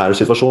Lives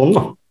Matter-situasjonen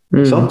da.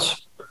 Ikke sant?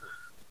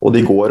 Og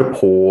de går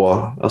på,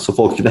 altså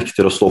folk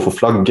nekter å stå for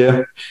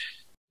flagget.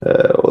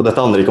 Og dette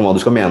handler ikke om hva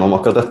du skal mene om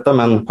akkurat dette,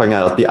 men poenget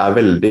er at de er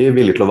veldig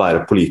villige til å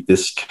være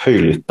politisk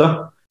høylytte.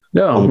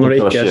 Ja, når det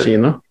ikke er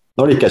Kina.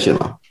 Når det ikke er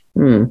Kina.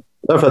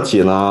 Det er fordi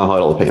Kina har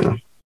alle pengene.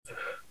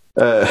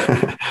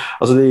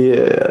 Altså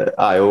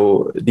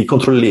de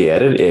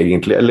kontrollerer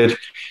egentlig, eller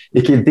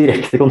ikke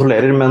direkte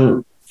kontrollerer,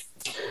 men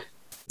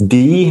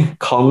de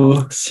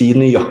kan si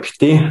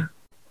nøyaktig,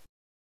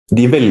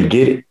 de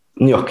velger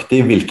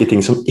nøyaktig hvilke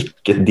ting som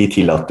ikke de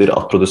tillater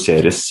at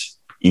produseres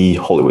i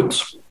Hollywood,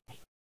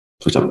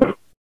 for eksempel.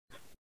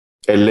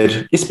 Eller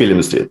i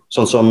spillindustrien.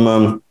 Sånn som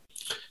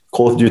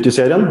Call of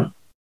Duty-serien.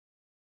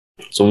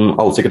 som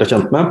alle sikkert er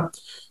kjent med.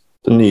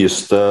 Det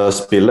nyeste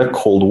spillet,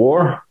 Cold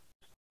War,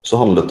 så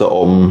handlet det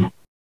om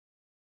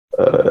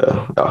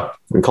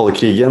den kalde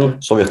krigen,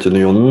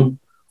 Sovjetunionen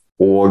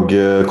og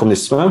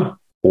kommunisme,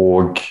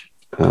 og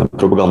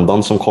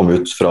propagandaen som kom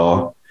ut fra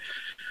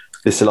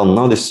disse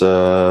landene og disse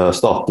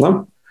statene.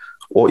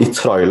 Og i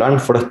traileren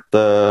for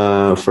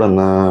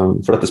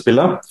dette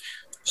spillet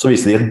så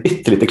viser de et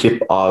bittelite klipp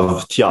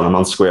av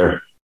Tiananmen Square.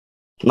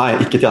 Nei,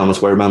 ikke Tiananmen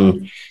Square, men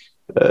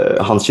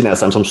han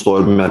kineseren som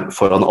står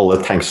foran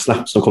alle tanksene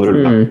som kommer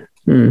rullende.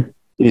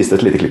 De viste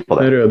et lite klipp av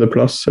det. Røde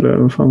plass, eller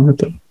hva faen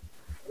heter det?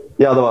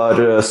 Ja, det var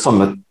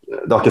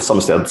ikke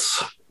samme sted,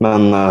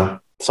 men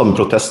samme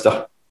protest, ja.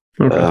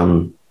 Okay.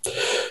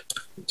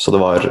 Så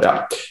det var, ja,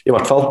 i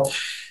hvert fall.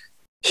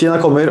 Kina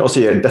kommer og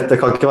sier, dette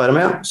kan ikke være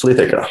med, så de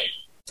trekker det.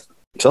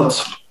 Ikke sant?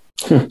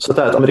 Så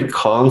dette er et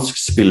amerikansk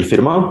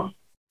spillfirma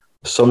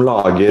som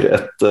lager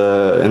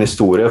en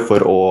historie for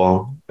å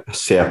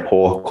se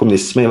på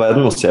kommunisme i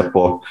verden, og se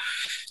på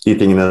de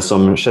tingene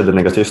som skjedde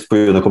negativt på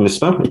grunn av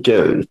kommunisme.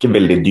 Ikke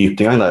veldig dypt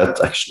engang, det er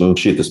et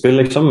action-skytespill,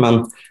 liksom,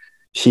 men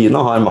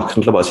Kina har makten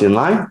til å bare si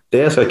nei,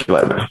 det skal ikke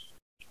være med.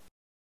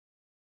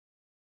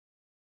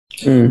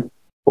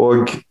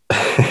 Og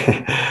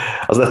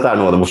altså dette er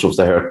noe av det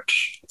morsomste jeg har hørt,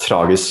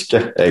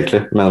 tragiske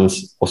egentlig, men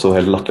også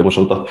helt latterlig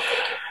morsomt da.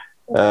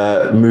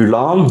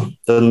 Mulan,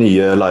 den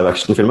nye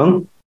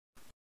live-action-filmen.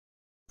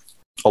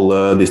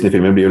 Alle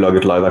Disney-filmer blir jo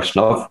laget live-action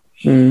av.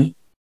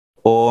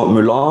 Og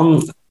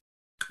Mulan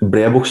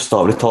ble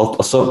bokstavelig talt,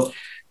 altså,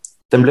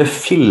 den ble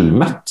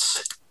filmet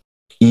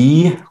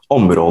i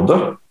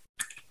området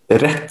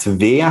rett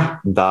ved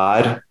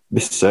der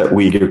disse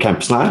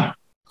Uyghur-campsene er,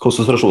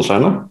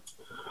 konsentrasjonsleirene.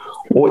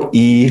 Og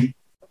i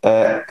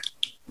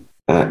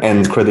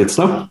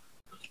end-creditsene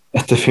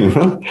etter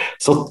filmen,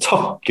 så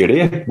takker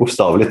de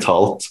bokstavelig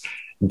talt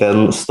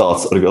den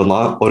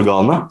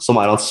statsorganet som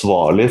er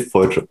ansvarlig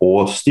for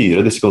å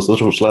styre disse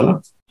konsentrasjonsleirene.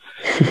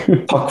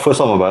 Takk for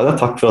samarbeidet,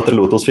 takk for at dere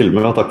lot oss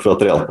filme, og takk for at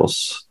dere hjalp oss.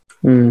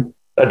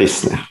 Det er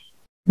Disney.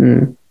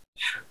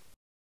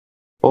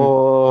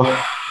 Og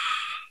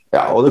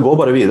det går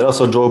bare videre.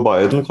 Altså, Joe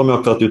Biden kom jo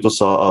akkurat ut og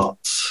sa at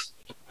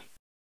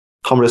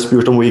han ble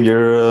spurt om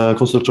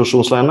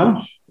Uyghur-konsentrasjonsleirene,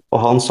 og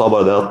han sa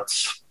bare det at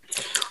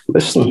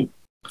listen,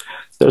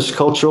 there's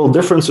cultural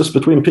differences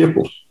between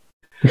people.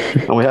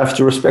 And we have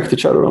to respect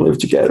each other and live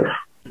together.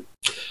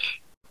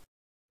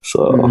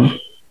 Så...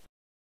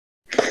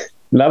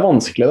 Det er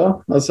vanskelig da.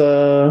 Altså,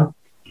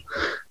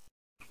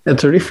 jeg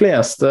tror de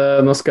fleste,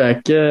 nå skal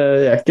jeg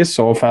er ikke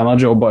så fan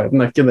av Joe Biden,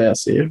 det er ikke det jeg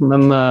sier,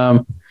 men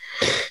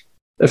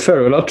jeg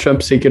føler vel at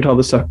Trump sikkert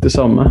hadde sagt det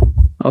samme.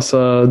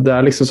 Altså, det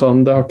er liksom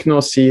sånn, det har ikke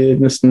noe å si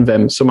nesten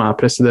hvem som er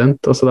president,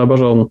 altså det er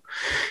bare sånn,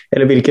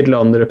 eller hvilket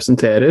land det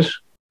representerer.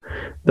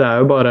 Det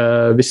er jo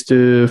bare, hvis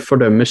du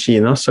fordømmer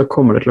Kina, så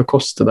kommer det til å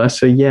koste deg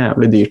så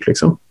jævlig dyrt,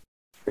 liksom.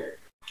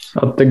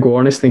 At det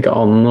går nesten ikke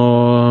an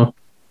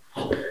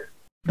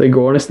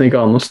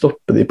å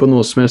stoppe de på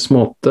noe som helst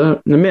måte.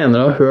 Jeg mener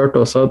jeg har hørt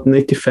også at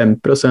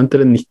 95%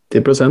 eller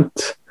 90%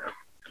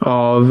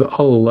 av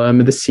alle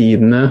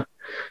medisinene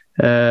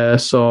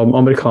som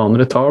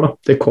amerikanere tar, da,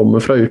 det kommer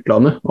fra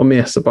utlandet, og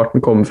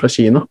mesteparten kommer fra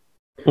Kina.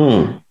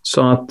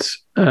 Så at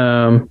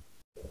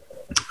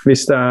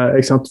hvis det er,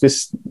 ikke sant,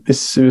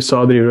 hvis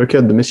USA driver og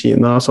kødder med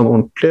Kina sånn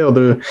ordentlig, og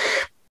du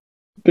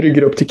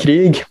brygger opp til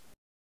krig,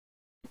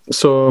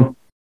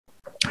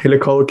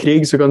 eller kald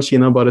krig, så kan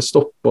Kina bare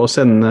stoppe og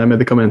sende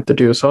medikamenter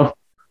til USA.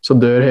 Så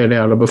dør hele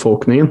jævla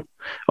befolkningen.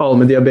 Alle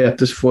med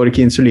diabetes får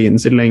ikke insulinen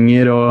sin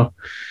lenger, og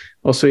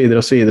så videre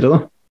og så videre da.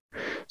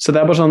 Så det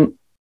er bare sånn,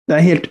 det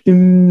er helt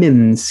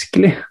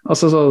umenneskelig,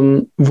 altså sånn,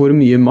 hvor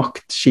mye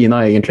makt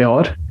Kina egentlig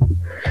har.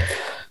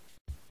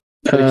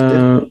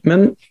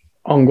 Men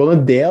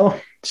angående det da,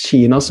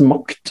 Kinas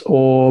makt,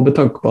 og med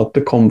tanke på at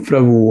det kom fra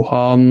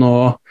Wuhan,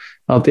 og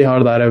at de har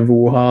det der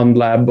Wuhan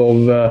Lab of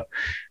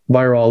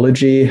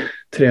Virology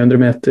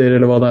 300 meter,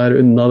 eller hva det er,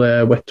 unna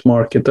det wet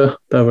marketet,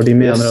 der hvor de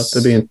mener at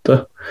det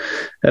begynte.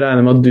 Jeg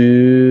regner med at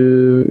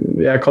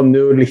jeg kan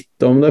jo litt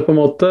om det på en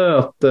måte,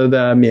 at det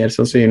er mer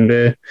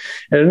sannsynlig,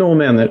 eller noen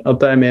mener at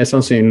det er mer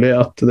sannsynlig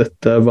at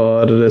dette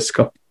var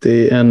skapt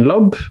i en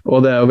lab,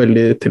 og det er jo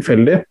veldig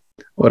tilfeldig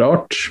og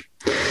rart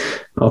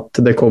at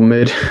det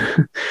kommer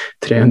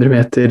 300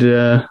 meter,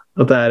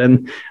 at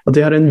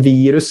de har en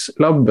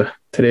viruslab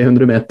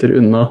 300 meter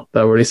unna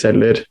der hvor de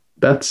selger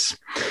bats.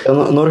 Ja,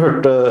 når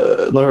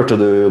hørte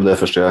du om det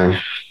første gang?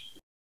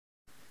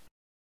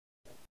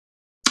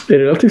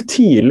 Relativt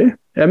tidlig.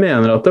 Jeg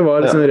mener at det var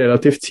liksom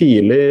relativt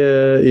tidlig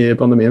i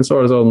pandemien, så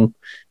var det sånn,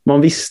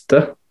 man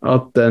visste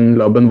at den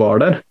laben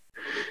var der.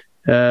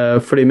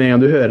 Fordi med en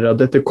gang du hører at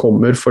dette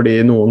kommer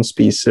fordi noen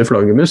spiser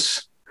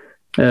flaggermus,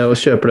 og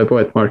kjøper det på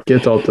wet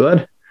market og alt det der,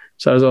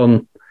 så er det sånn,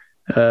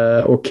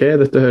 ok,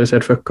 dette høres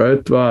helt fucka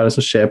ut, hva er det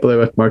som skjer på det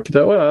wet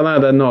marketet? Nei,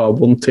 det er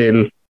naboen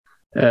til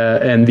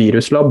en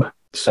viruslab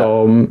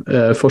som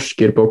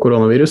forsker på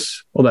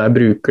koronavirus, og der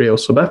bruker de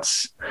også bats.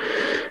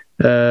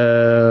 Og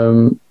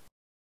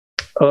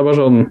det er bare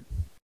sånn,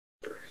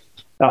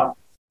 ja,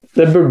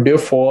 det burde jo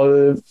få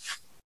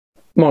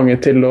mange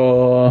til å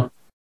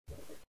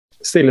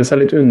stille seg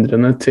litt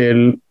undrende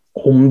til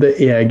om det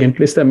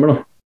egentlig stemmer, da.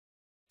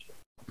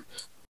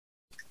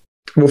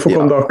 Hvorfor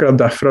kom det akkurat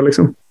derfra,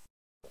 liksom?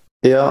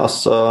 Ja,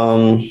 altså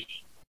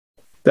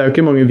Det er jo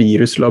ikke mange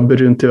viruslabber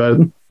rundt i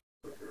verden.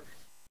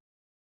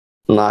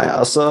 Nei,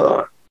 altså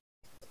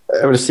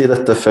jeg vil si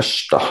dette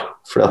først, da.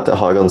 Fordi at jeg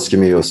har ganske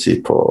mye å si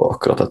på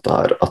akkurat dette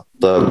her. At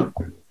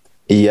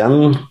igjen,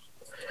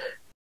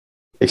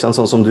 ikke sant,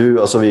 sånn som du,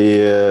 altså vi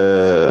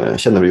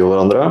kjenner jo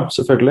hverandre,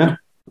 selvfølgelig.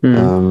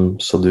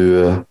 Så du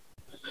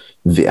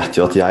vet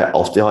jo at jeg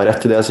alltid har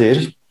rett i det jeg sier.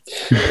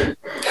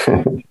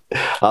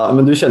 Ja,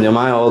 men du kjenner jo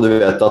meg, og du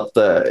vet at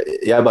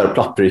jeg bare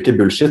plapper ikke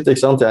bullshit, ikke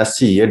sant? Jeg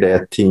sier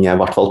det ting jeg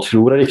i hvert fall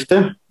tror er riktig,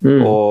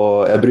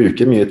 og jeg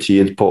bruker mye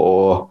tid på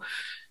å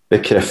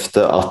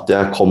bekrefte at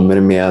jeg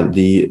kommer med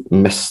de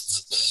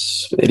mest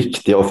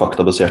riktige og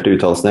faktabaserte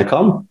uttalelsene jeg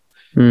kan.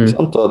 Ikke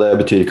sant? Og det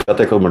betyr ikke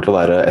at jeg kommer til å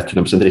være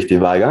 100%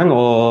 riktig hver gang,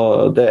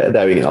 og det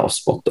er jo ingen av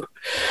oss på en måte.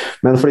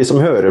 Men for de som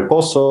hører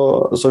på,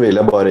 så vil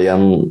jeg bare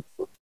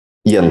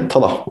gjenta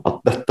da, at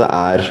dette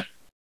er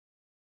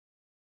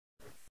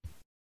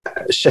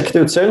sjekk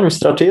det ut selv hvis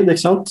dere har tid,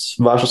 ikke sant?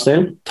 Vær så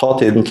snill, ta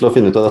tiden til å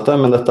finne ut av dette,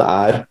 men dette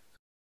er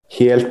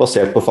helt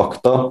basert på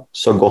fakta,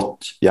 så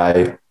godt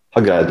jeg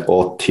har greid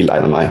å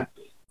tilegne meg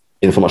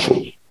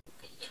informasjon.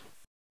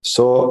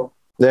 Så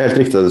det er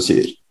helt riktig det du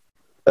sier.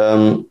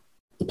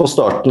 På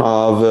starten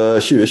av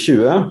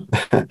 2020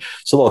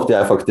 så valgte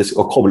jeg faktisk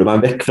å koble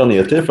meg vekk fra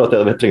nyheter, for at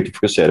jeg trengte å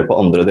fokusere på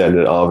andre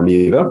deler av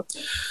livet.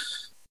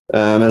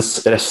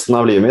 Mens resten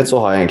av livet mitt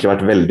så har jeg egentlig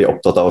vært veldig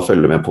opptatt av å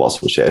følge med på hva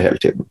som skjer hele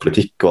tiden,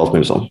 politikk og alt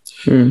mulig sånn.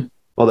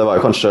 Og det var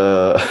jo kanskje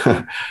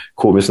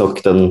komisk nok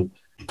den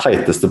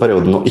teiteste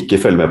perioden å ikke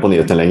følge med på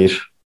nyhetene lenger.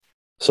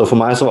 Så for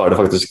meg så var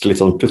det faktisk litt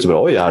sånn plutselig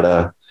bare, oi, er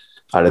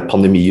det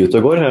pandemi ute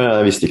og går?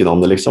 Jeg visste ikke noe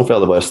om det liksom, for jeg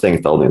hadde bare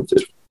stengt alle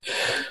nyheter.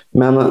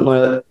 Men når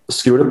jeg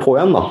skrur det på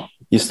igjen da,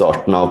 i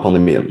starten av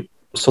pandemien,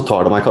 så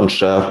tar det meg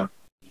kanskje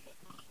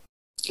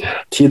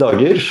 10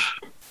 dager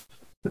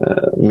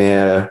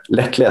med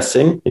lett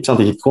lesing, ikke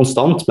sant? Ikke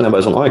konstant, men jeg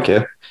bare sånn, ok,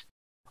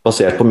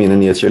 basert på mine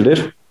nyhetskilder,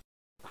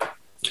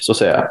 så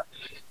ser jeg,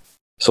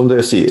 som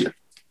dere sier,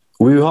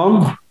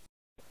 Wuhan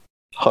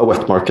har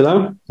wet-markedet,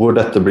 hvor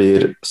dette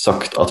blir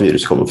sagt at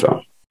virus kommer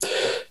fra.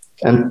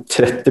 En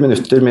 30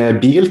 minutter med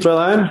bil, tror jeg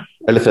det er,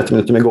 eller 30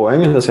 minutter med gåing,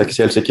 det skal jeg ikke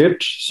si helt sikkert,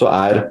 så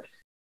er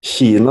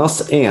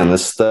Kinas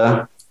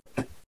eneste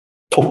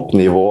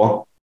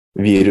toppnivå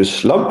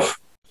viruslab,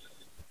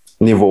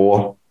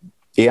 nivå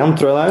 1,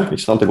 tror jeg det er,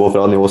 ikke sant? Det går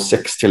fra nivå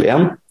 6 til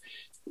 1,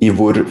 i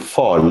hvor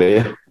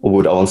farlig og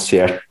hvor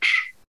avansert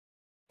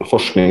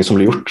forskning som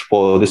blir gjort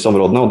på disse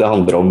områdene, og det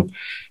handler om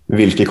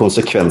hvilke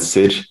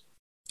konsekvenser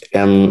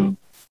en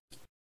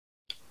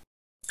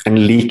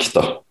lik,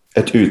 da,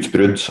 et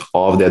utbrudd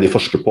av det de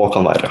forsker på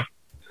kan være.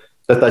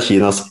 Dette er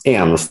Kinas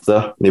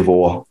eneste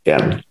nivå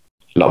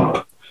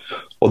 1-lab.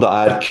 Og det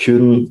er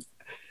kun,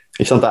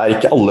 ikke sant? Det er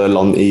ikke alle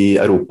land i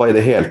Europa i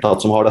det hele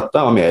tatt som har dette.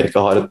 Amerika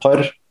har et par,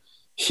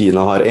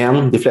 Kina har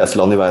en. De fleste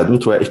land i verden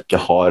tror jeg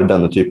ikke har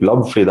denne type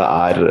lab, fordi det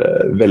er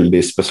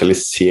veldig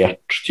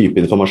spesialisert type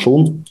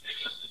informasjon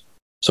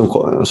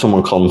som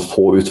man kan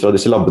få ut fra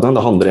disse labbene.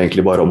 Det handler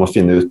egentlig bare om å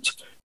finne ut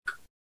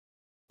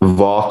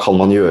hva kan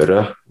man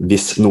gjøre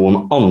hvis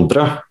noen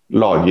andre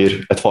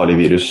lager et farlig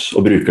virus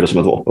og bruker det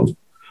som et våpen.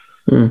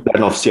 Det er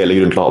den offisielle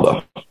grunnen til å ha det.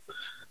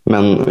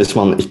 Men hvis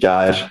man ikke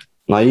er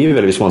naiv,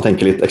 eller hvis man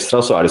tenker litt ekstra,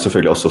 så er det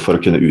selvfølgelig også for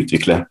å kunne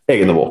utvikle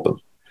egne våpen.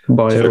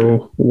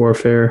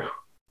 Biowarfare.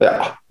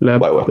 Ja,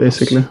 lab,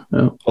 basically.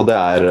 Ja. Og det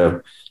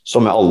er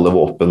som med alle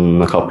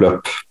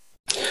våpenkappløp.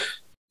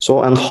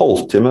 Så en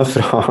halvtime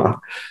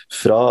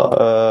fra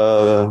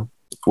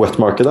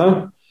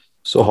wet-markedet,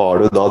 så har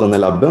du da denne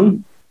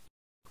labben,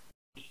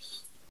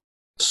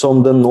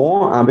 som det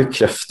nå er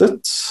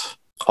bekreftet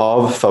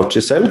av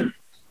Fauci selv,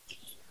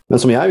 men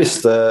som jeg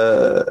visste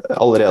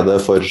allerede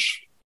for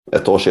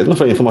et år siden,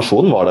 for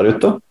informasjonen var der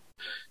ute.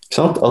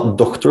 Ikke sant? At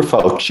Dr.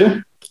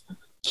 Fauci,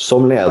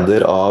 som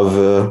leder av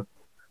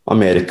den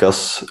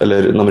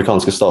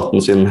amerikanske staten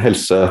sin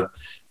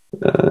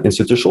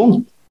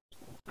helseinstitusjon,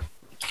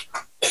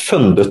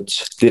 fundet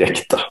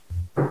direkte.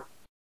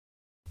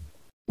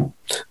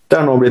 Det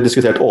er nå blitt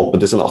diskutert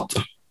åpent i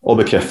senatet, og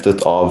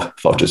bekreftet av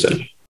Fauci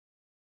selv.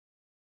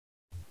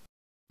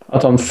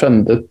 At han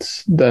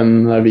fundet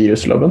den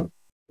viruslabben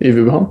i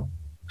Wuhan?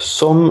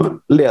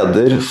 Som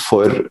leder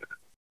for,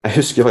 jeg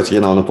husker faktisk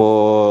ikke navnet på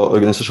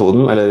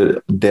organisasjonen,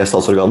 eller det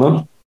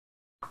statsorganet.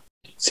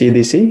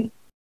 CDC?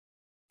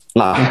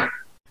 Nei,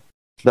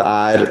 det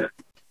er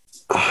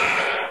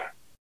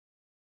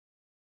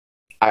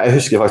jeg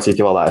husker faktisk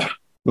ikke hva det er,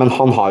 men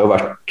han har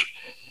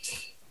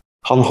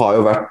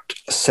jo vært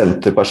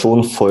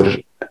senterperson for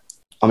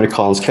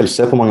amerikansk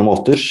helse på mange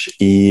måter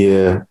i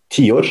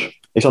 10 år.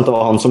 Ikke sant? Det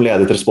var han som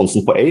ledet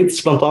responsen på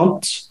AIDS, blant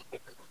annet.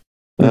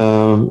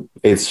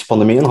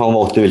 AIDS-pandemien, han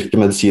valgte hvilke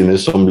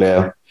medisiner som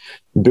ble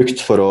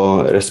brukt for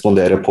å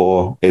respondere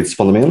på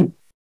AIDS-pandemien,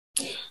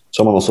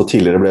 som han også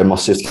tidligere ble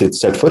massivt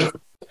kritisert for.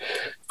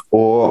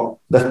 Og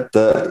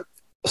dette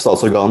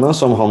statsorganet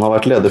som han har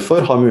vært leder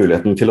for, har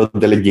muligheten til å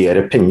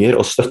delegere penger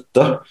og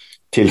støtte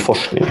til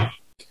forskning.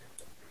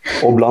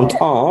 Og blant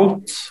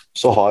annet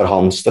så har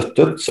han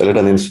støttet, eller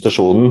denne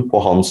institusjonen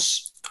på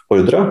hans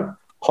ordre,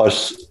 har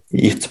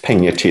gitt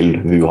penger til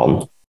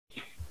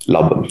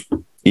Wuhan-labben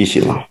i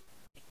Kina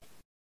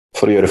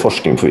for å gjøre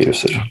forskning på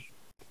viruser.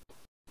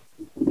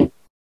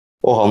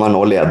 Og han er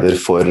nå leder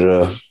for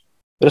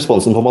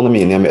responsen på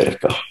pandemien i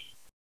Amerika.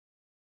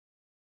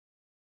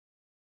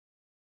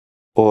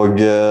 Og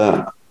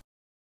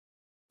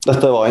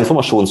dette var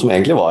informasjon som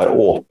egentlig var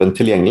åpent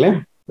tilgjengelig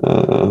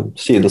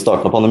siden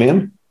starten av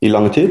pandemien i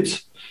lang tid.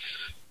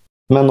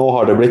 Men nå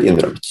har det blitt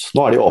innrømt.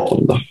 Nå er de åpne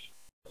om det.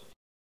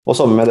 Og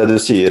sammen med det du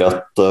sier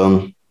at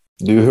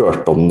du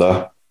hørte om det,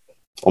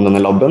 om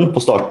denne labben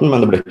på starten, men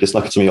det ble ikke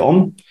snakket så mye om.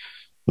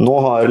 Nå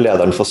har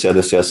lederen for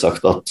CDC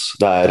sagt at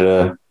det er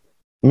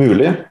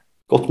mulig,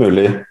 godt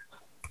mulig,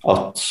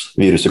 at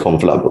viruset kommer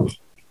fra labben.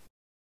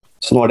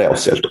 Så nå er det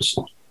offisielt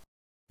også.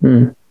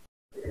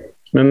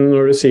 Men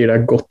når du sier det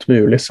er godt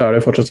mulig, så er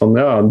det fortsatt sånn,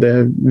 ja,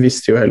 det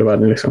visste jo hele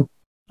verden liksom.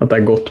 At det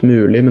er godt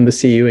mulig, men det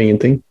sier jo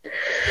ingenting.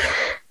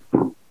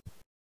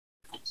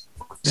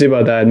 Du sier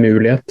bare at det er en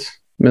mulighet,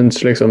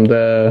 mens liksom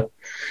det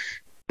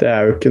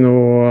er jo ikke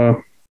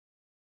noe,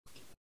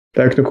 det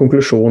er jo ikke noe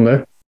konklusjon det,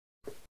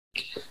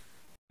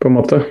 på en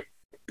måte.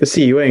 Det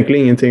sier jo egentlig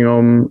ingenting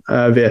om,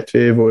 vet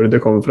vi hvor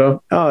det kommer fra?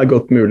 Ja, det er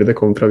godt mulig det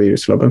kommer fra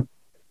viruslabben.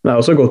 Men det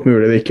er også godt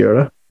mulig det ikke gjør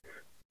det.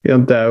 Ja,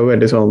 det er jo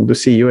veldig sånn, du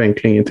sier jo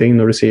egentlig ingenting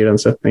når du sier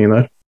den setningen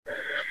der.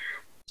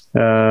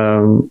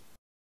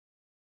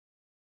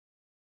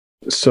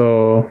 Så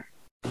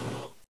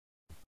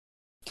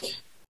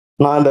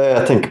Nei, det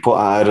jeg tenker på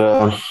er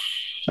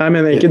jeg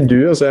mener ikke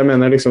du, altså jeg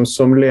mener liksom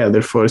som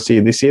leder for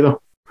CDC da.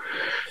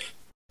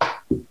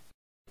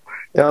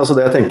 Ja, altså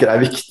det jeg tenker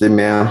er viktig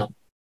med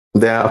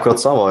det jeg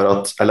akkurat sa er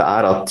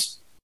at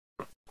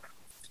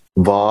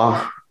hva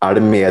er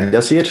det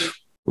media sier?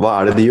 Hva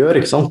er det de gjør,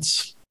 ikke sant?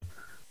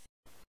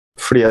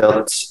 Fordi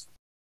at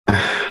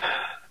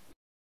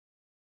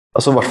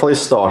altså i hvert fall i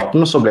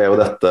starten så ble jo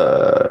dette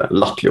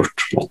latterliggjort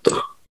på en måte.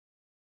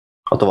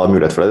 At det var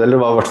mulighet for det. Eller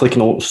det var i hvert fall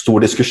ikke noe stor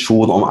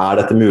diskusjon om er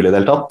dette mulig i det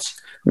hele tatt.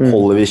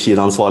 Holder vi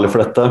Kina ansvarlig for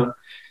dette?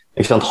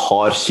 Ikke sant?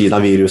 Har Kina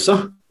viruset?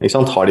 Ikke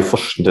sant? Har de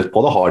forsket på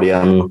det?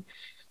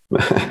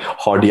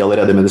 Har de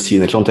allerede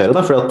medisiner til å håndtere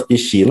det? For at i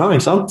Kina,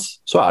 ikke sant,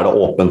 så er det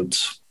åpent.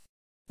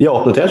 De har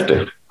åpnet helt,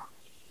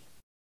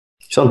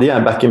 ikke sant? De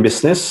er back in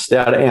business. Det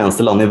er det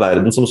eneste landet i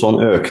verden som så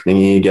en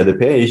økning i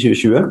GDP i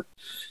 2020.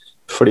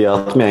 Fordi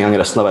at med en gang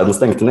resten av verden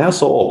stengte ned,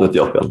 så åpnet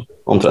de opp igjen,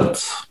 omtrent.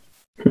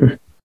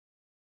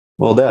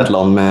 Og det er et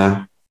land med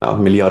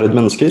milliard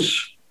mennesker.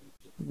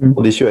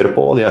 Og de kjører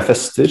på, de har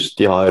fester,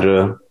 de har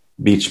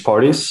beach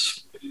parties.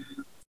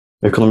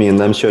 Økonomien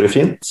dem kjører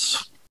fint.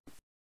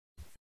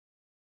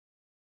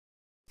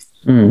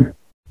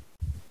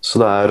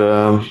 Så det er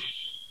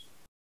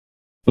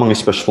mange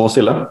spørsmål å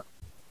stille.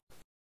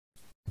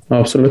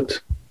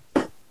 Absolutt.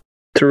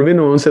 Tror du vi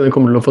noensinne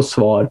kommer til å få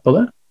svar på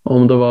det?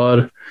 Om det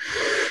var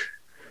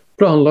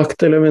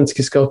planlagt eller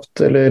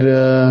menneskeskapt eller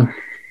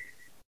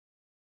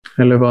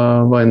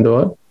hva enn det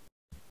var?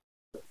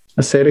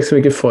 Jeg ser liksom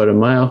ikke for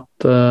meg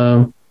at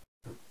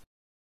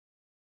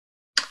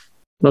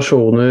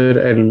nasjoner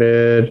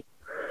eller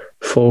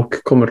folk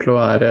kommer til å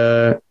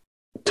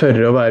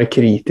tørre å være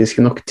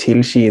kritiske nok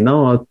til Kina,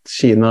 og at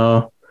Kina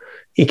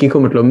ikke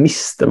kommer til å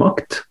miste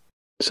makt.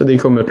 Så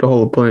de kommer til å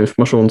holde på den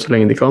informasjonen så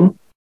lenge de kan.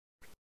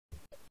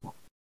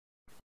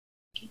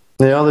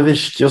 Ja, det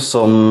virker jo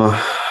som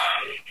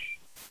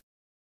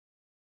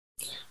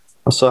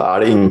altså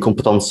er det ingen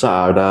kompetanse,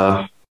 er det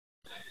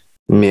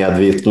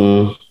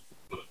medviten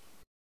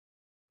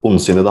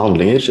ondsinnede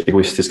handlinger,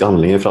 egoistiske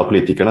handlinger fra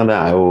politikerne, det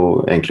er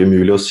jo egentlig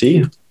umulig å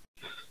si.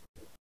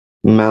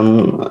 Men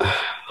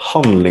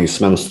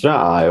handlingsmønstret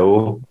er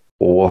jo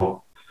å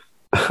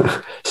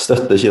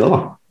støtte Kina, da,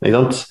 ikke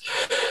sant?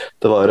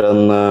 Det var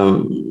en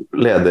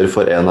leder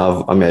for en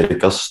av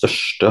Amerikas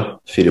største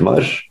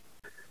firmaer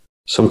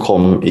som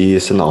kom i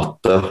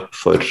senatet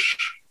for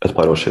et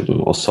par år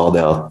siden og sa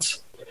det at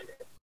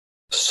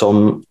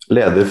som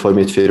leder for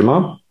mitt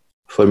firma,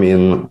 for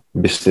min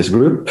business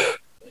group,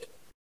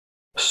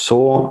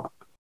 så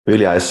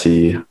vil jeg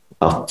si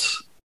at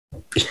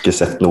ikke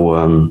sett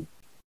noen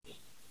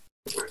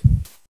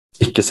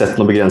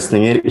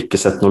begrensninger, ikke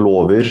sett noen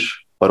lover,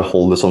 bare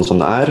hold det sånn som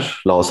det er,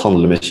 la oss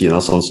handle med Kina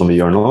sånn som vi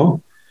gjør nå,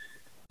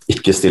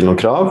 ikke stille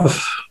noen krav,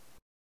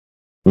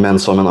 men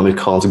som en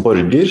amerikansk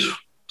borger,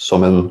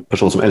 som en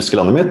person som elsker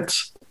landet mitt,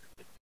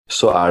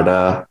 så er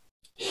det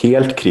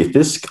helt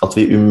kritisk at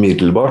vi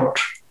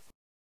umiddelbart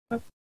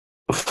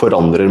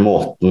forandrer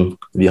måten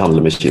vi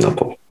handler med Kina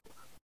på.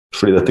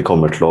 Fordi dette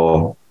kommer til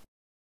å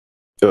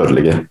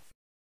ødelegge,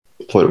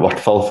 i hvert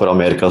fall for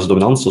Amerikas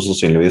dominans, og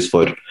sannsynligvis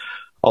for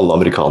alle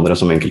amerikanere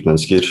som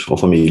enkeltmennesker og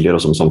familier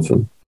og som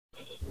samfunn.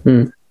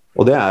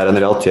 Og det er en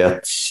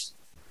realitet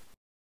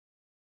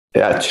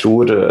jeg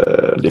tror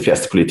de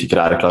fleste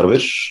politikere er klar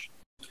over,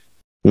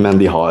 men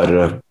de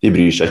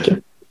bryr seg ikke.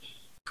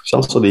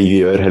 Så de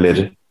gjør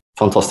heller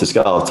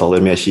fantastiske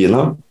avtaler med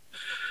Kina,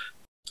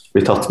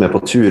 blir tatt med på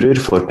turer,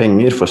 får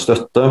penger, får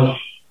støtte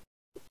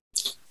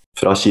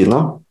fra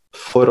Kina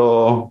for å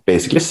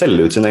basically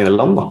selge ut sine egne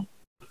land. Da.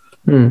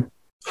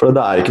 For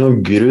det er ikke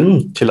noen grunn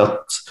til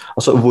at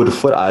altså,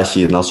 hvorfor er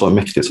Kina så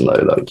mektig som det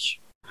er i dag?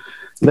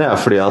 Det er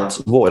fordi at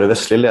våre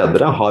vestlige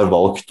ledere har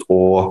valgt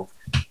å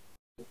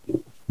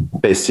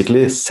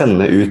basically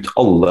sende ut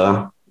alle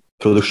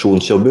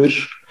produksjonsjobber,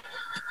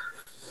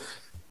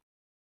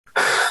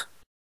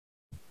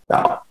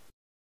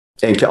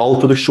 egentlig all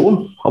produksjon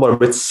har bare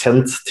blitt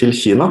sendt til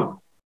Kina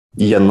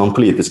gjennom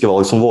politiske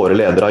valg som våre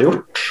ledere har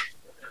gjort.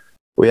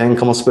 Og igjen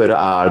kan man spørre,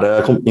 er det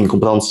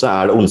inkompetanse,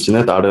 er det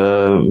ondsinnhet,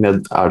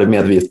 er det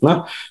medvitende?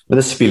 Men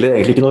det spiller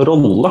egentlig ikke noen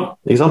rolle,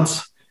 ikke sant?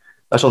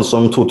 Det er sånn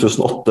som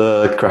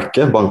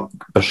 2008-cracket,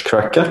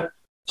 bankbørscracket,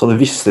 sånn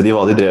visste de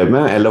hva de drev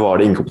med, eller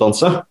var det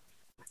inkompetanse?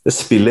 Det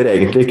spiller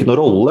egentlig ikke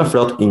noen rolle,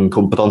 for at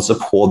inkompetanse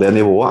på det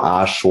nivået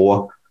er så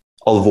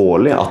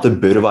alvorlig at det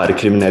bør være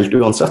kriminelt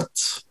uansett.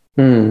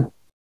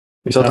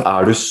 Ikke sant?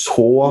 Er du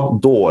så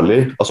dårlig,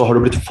 altså har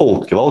du blitt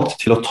folkevalgt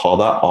til å ta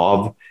deg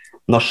av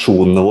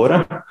nasjonene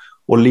våre,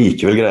 og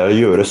likevel greier å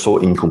gjøre så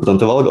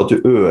inkompetente valg at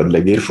du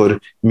ødelegger for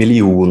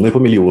millioner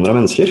på millioner av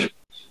mennesker.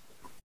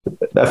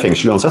 Det er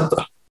fengsel uansett,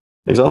 det.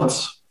 Ikke sant?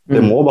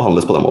 Det må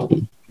behandles på den måten.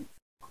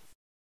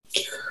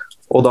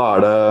 Og da er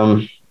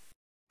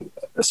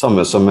det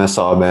samme som jeg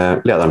sa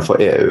med lederen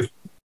for EU.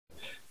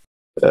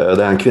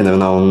 Det er en kvinne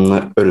ved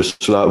navn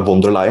Ursula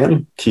von der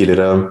Leyen,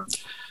 tidligere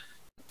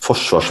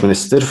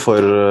forsvarsminister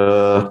for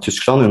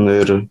Tyskland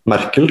under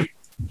Merkel.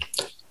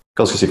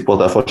 Ganske sikker på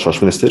at det er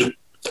forsvarsminister.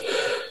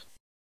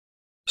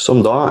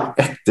 Som da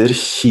etter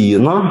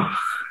Kina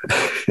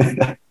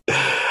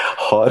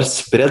har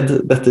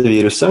spredd dette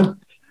viruset,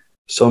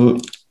 som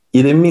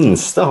i det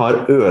minste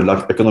har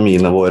ødelagt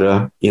økonomiene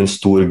våre i en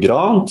stor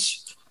grad.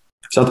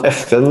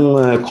 FN,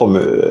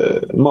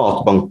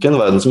 matbanken,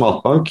 verdens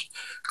matbank,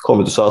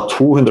 kom ut og sa at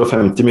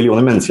 250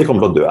 millioner mennesker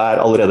kommer til å dø,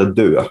 er allerede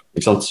døde.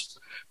 Ikke sant?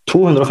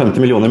 250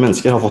 millioner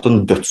mennesker har fått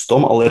en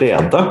dødsdom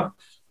allerede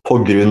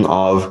på grunn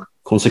av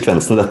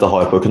konsekvensene dette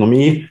har på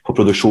økonomi, på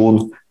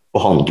produksjon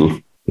og handel.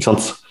 Ikke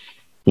sant?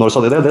 Når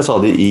sa de det? Det sa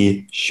de i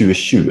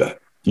 2020.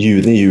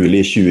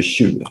 Juni-juli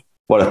 2020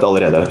 var dette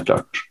allerede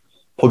klart.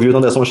 På grunn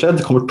av det som har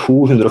skjedd, kommer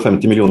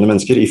 250 millioner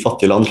mennesker i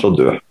fattige land til å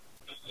dø.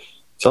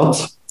 Ikke sant?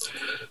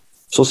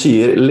 Så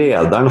sier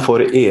lederen for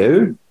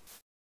EU,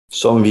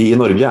 som vi i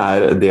Norge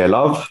er del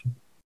av,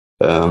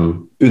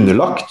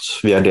 underlagt,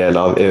 vi er del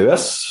av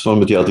EØS,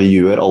 som betyr at vi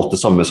gjør alt det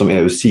samme som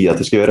EU sier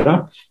at de skal gjøre,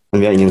 men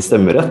vi har ingen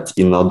stemmerett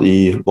innad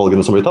i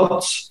valgene som blir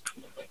tatt.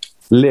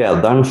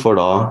 Lederen for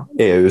da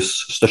EUs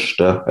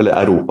største, eller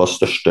Europas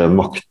største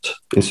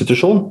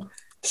maktinstitusjon,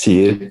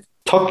 sier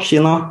takk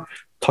Kina,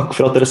 takk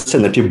for at dere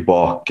sender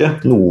tilbake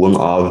noen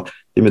av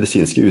de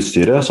medisinske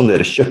utstyret som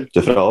dere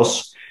kjøpte fra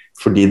oss,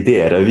 fordi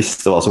dere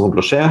visste hva som kom til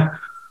å skje.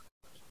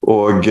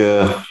 Og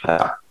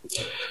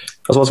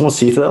altså, hva skal man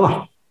si til det da?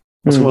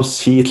 Hva skal man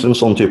si til en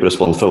sånn type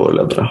respons fra våre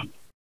ledere?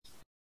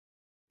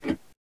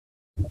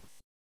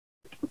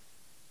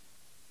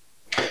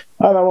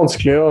 Nei, det er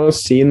vanskelig å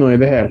si noe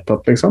i det hele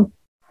tatt, liksom.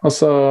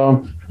 Altså,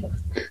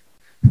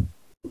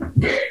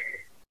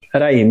 jeg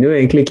regner jo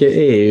egentlig ikke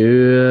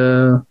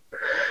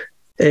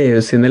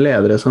EU sine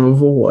ledere som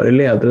våre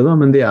ledere da,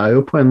 men de er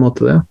jo på en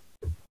måte det.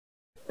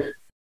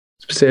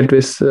 Spesielt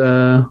hvis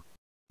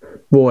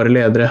våre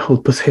ledere,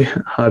 holdt på å si,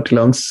 her til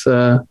lands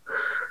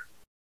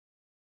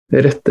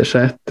retter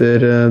seg etter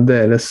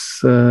deres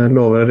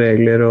lover og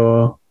regler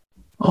og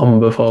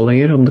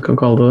anbefalinger, om du kan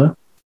kalle det det.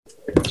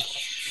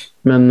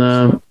 Men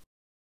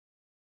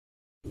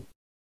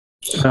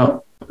ja.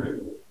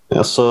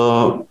 Så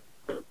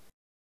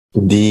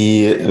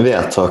de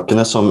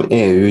vedtakene som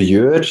EU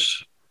gjør,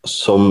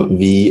 som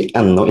vi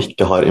ennå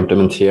ikke har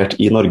implementert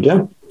i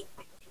Norge,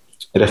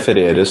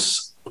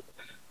 refereres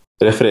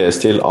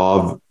til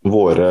av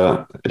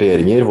våre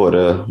regjeringer,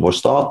 vår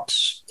stat,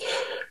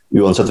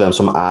 uansett hvem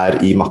som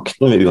er i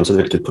makten, uansett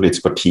hvilket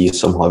politisk parti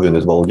som har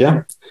vunnet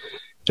valget,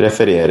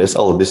 refereres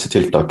alle disse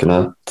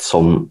tiltakene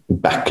som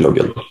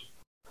backloggen.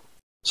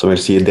 Som vil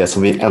si det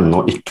som vi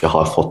ennå ikke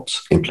har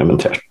fått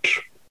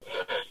implementert.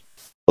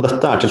 Og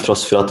dette er til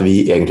tross for at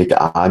vi egentlig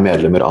ikke er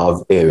medlemmer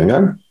av EU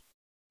engang.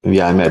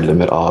 Vi er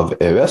medlemmer av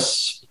EØS.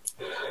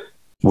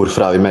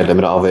 Hvorfor er vi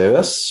medlemmer av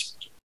EØS?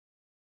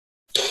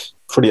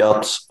 Fordi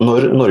at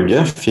når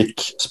Norge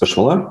fikk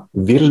spørsmålet,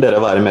 vil dere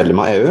være medlem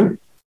av EU?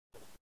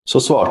 Så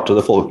svarte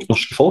det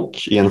norske folk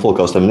i en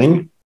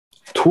folkeavstemning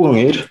 2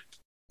 ganger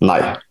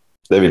nei,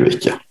 det vil vi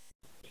ikke.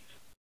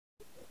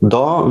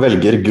 Da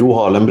velger Gro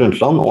Harlem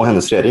Brundtland og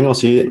hennes regjering å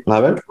si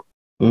nei vel,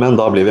 men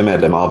da blir vi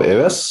medlem av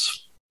EØS,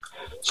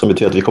 som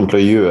betyr at vi kommer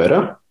til å gjøre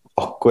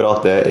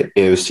akkurat det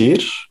EU sier,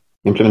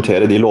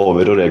 implementere de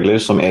lover og regler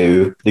som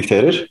EU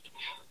dikterer,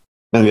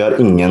 men vi har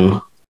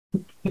ingen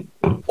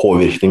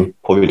påvirkning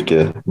på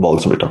hvilke valg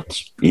som blir tatt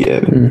i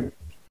EU.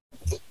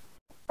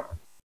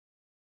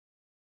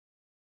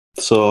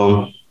 Så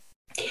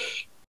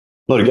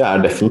Norge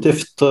er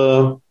definitivt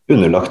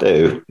underlagt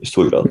EU i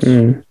stor grad,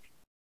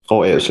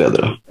 og EUs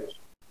ledere.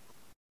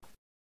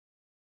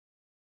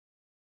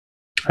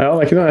 Ja,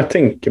 det er ikke noe jeg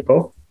tenker på.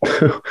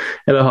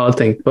 Eller har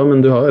tenkt på, men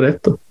du har jo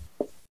rett, da.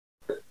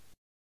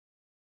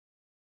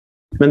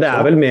 Men det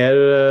er vel mer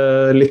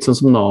litt sånn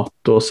som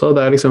NATO også.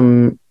 Det er liksom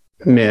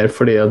mer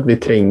fordi at vi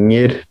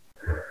trenger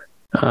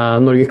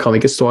Norge kan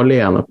ikke stå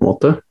alene, på en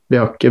måte. Vi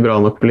har ikke bra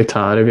nok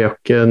militære, vi har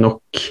ikke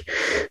nok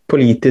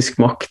politisk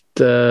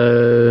makt,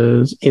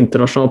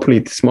 internasjonal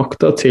politisk makt,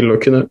 da, til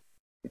å kunne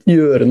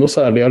gjøre noe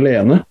særlig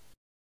alene.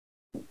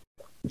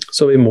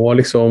 Så vi må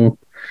liksom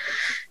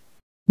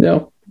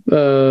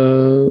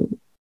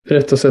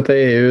rett og slett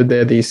EU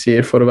det de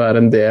sier for å være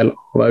en del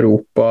av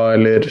Europa,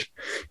 eller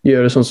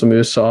gjøre sånn som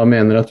USA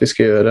mener at vi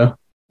skal gjøre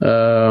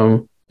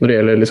når det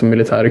gjelder liksom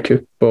militære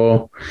kupp og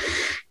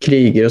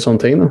kriger og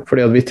sånne ting, da.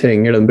 Fordi at vi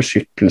trenger den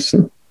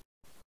beskyttelsen.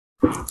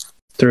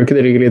 Tror du ikke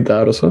det ligger litt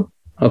der også?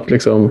 At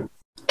liksom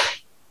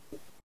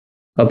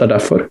at det er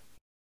derfor?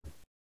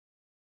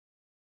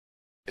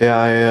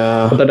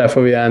 At det er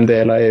derfor vi er en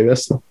del av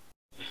EØS, da.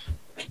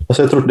 Altså,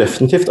 jeg tror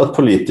definitivt at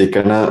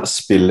politikerne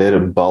spiller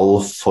ball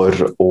for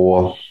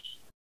å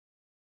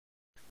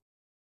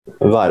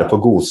være på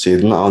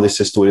godsiden av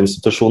disse store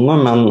institusjonene,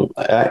 men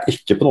jeg er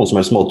ikke på noen som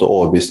helst måte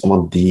overbevist om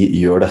at de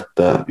gjør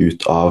dette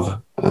ut av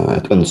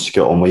et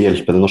ønske om å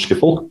hjelpe det norske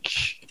folk.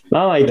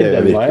 Nei, ikke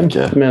den veien,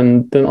 men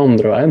den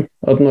andre veien.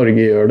 At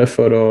Norge gjør det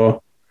for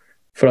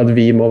at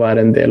vi må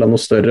være en del av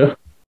noe større.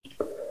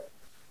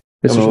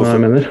 Hvis du skjønner hva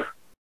jeg mener.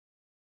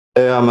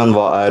 Ja, men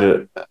hva er...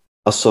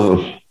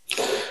 Altså...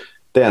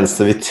 Det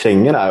eneste vi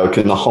trenger er å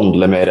kunne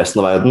handle med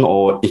resten av verden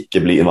og ikke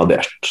bli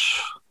invadert.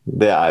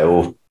 Det er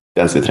jo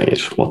det eneste vi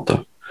trenger, på en måte.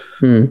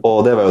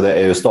 Og det var jo det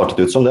EU startet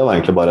ut som. Det var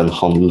egentlig bare en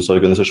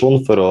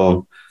handelsorganisasjon for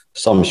å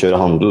samkjøre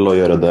handel og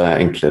gjøre det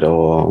enklere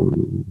å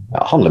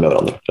handle med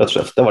hverandre, rett og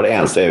slett. Det var det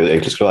eneste EU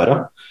egentlig skulle være.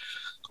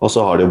 Og så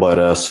har det jo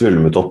bare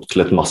svulmet opp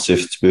til et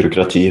massivt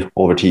byråkrati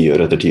over 10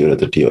 år etter 10 år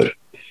etter 10 år.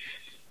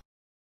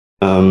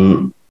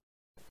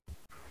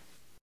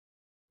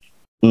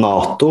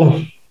 NATO...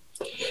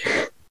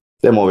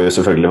 Det må vi jo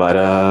selvfølgelig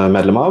være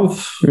medlem av,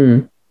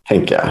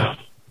 tenker jeg.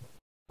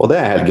 Og det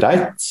er helt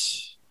greit,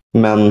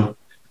 men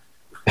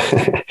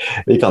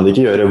vi kan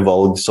ikke gjøre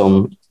valg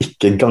som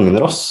ikke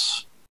gagner oss.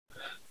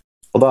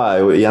 Og da er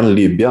jo igjen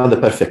Libya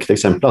det perfekte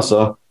eksempelet.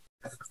 Altså,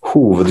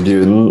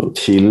 hovedgrunnen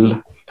til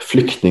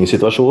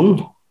flyktningsituasjonen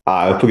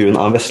er jo på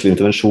grunn av vestlig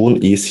intervensjon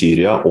i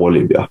Syria og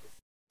Libya.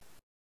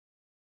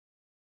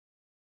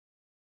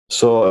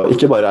 Så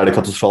ikke bare er det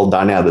katastrofalt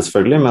der nede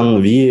selvfølgelig,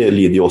 men vi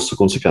lider jo også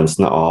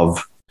konsekvensene av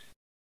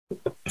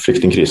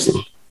flyktningkrisen.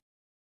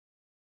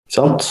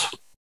 Sant?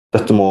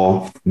 Dette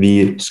må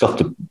vi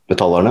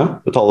skattebetalerne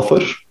betale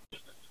for.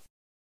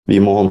 Vi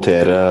må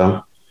håndtere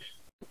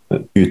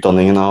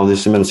utdanningen av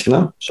disse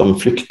menneskene som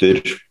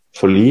flykter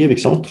for liv,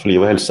 ikke sant? For liv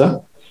og helse.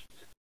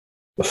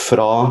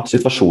 Fra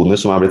situasjoner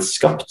som er blitt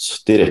skapt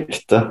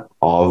direkte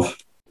av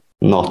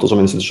NATO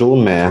som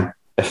institusjon,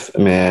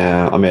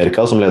 med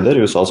Amerika som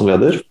leder, USA som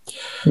leder,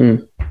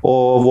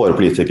 og våre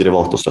politikere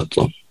valgte å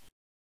støtte dem.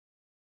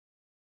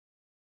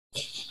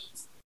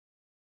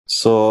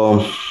 Så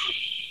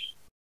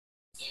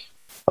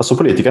altså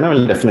politikerne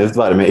vil definitivt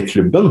være med i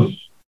klubben.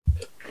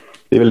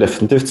 De vil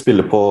definitivt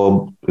spille på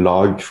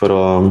lag for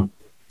å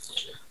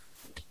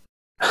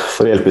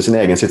hjelpe sin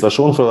egen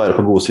situasjon, for å være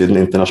på godsiden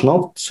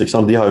internasjonalt. Ikke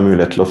sant? De har jo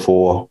mulighet til å få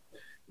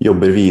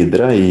jobber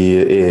videre i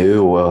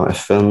EU og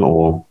FN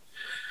og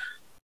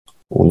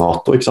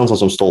NATO, ikke sant?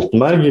 Sånn som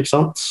Stoltenberg, ikke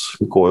sant?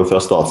 Går jo fra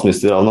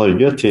statsminister av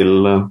Norge til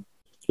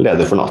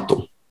leder for NATO.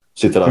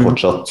 Sitter der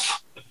fortsatt.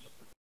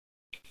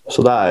 Så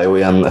det er jo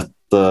igjen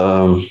et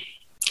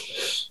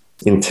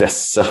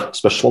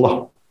interessespørsmål, da.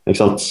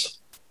 Ikke sant?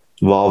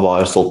 Hva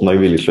var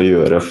Stoltenberg villig til å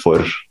gjøre for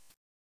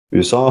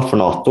USA, for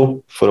NATO,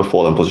 for å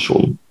få den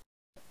posisjonen?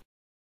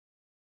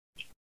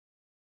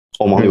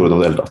 Om han gjorde noe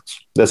i det hele tatt.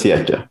 Det sier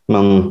jeg ikke,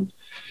 men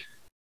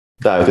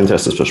det er jo et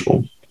interessespørsmål.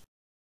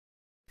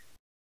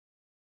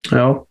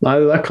 Ja, nei,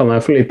 det der kan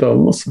jeg for lite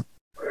om, altså.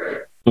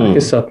 Jeg har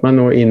ikke satt meg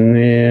noe inn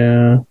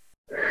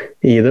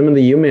i det, men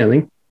det gir jo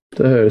mening.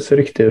 Det høres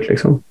riktig ut,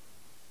 liksom.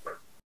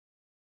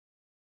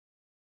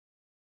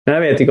 Men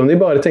jeg vet ikke om de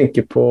bare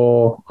tenker på,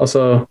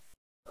 altså,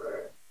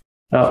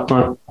 ja,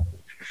 nei.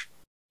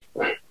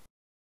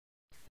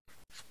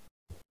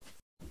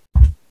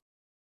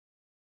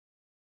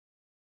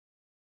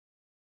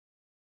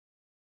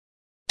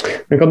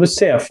 Men kan du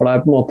se for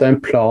deg på en måte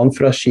en plan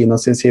fra Kina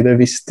sin side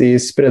hvis de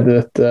spredde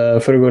dette,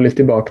 for å gå litt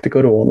tilbake til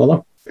korona da?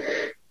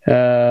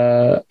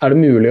 Er det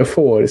mulig å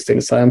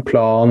forestille seg en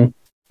plan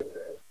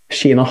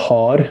Kina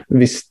har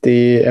hvis de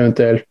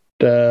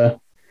eventuelt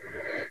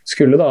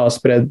skulle da ha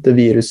spredd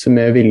viruset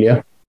med vilje?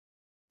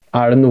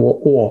 Er det noe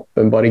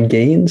åpenbare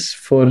gains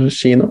for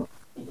Kina?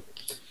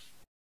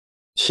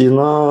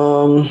 Kina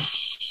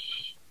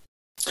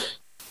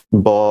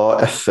ba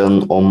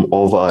FN om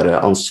å være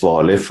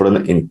ansvarlig for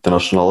den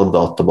internasjonale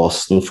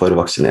databasen for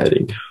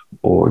vaksinering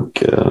og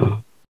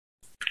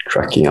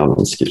tracking av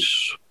mennesker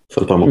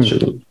for et par måneder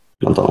siden,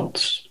 blant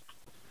annet.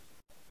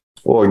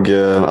 Og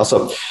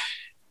altså,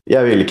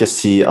 jeg vil ikke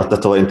si at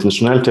dette var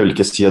intensjonelt, jeg vil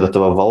ikke si at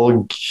dette var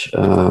valg,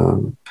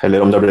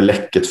 eller om det ble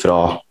lekket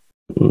fra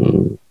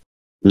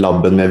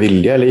labben med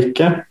vilje eller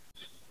ikke.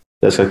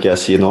 Det skal ikke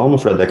jeg si noe om,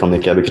 for det kan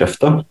ikke jeg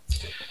bekrefte.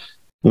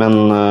 Men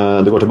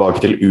det går tilbake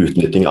til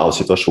utnytting av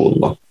situasjonen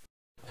da.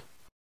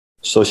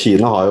 Så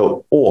Kina har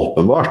jo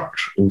åpenbart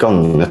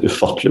gagnet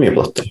ufattelig mye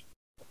på dette.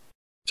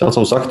 Så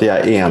som sagt, de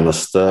er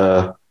eneste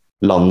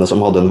landet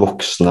som hadde en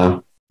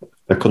voksende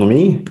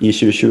økonomi i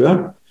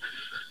 2020.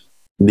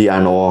 De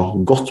er nå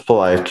godt på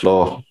vei til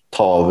å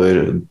ta over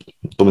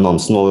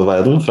dominansen over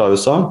verden fra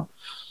USA.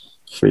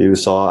 Fordi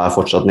USA er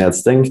fortsatt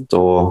nedstengt,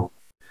 og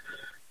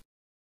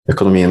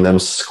økonomien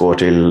deres går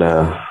til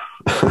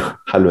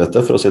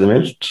helvete, for å si det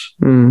mildt.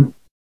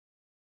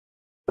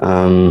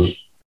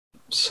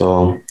 Så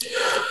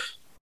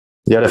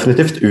de har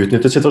definitivt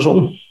utnyttet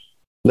situasjonen.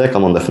 Det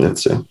kan man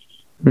definitivt si.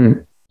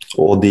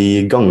 Og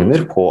de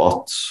gagner på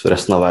at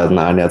resten av verden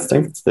er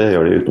nedstengt. Det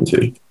gjør de uten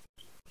tvil.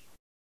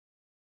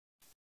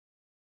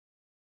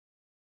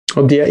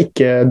 Og de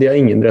har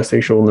ingen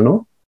restriksjoner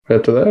nå,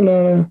 vet du det?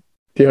 Eller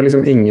de har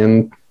liksom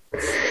ingen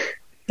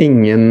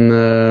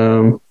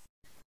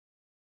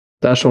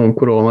det er som om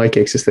korona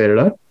ikke eksisterer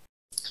der?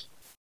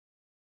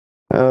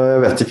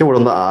 Jeg vet ikke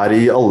hvordan det er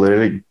i alle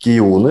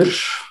regioner,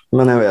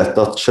 men jeg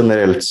vet at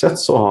generelt sett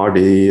så har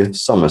de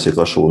samme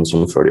situasjon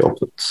som før de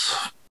åpnet.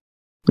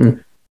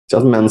 Så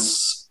at mens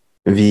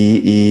vi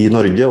i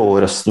Norge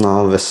og resten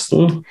av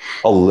Vesten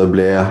alle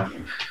ble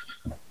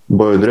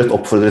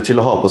oppfordret til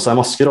å ha på seg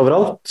masker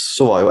overalt,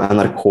 så var jo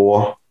NRK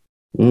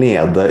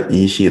nede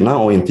i Kina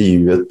og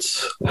intervjuet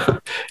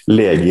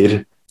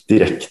leger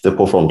direkte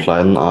på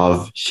frontlinen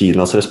av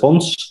Kinas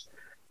respons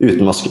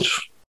uten masker.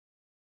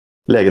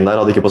 Legen der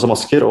hadde ikke på seg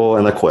masker,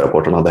 og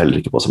NRK-rapporteren hadde heller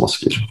ikke på seg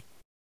masker.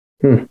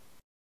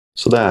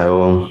 Så det er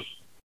jo...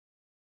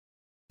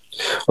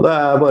 Og det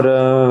er bare...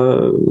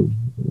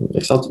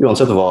 Ikke sant?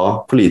 Uansett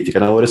hva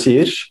politikerne våre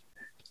sier,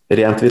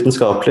 rent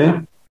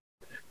vitenskapelig,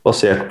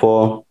 basert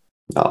på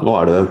nå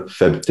er det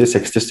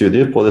 50-60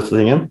 studier på dette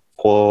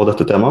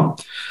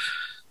temaet,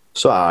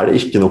 så er det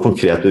ikke noe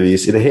konkret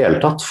bevis i det hele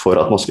tatt for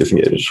at masker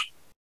fungerer.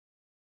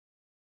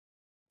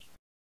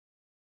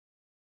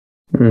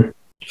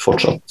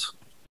 Fortsatt.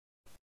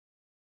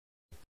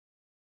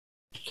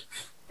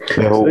 Så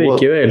det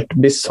virker jo helt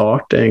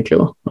bizarrt egentlig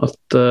da,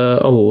 at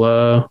alle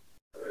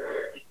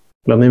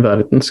land i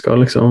verden skal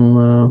liksom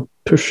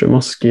pushe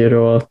masker,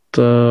 og at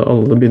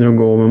alle begynner å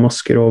gå med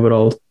masker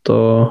overalt,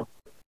 og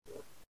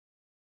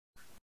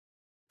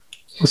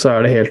så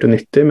er det helt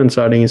unyttig, men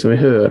så er det ingen som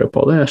vil høre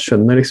på det. Jeg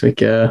skjønner liksom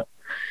ikke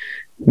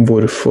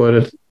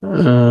hvorfor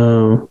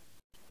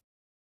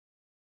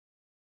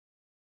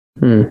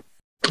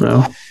ja.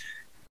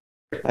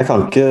 Jeg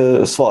kan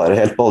ikke svare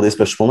helt på alle de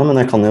spørsmålene, men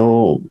jeg kan jo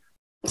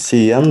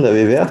si igjen det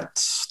vi vet.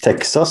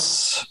 Texas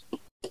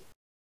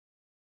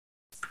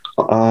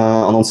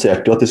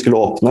annonserte jo at de skulle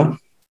åpne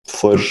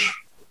for,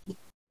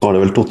 var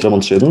det vel 2-3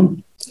 måneder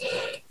siden,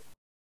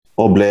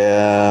 og ble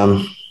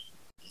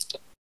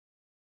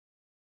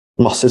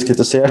massivt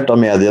kritisert av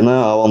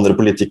mediene, av andre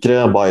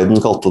politikere. Biden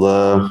kalte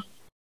det...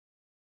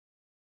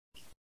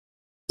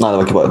 Nei, det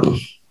var ikke Biden.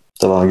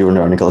 Det var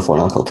guvernøren i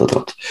California han kalte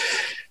det.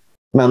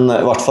 Men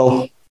i hvert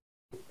fall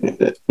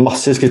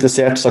massivt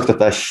kritisert, sagt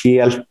at det er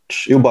helt...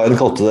 Jo, Biden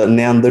kalte det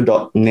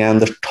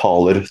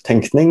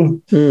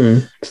neandertalertenkning.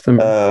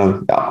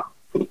 Stemmer.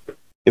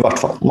 I hvert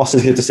fall.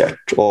 Massivt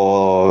kritisert,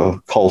 og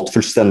kalt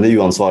fullstendig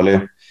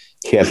uansvarlig,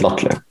 helt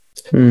latterlig.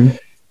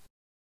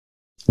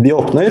 De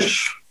åpner...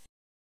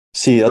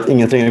 sier at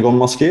ingen trenger å gå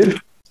med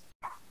masker.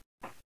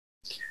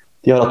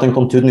 De har hatt en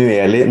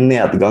kontinuerlig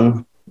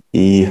nedgang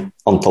i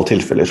antall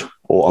tilfeller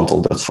og antall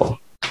dødsfall.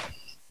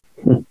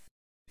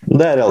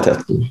 Det er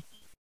realiteten.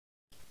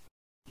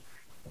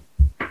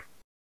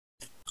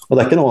 Og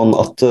det er ikke noe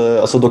at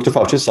Dr.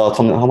 Fauci sa at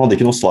han hadde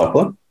ikke noe svar på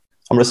det.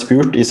 Han ble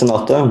spurt i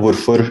senatet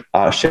hvorfor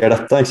skjer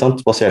dette, ikke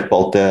sant? Basert på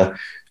alt det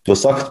du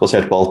har sagt,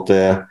 basert på alt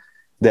det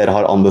dere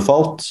har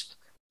anbefalt,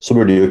 så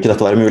burde jo ikke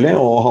dette være mulig,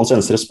 og hans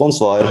eneste respons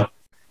var: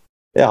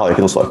 jeg har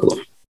ikke noe svar på det.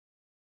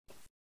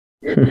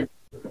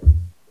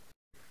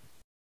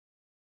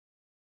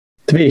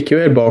 Det virker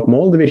jo helt bak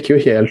mål. Det virker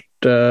jo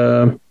helt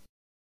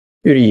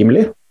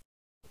urimelig.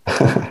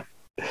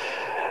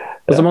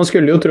 Altså, man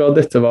skulle jo tro at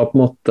dette var på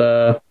en måte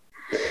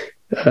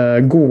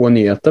gode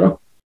nyheter da.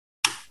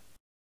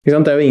 Ikke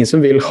sant? Det er jo ingen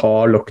som vil ha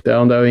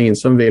lockdown, det er jo ingen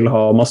som vil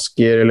ha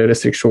masker eller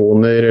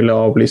restriksjoner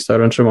eller avlyste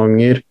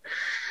arrangementer.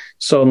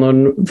 Så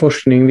når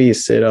forskning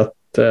viser at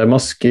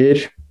masker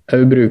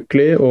er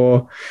ubrukelig,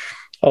 og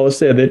alle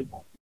steder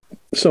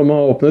som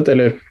har åpnet,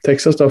 eller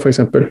Texas da for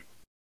eksempel,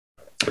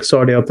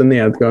 så har de hatt en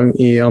nedgang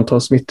i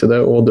antall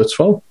smittede og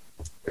dødsfall.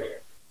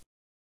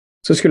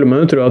 Så skulle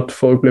man jo tro at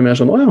folk blir mer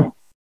sånn: ja,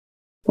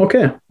 ok,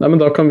 nei,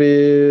 men da kan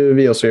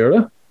vi også gjøre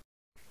det.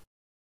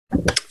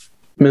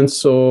 Men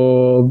så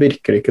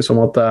virker det ikke som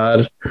at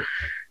det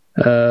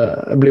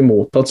blir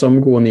mottatt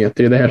som gode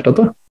nyheter i det hele tatt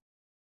da.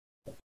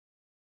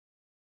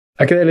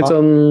 Er ikke det litt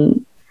sånn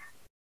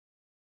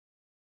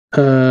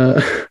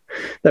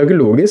det er jo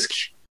ikke logisk.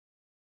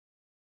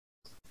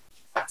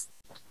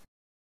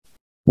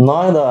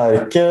 Nei, det er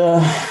ikke...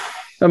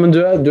 Ja, men du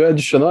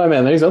skjønner hva jeg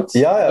mener, ikke sant?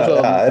 Ja,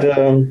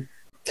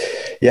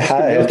 Jeg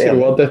er Jeg helt tror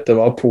enig. at dette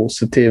var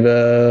positive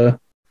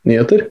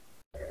nyheter.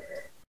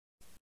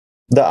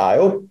 Det er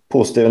jo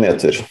positive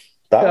nyheter.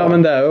 Det er Ja, det.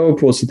 men det er jo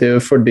positive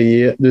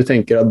fordi du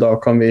tenker at da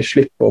kan vi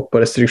slippe opp på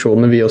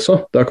restriksjonene vi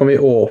også. Da kan vi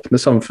åpne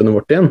samfunnet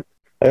vårt igjen.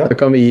 Ja. Da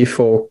kan vi gi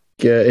folk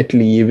et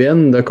liv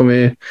igjen. Da kan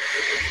vi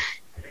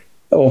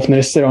åpne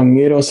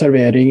restauranter og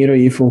serveringer og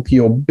gi folk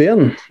jobb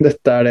igjen.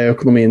 Dette er det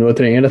økonomien vår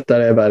trenger, dette er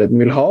det verden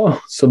vil ha.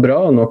 Så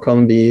bra, nå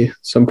kan vi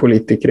som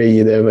politikere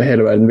gi det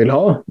hele verden vil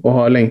ha, og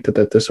har lengtet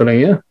etter så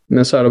lenge.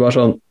 Men så er det bare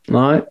sånn,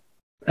 nei,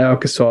 jeg kan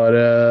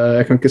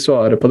ikke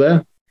svare på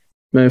det,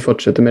 men vi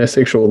fortsetter med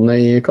restriksjonene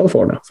i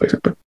California, for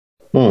eksempel.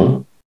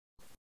 Mm.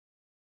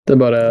 Det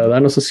er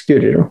noe som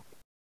skurrer.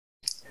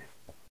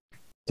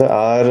 Det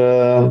er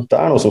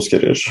noe som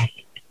skurrer.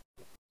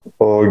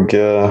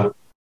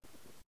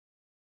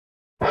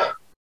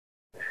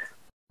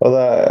 Og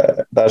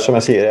det er som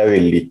jeg sier, jeg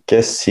vil ikke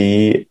si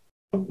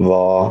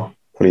hva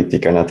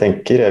politikerne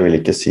tenker, jeg vil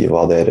ikke si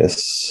hva deres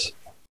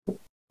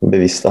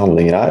bevisste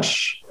handlinger er.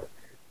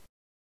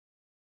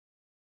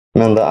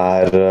 Men det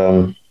er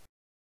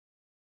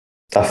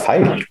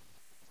feil.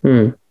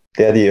 Mm.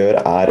 Det de gjør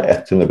er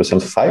 100%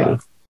 feil.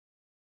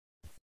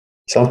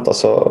 Ikke sant?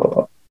 Altså,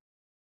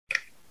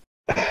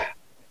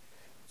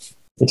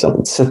 ikke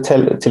sant?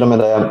 Til og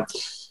med det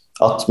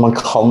at man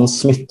kan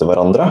smitte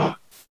hverandre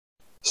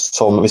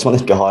som, hvis man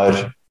ikke har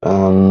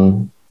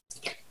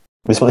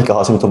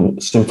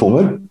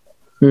symptomer.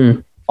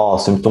 Mm.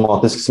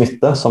 Asymptomatisk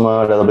smitte, som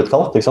er det det har blitt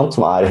kalt, ikke sant?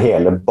 Som er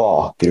hele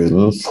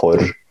bakgrunnen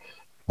for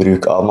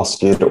bruk av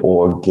masker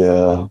og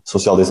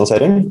sosial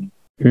distansering.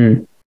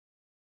 Mm.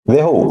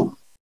 WHO.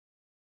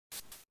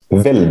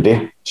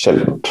 Veldig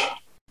sjeldent.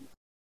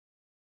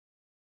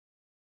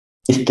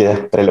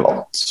 Ikke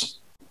relevant,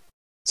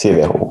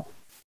 sier WHO.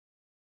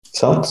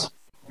 Ikke sant?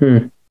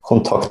 Mm.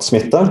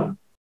 Kontaktsmitte,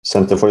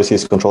 Center for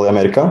Disease Control i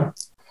Amerika.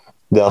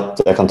 Det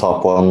at jeg kan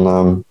ta på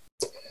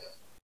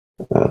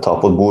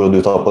et bord og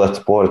du tar på det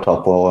etterpå, eller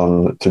ta på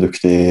en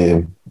produkt i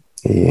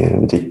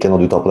butikken og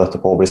du tar på det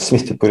etterpå og blir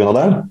smittet på grunn av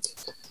det.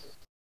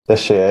 Det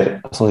skjer,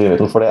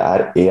 sannsynligheten for det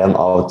er 1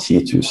 av 10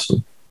 000.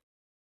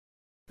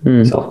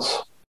 Mm.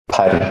 Sant?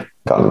 Per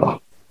gang da.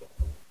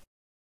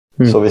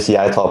 Mm. Så hvis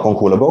jeg tar på en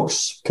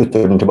colaboks,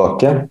 putter den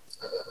tilbake,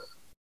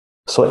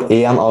 så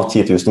 1 av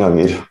 10 000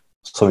 ganger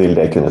så vil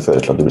det kunne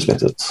føre til at du blir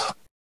smittet.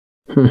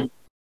 Mm.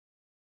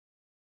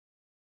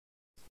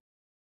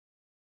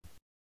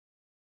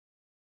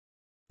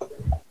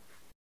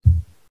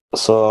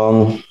 Så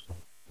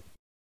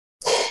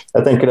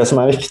jeg tenker det som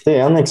er viktig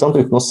igjen, ikke sant?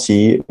 Uten å si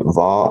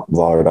hva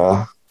var det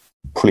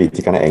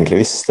politikerne egentlig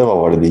visste, hva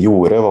var det de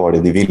gjorde, hva var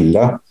det de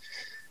ville,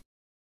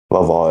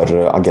 hva var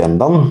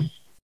agendaen,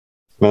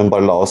 men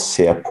bare la oss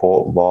se på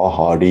hva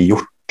har de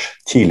gjort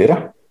tidligere.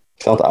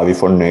 Ikke sant? Er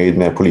vi fornøyd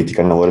med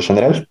politikerne våre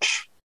generelt?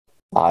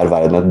 Er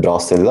verden et bra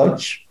sted i dag?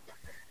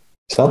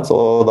 Ikke sant?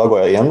 Og da går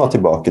jeg igjen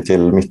tilbake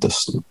til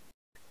Midtøsten.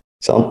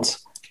 Ikke sant?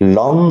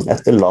 Land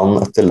etter land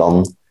etter land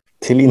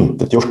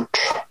tilintetgjort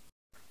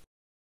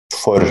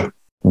for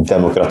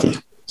demokrati,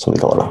 som de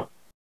kaller det.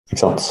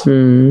 Ikke sant?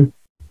 Mm.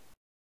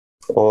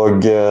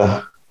 Og det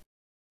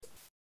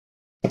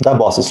er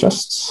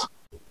basisløst.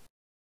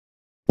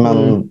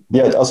 Men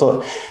det vi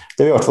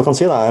i hvert fall kan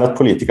si, er at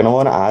politikerne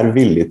våre er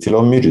villige til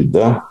å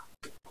myrde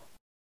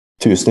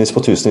tusenvis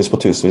på tusenvis på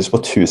tusenvis på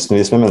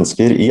tusenvis med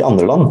mennesker i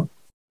andre land.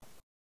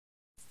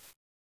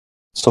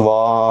 Så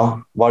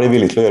hva er de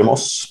villige til å gjøre med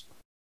oss?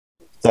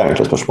 Det er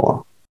egentlig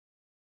spørsmålet.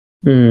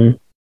 Mm.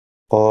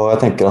 Og jeg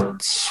tenker at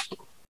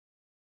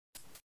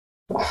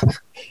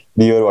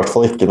de gjør i hvert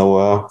fall ikke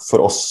noe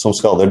for oss som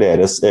skader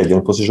deres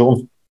egen posisjon.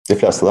 De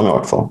fleste av dem i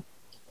hvert fall.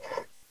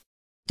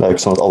 Det er jo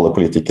ikke sånn at alle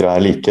politikere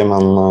er like,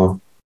 men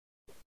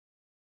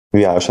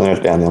vi er jo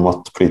generelt enige om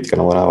at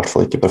politikerne våre er i hvert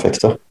fall ikke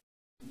perfekte.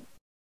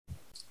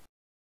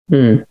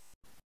 Mm.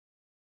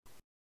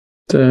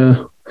 Det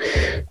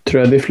tror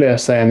jeg de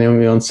fleste er enige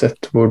om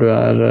uansett hvor du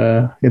er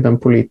i den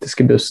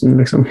politiske bussen,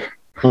 liksom.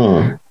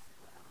 Mm.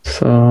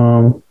 Så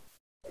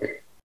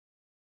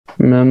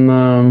men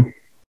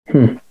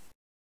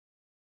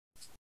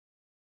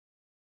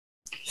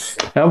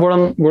Ja,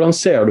 hvordan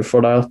ser du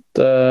for deg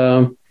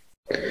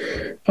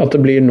at det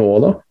blir nå,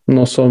 da?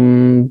 Nå som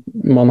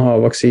man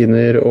har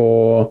vaksiner,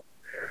 og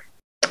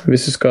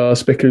hvis du skal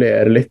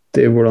spekulere litt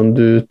i hvordan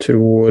du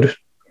tror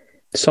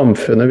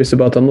samfunnet, hvis du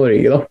bare tar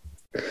Norge, da,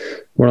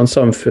 hvordan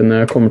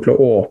samfunnet kommer til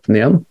å åpne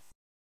igjen.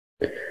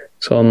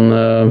 Sånn,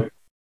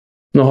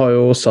 nå har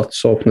jo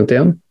Sats åpnet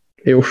igjen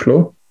i Oslo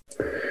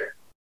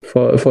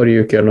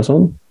forrige uke eller noe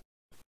sånt.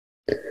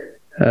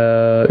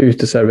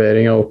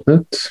 Uteservering har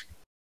åpnet.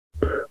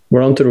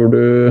 Hvordan tror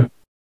du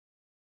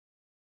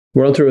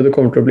det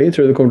kommer til å bli?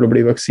 Tror du det kommer til å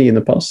bli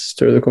vaksinepass?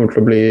 Tror du det kommer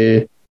til å bli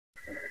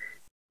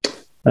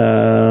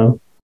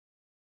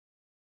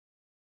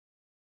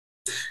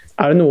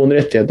Er det noen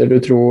rettigheter du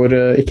tror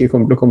ikke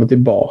kommer til å komme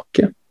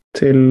tilbake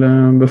til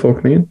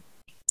befolkningen?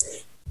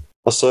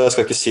 Altså, jeg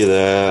skal ikke si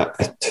det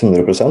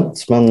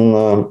 100%, men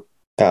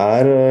jeg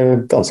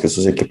er ganske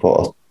så sikker på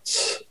at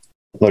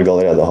Norge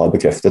allerede har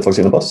bekreftet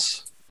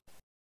vaksinepass.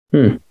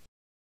 Mm.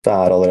 Det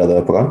er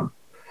allerede på gang.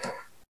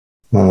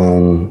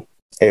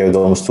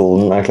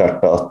 EU-domstolen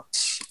erklærte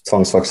at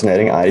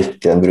tvangsvaksinering er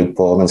ikke en brudd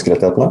på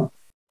menneskerettighetene.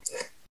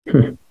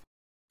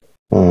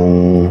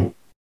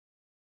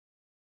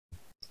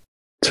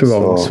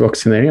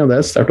 Tvangsvaksinering, ja, det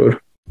er et sterkt ord.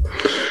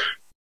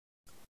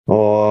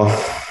 Og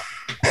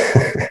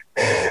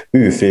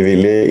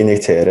ufrivillig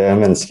injektere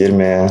mennesker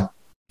med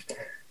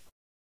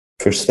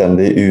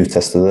fullstendig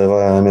utestede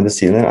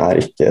medisiner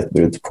er ikke et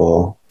brudd på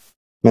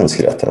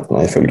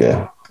menneskerettighetene, ifølge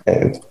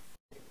EU.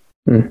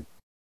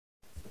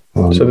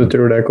 Så du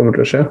tror det kommer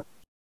til å skje?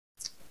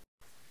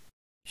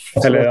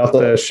 Eller at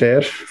det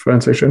skjer, for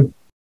en saks skyld?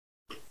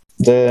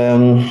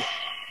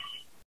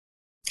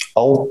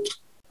 Alt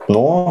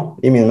nå,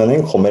 i min mening,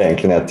 kommer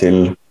egentlig ned til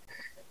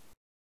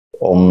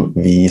om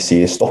vi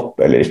sier stopp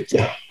eller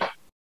ikke.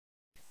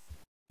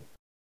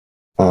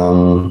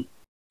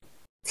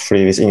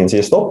 Fordi hvis ingen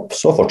sier stopp,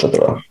 så fortsetter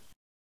det.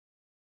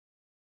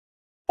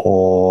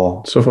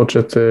 Og så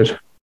fortsetter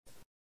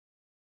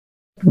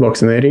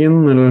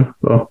vaksineringen, eller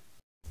hva?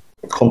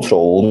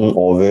 Kontrollen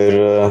over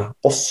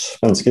oss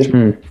mennesker,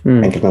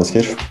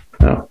 enkeltmennesker.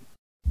 Ja.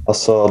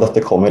 Altså,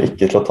 dette kommer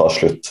ikke til å ta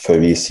slutt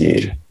før vi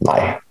sier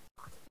nei.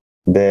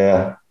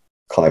 Det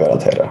kan jeg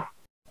garantere.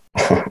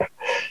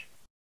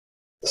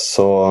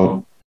 Så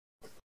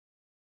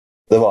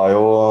det var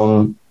jo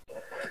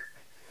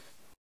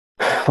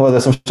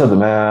det som skjedde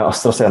med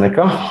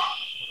AstraZeneca.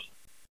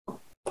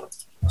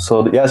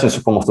 Så jeg synes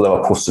jo på en måte det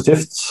var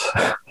positivt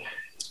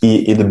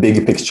i the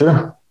big picture,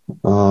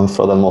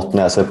 fra den måten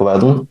jeg ser på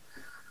verden,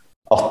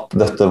 at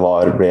dette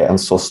ble en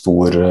så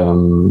stor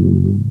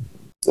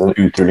den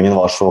utrullingen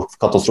var så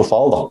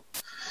katastrofal da.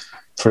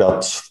 Fordi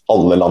at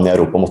alle land i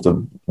Europa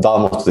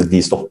måtte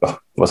de stoppe.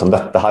 Det var sånn,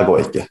 dette her går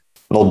ikke.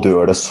 Nå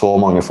dør det så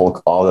mange folk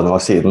av denne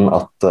vaksinen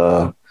at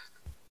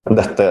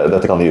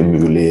dette kan vi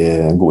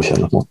umulig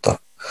godkjenne på en måte.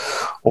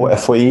 Og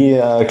FHI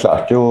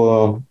klarte jo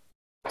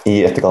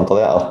i etterkant av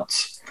det at,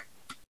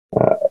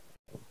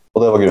 og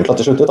det var grunnen til at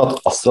de sluttet, at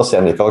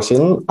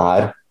AstraZeneca-vaksinen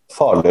er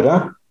farligere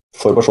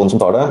for personen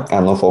som tar det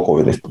enn å få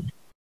covid-19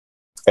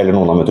 eller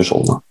noen av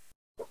mutasjonene.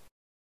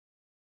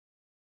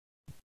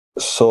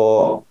 Så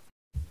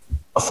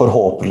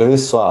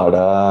forhåpentligvis så er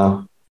det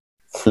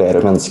flere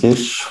mennesker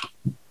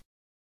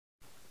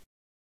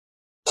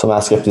som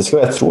er skeptiske,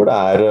 og jeg tror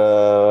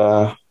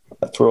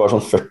det var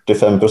sånn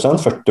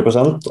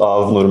 40%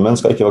 av nordmenn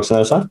skal ikke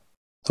vaksinere seg.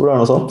 Jeg tror det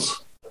er noe sånt.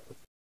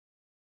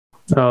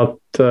 Ja,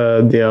 at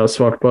de har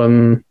svart på en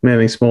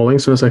meningsmåling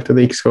som har sagt at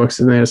de ikke skal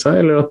vaksinere seg,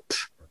 eller at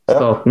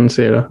staten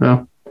sier det, ja.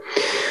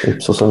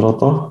 Ipsos eller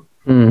noe.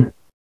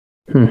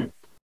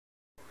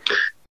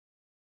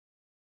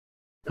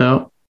 Ja.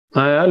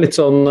 Nei, jeg er litt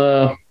sånn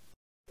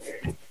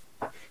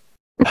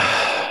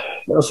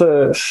altså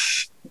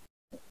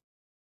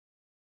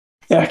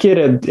jeg er ikke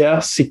redd. Jeg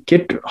har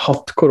sikkert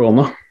hatt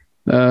korona.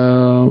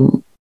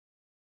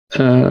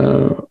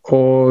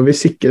 Og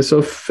hvis ikke, så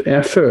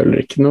jeg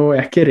føler ikke noe.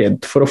 Jeg er ikke redd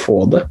for å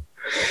få det.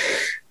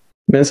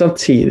 Men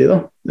samtidig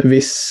da,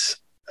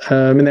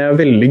 men jeg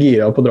er veldig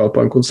gira på å dra på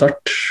en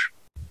konsert.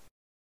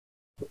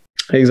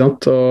 Ikke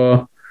sant?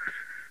 Og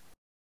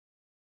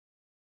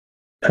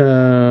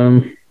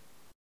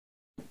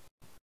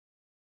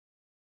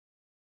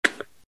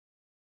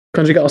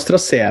kanskje ikke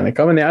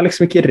AstraZeneca, men jeg er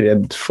liksom ikke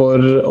redd for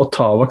å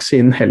ta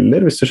vaksinen heller,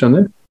 hvis du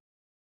skjønner.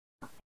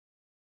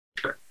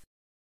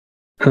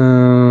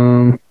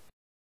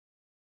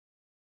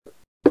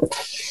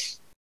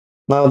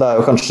 Nei, det er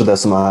jo kanskje det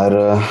som er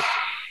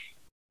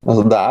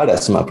altså det er det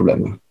som er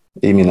problemet,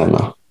 i mine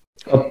øyne.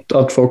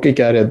 At folk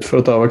ikke er redd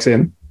for å ta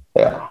vaksinen?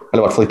 Ja,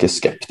 eller i hvert fall ikke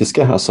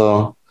skeptiske. Altså,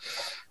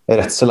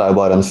 redsel er jo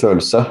bare en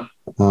følelse.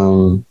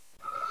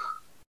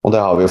 Og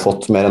det har vi jo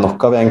fått mer enn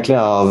nok av, egentlig,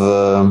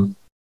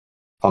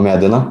 av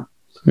mediene.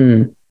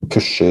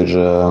 Pusher,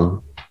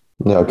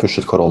 de har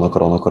pushet korona.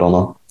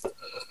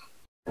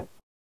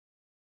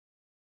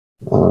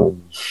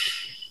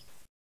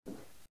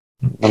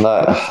 Men det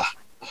er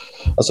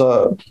altså,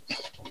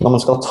 når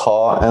man skal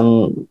ta en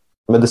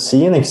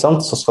medisin, ikke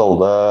sant, så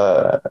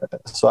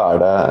er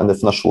det en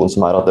definasjon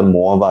som er at det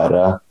må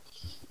være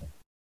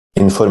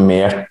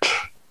informert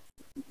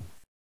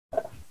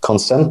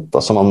consent,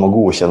 altså man må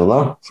godkjenne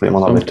det fordi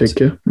man har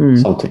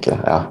samtykke,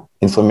 ja,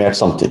 informert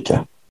samtykke.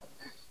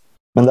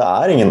 Men det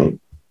er ingen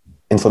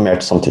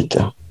informert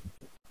samtykke,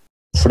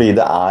 fordi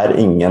det er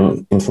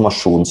ingen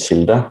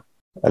informasjonskilde,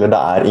 eller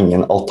det er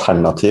ingen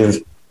alternativ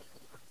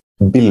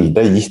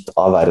bilde gitt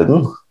av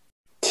verden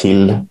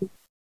til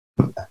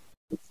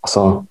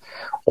altså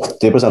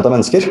 80% av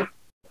mennesker,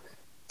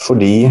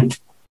 fordi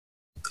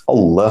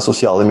alle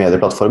sosiale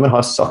medieplattformer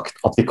har sagt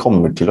at vi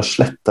kommer til å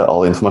slette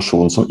all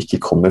informasjon som ikke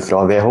kommer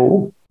fra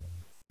WHO.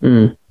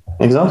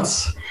 Ikke sant?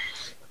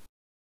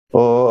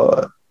 Og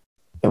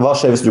hva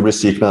skjer hvis du blir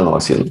syk med denne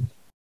vaksinen?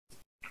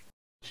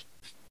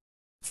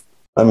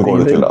 Hvem går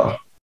du til da?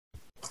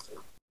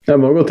 Jeg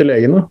må gå til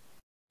legen da.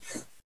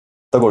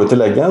 Da går du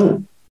til legen,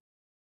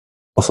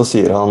 og så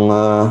sier han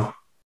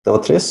det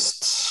var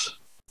trist,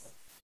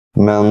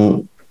 men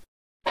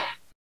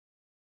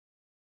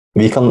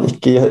vi kan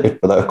ikke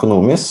hjelpe deg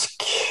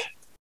økonomisk,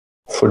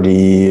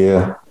 fordi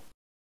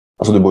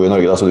altså du bor i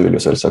Norge da, så du vil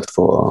jo selvsagt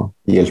få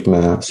hjelp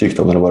med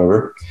sykdommer eller whatever.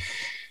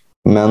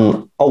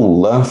 Men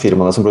alle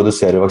firmaene som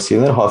produserer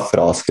vaksiner har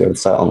fraskrevet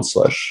seg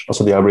ansvar.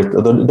 Altså det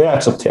er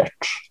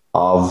akseptert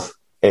av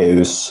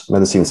EUs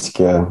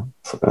medisinske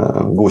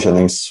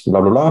godkjennings bla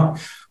bla bla,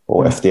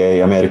 og FDA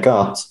i Amerika,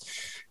 at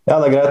ja,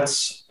 det er greit,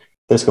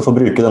 dere skal få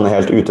bruke denne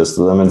helt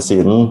utestede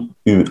medisinen,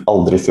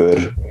 aldri før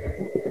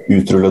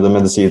utrullede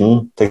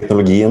medisinen,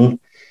 teknologien,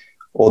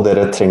 og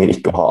dere trenger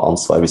ikke å ha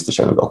ansvar hvis det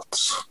skjer noe galt.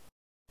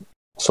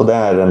 Så det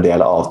er en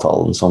del av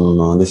avtalen som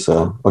disse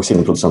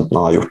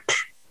vaksineprodusentene har gjort.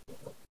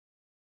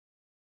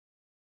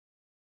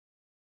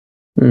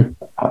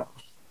 Ja.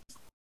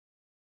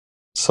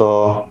 Så,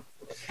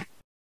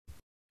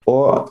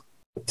 og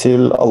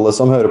til alle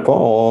som hører på,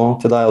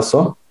 og til deg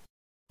også,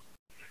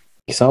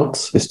 ikke sant?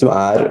 Hvis du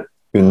er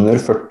under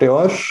 40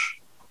 år,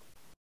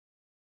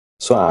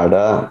 så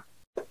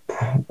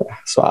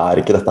er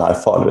ikke dette her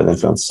farligere enn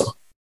influensa.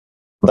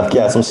 Det er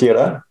ikke jeg som sier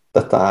det.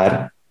 Dette er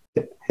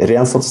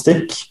ren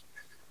statistikk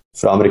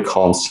fra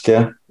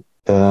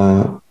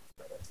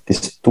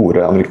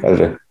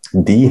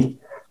de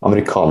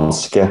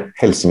amerikanske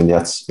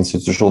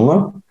helsemyndighetsinstitusjonene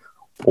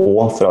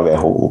og fra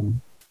WHO.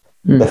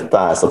 Dette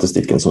er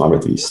statistikken som har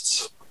blitt vist.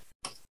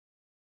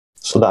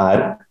 Så det er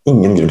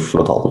ingen grunn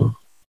til å ta den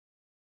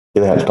i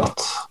det hele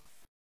tatt.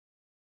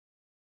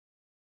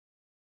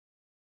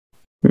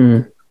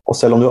 Og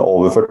selv om du er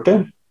over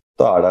 40,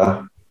 da er det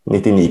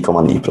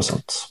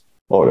 99,9%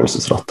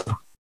 overlevelsesrate.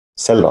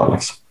 Selv da,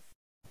 liksom.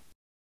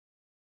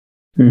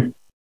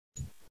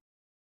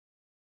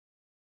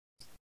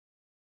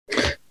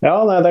 Ja,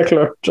 nei, det er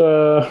klart.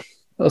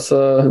 Altså,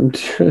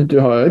 du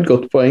har jo et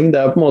godt poeng. Det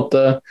er på en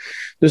måte,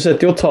 du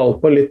setter jo tall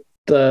på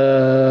litt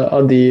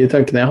av de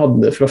tankene jeg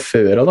hadde fra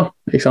før av, da.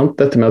 Ikke sant?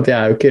 Dette med at jeg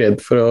er jo ikke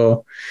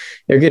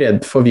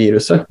redd for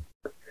viruset.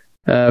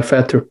 For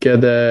jeg tror ikke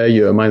det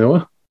gjør meg noe.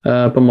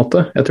 På en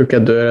måte. Jeg tror ikke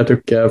jeg dør, jeg tror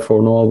ikke jeg får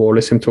noen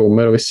alvorlige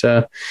symptomer, og hvis jeg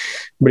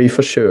blir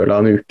forkjølet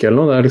en uke eller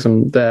noe,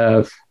 det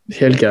er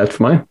helt greit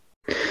for meg.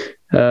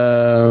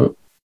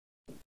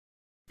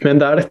 Men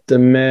det er dette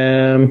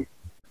med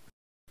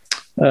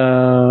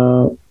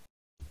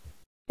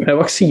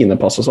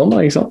vaksinepass og sånn,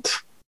 da, ikke sant?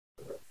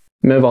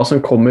 Med hva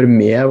som kommer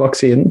med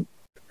vaksinen.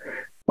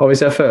 Og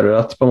hvis jeg føler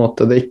at på en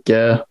måte det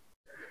ikke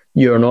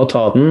gjør noe å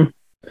ta den,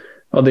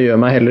 og det gjør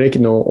meg heller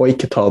ikke noe å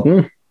ikke ta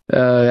den,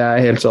 jeg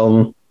er helt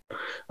sånn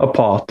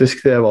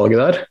apatisk til det valget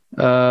der.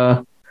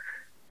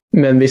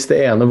 Men hvis det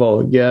ene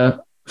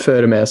valget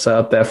fører med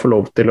seg at jeg får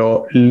lov til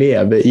å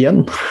leve igjen,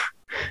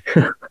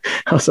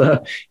 altså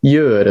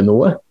gjøre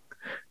noe,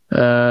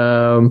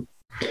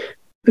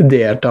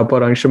 delta på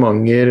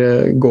arrangementer,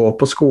 gå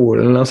på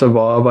skolen, altså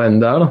hva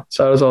enn det er, da, så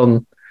er det sånn,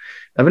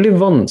 det er veldig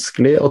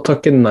vanskelig å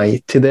takke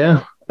nei til det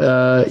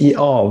i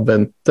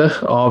avvente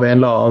av en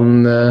eller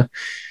annen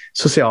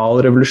sosial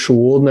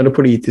revolusjon eller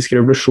politisk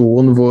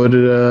revolusjon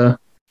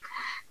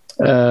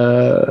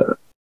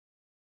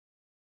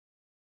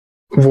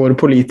hvor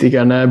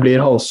politikerne blir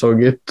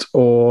halshogget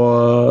og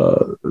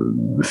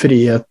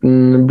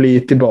friheten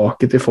blir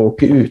tilbake til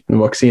folket uten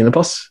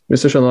vaksinepass,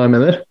 hvis du skjønner hva jeg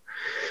mener.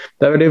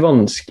 Det er veldig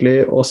vanskelig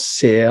å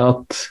se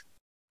at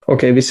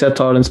ok, hvis jeg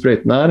tar den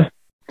sprøyten her,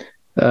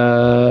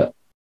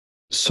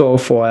 så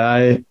får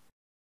jeg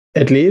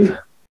et liv.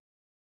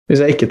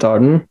 Hvis jeg ikke tar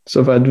den,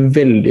 så får jeg et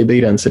veldig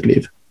begrenset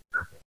liv.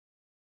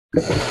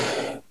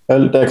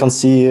 Vel, det jeg kan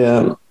si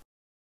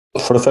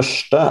for det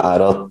første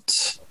er at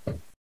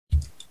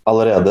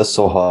allerede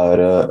så har,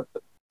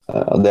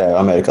 det er jo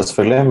Amerika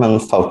selvfølgelig, men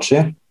Fauci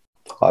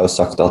har jo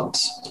sagt at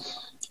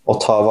å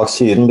ta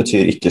vaksinen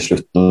betyr ikke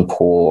slutten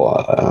på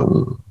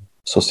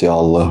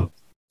sosial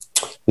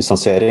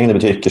distansering, det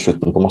betyr ikke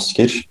slutten på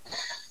masker,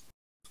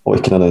 og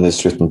ikke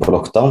nødvendigvis slutten på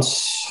lockdowns.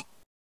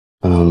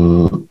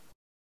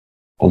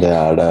 Og det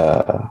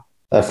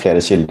er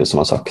flere kilder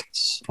som har sagt,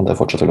 og det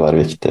fortsetter å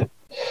være viktig.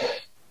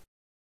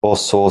 Og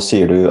så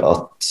sier du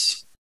at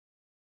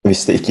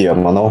hvis det ikke gjør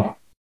meg noe,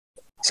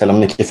 selv om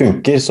den ikke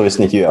funker, så hvis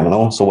den ikke gjør meg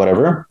noe, så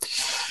whatever,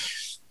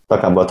 da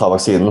kan jeg bare ta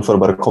vaksinen for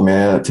å bare komme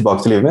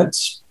tilbake til livet mitt.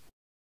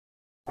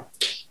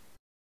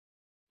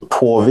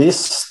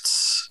 Påvist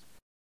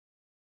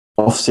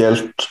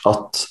offisielt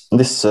at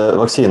disse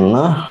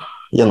vaksinene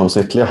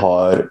gjennomsnittlig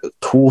har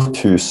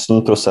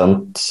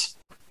 2000%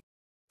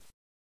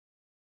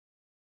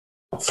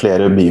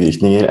 flere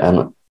bivirkninger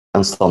enn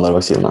en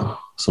standardvaksine,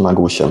 som er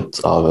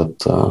godkjent av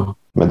et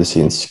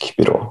medisinsk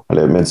byrå,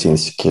 eller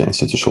medisinsk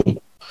institusjon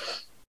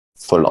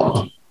for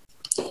land.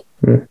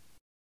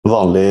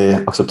 Vanlig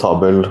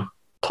akseptabel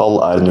tall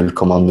er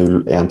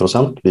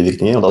 0,01%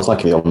 bivirkninger, og da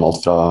snakker vi om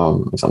alt fra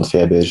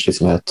feber,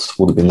 slitsomhet,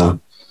 hodepine,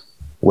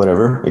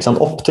 whatever,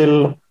 opp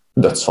til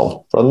dødsfall.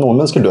 For noen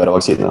mennesker dør av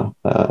vaksine.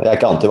 Jeg er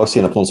ikke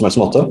anti-vaksine på noen som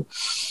helst måte.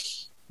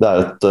 Det er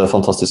et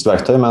fantastisk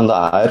verktøy, men det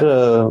er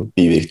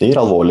bivirkninger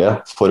alvorlige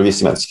for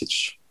visse mennesker.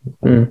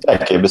 Det er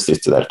ikke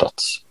bestridt i det hele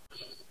tatt.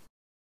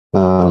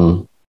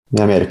 I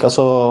Amerika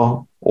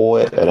og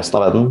resten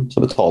av verden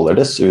så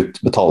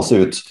betales det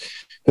ut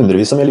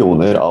hundrevis av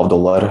millioner av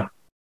dollar,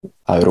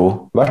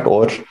 euro, hvert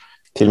år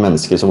til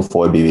mennesker som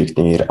får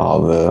bivirkninger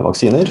av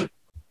vaksiner.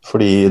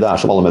 Fordi det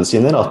som alle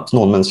medisiner, at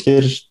noen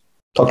mennesker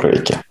takler det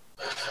ikke.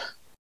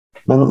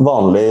 Men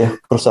vanlig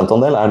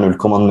prosentandel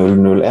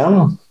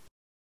 0,001.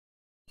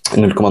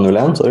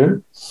 0,01, sorry.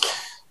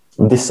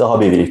 Disse har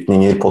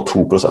bivirkninger på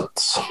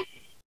 2%.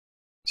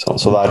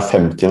 Så hver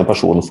 50.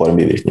 person får en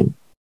bivirkning.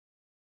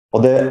 Og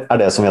det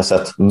det som vi har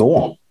sett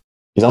nå.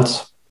 Ikke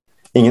sant?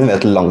 Ingen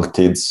vet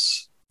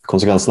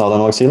langtidskonsekvensen av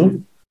den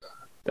vaksinen.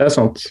 Det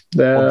sant.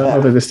 Det har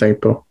jeg veldig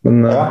stengt på.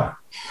 Men, ja.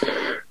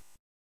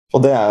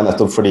 Og det jo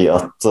nettopp fordi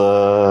at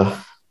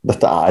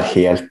dette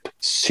helt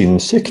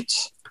sinnssykt.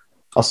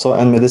 Altså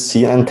en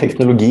medisin, en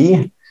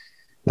teknologi,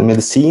 en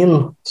medisin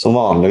som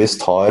vanligvis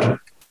tar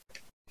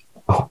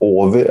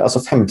over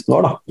 15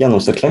 år da,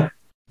 gjennomsnittlig.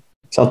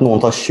 Sånn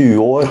noen tar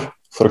 20 år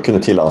for å kunne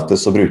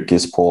tillates og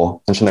brukes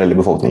på den generelle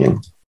befolkningen.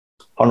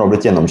 Har nå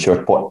blitt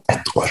gjennomkjørt på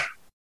 1 år.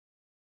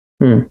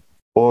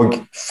 Og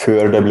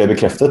før det ble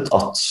bekreftet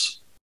at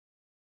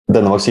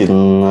denne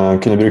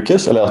vaksinen kunne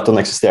brukes, eller at den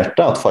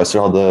eksisterte, at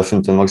Pfizer hadde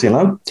funnet en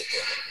vaksine,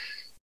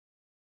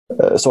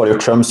 så var det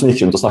jo Trump som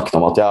gikk rundt og snakket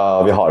om at ja,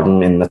 vi har den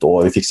innen 1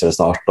 år, vi fikser det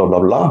snart, og bla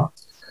bla bla.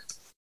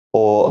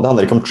 Og det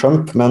handler ikke om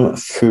Trump, men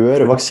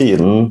før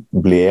vaksinen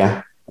ble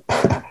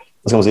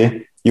hva skal man si,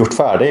 gjort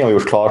ferdig og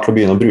gjort klar til å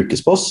begynne å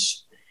brukes på oss,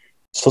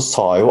 så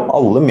sa jo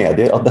alle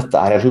medier at dette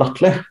helt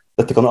latterlig.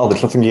 Dette kommer aldri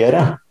til å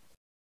fungere.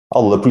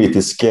 Alle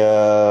politiske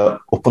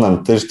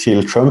opponenter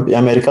til Trump i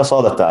Amerika sa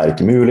at dette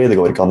ikke mulig, det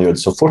går ikke an å gjøre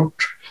det så fort.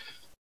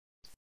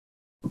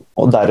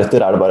 Og deretter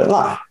det bare,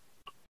 nei,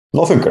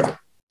 nå funker det.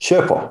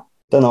 Kjør på.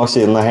 Denne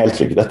vaksinen helt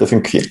trygg, dette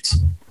funker fint.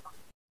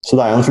 Så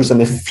det jo en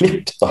fullstendig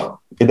flipp da,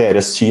 i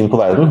deres syn på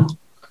verden.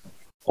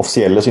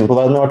 Offisielle syn på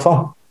verden i hvert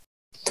fall.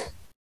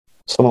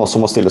 Som man også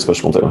må stille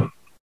spørsmål til.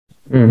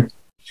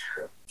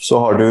 Så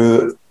har du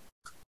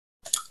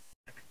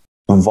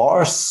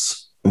VARS,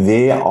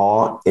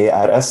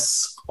 VAERS.hhs.gov,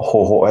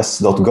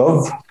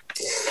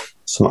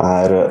 som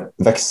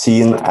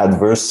Vaccine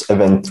Adverse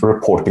Event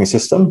Reporting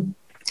System,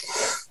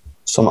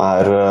 som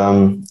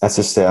et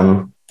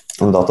system,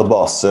 en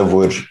database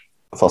hvor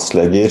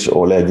fastleger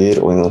og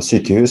leger og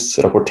sykehus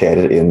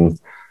rapporterer inn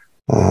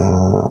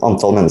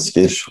antall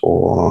mennesker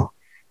og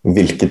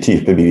hvilke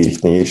typer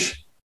bivirkninger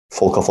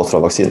folk har fått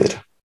fra vaksiner.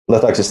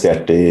 Dette har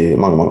eksistert i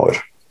mange, mange år.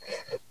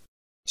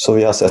 Så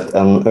vi har sett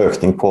en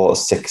økning på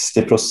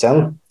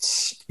 60%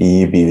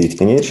 i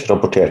bivirkninger,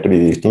 rapporterte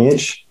bivirkninger,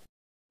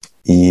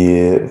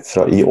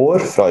 i år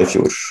fra i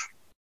fjor.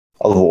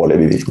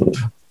 Alvorlige bivirkninger.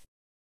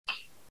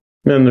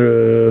 Mener du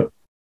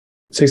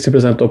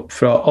 60% opp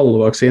fra alle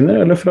vaksiner,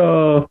 eller fra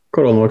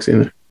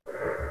koronavaksiner?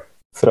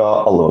 Fra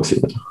alle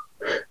vaksiner.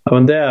 Ja,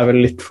 men det vel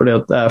litt fordi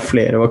at det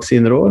flere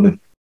vaksiner også, eller?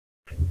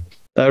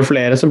 Det jo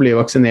flere som blir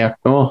vaksinert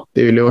nå.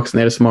 De vil jo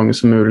vaksinere så mange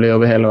som mulig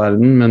over hele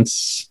verden, mens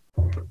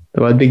det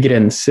var et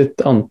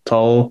begrenset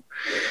antall.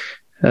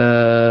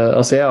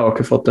 Altså jeg har jo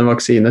ikke fått en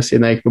vaksine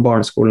siden jeg gikk på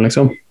barneskolen,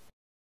 liksom.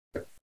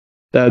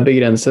 Det et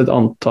begrenset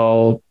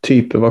antall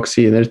typer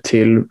vaksiner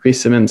til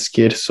visse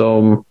mennesker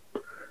som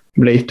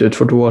ble gitt ut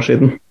for 2 år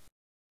siden.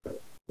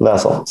 Det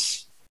sant.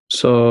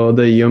 Så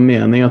det gir jo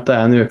mening at det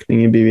en økning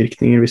i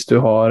bivirkninger hvis du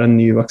har en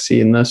ny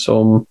vaksine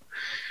som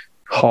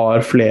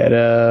har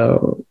flere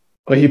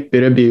og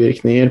hyppigere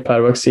bivirkninger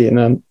per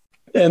vaksine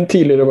enn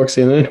tidligere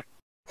vaksiner.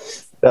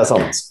 Det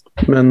sant.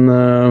 Men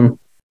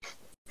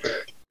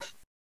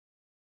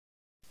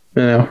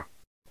ja.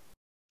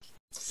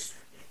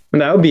 Men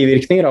det jo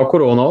bivirkninger av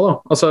korona også, da.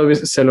 Altså,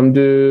 selv om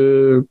du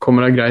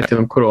kommer deg greit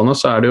gjennom korona,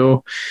 så det jo,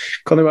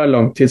 kan det være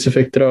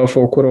langtidseffekter av å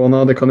få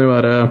korona. Det kan jo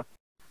være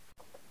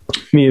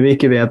mye vi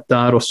ikke vet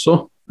der også.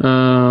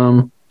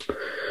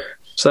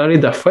 Så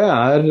det derfor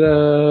jeg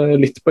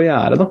litt på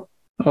gjerdet, da.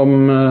 Om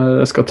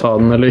jeg skal ta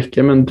den eller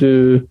ikke, men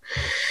du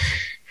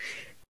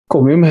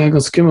kommer jo med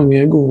ganske mange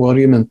gode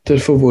argumenter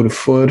for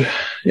hvorfor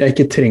jeg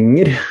ikke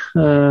trenger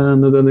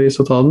nødvendigvis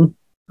å ta den.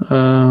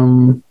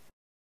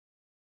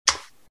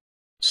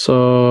 Så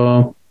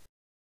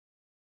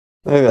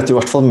vi vet jo i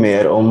hvert fall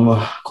mer om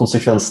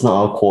konsekvensene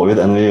av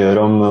covid enn vi gjør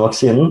om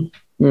vaksinen.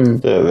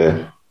 Det gjør vi.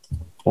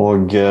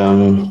 Og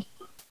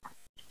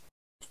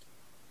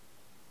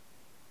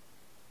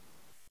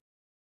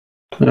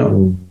ja.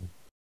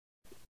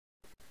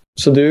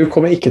 Så du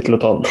kommer ikke til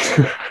å ta den?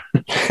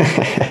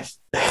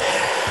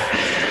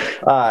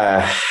 Nei.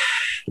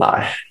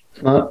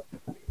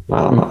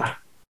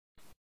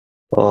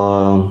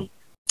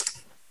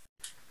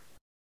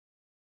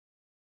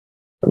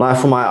 Nei,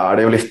 for meg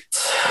det jo litt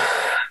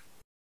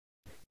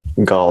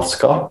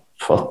galskap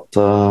at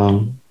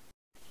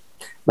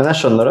men jeg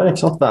skjønner det,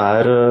 ikke sant?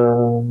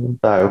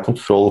 Det jo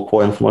kontroll på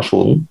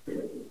informasjonen.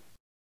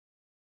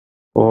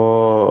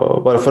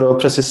 Og bare for å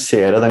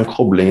presisere den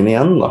koblingen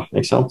igjen da,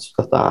 ikke sant?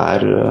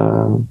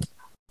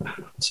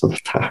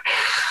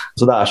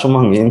 Så det så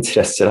mange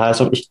interesser her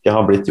som ikke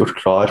har blitt gjort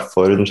klar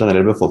for den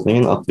generelle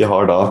befolkningen, at vi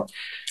har da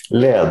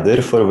leder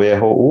for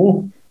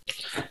WHO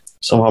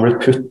som har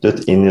blitt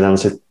puttet inn i den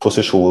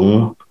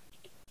posisjonen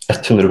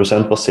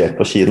 100% basert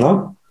på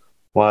Kina,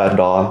 og er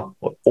da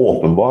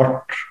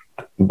åpenbart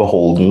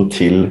beholden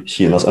til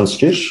Kinas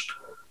ønsker.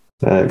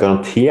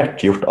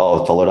 Garantert gjort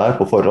avtaler der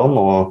på forhånd,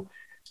 og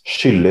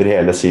skylder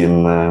hele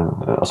sin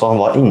han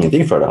var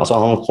ingenting før det.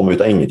 Han kom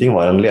ut av ingenting,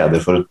 var en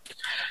leder for et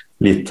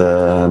lite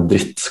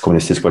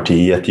drittkommunistisk parti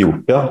i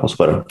Etiopia, og så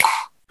bare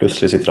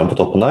plutselig sitter han på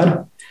toppen der.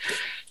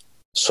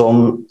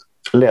 Som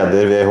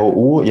leder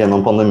WHO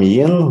gjennom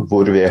pandemien,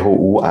 hvor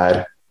WHO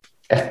er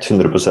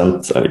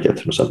 100%, eller ikke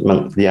 100%,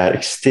 men de er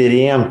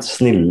ekstremt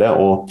snille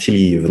og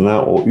tilgivende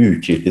og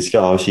ukritiske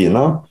av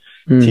Kina.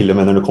 Til og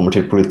med når det kommer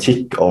til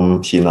politikk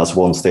om Kinas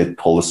one state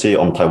policy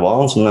om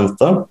Taiwan, som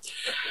nevnte.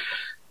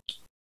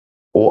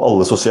 Og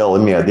alle sosiale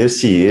medier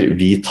sier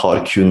vi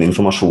tar kun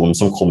informasjonen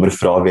som kommer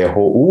fra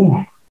WHO,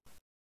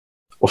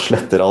 og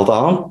sletter alt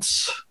annet.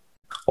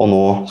 Og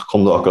nå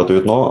kom det akkurat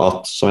ut nå,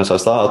 at, som jeg sa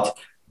i sted, at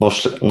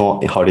nå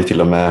har de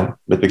til og med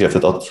blitt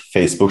bekreftet at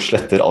Facebook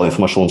sletter all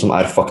informasjon som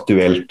er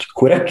faktuelt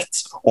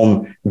korrekt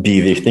om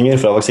bivirkninger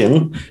fra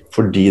vaksinen,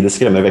 fordi det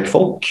skremmer vekk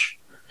folk.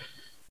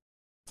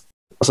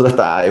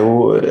 Dette er jo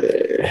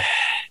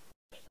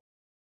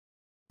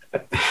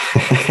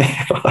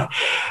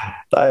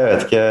Nei, jeg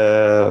vet ikke.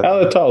 Ja,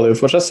 det taler jo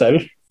for seg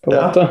selv, på en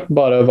måte.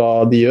 Bare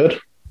hva de gjør.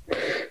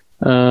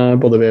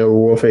 Både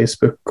WHO og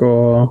Facebook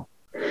og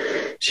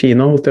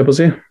Kina, holdt jeg på å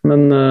si.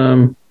 Men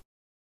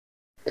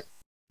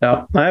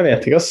nei, jeg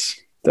vet ikke, ass.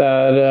 Det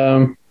er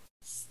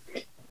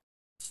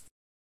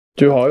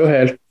Du har jo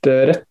helt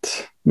rett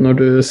når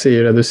du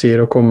sier det du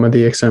sier, og kommer med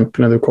de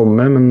eksemplene du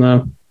kommer med,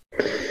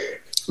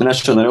 men jeg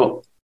skjønner jo.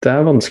 Det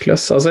er vanskelig,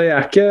 ass. Jeg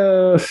er ikke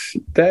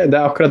det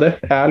er akkurat det.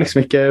 Jeg er liksom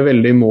ikke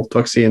veldig mot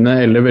vaksine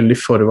eller veldig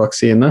for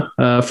vaksine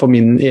for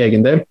min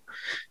egen del.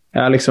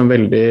 Jeg er liksom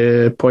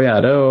veldig på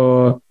gjerdet,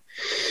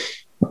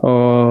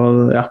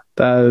 og ja,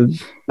 det er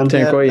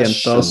trenger ikke å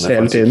gjenta oss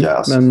hele tiden.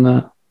 Men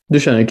du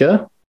skjønner ikke det?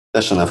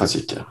 Det skjønner jeg faktisk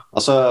ikke.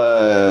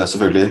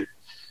 Selvfølgelig,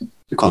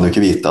 du kan jo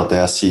ikke vite at det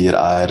jeg sier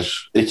er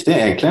riktig,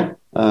 egentlig.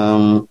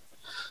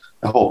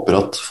 Jeg håper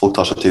at folk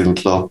tar seg tiden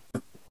til å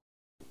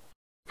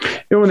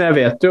Jo, men jeg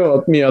vet jo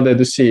at mye av det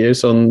du sier,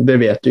 sånn,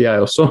 det vet jo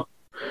jeg også,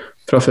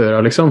 fra før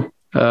av, liksom.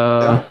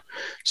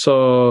 Så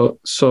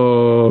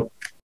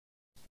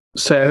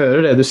jeg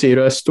hører det du sier,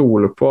 og jeg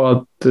stoler på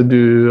at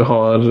du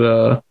har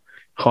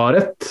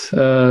rett.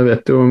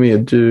 Vet jo hvor mye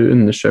du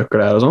undersøker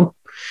der og sånn.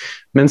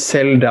 Men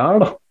selv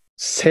der, da,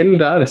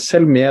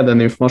 selv med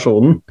den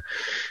informasjonen,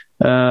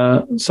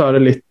 så er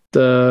det litt,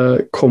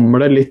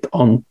 kommer det litt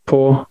an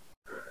på,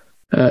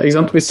 ikke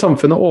sant? Hvis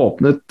samfunnet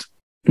åpnet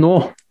nå,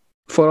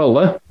 for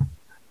alle,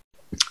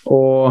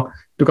 og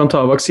du kan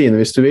ta vaksine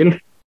hvis du vil,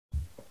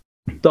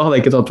 da hadde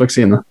jeg ikke tatt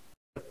vaksine.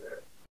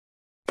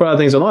 For jeg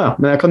tenker sånn,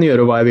 men jeg kan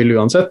gjøre hva jeg vil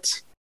uansett.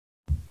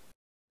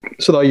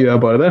 Så da gjør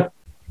jeg bare det.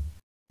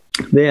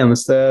 Det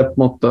eneste på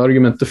en måte,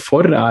 argumentet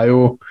for er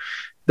jo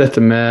dette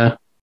med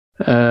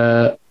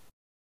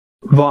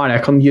hva er det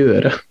jeg kan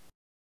gjøre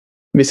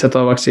hvis jeg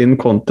tar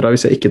vaksinen kontra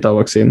hvis jeg ikke tar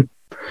vaksinen.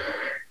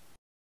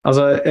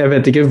 Jeg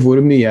vet ikke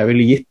hvor mye jeg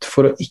ville gitt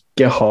for å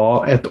ikke ha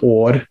et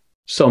år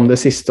som det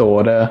siste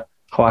året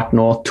har vært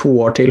nå 2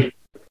 år til.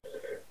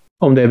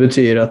 Om det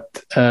betyr at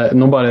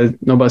nå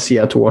bare sier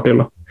jeg 2 år til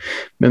da.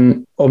 Men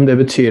om det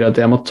betyr at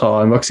jeg må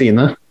ta en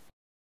vaksine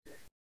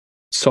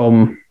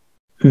som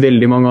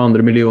veldig mange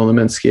andre millioner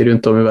mennesker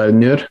rundt om i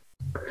verden gjør,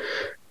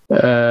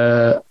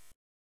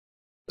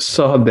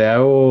 så hadde jeg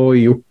jo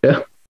gjort det.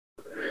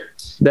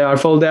 Det er i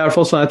hvert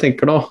fall sånn jeg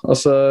tenker nå.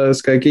 Jeg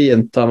skal ikke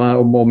gjenta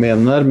meg om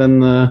igjen her, men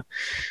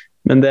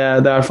det er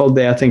i hvert fall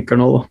det jeg tenker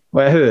nå. Da. Og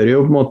jeg hører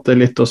jo på en måte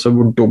litt også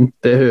hvor dumt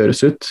det høres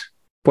ut,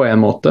 på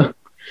en måte.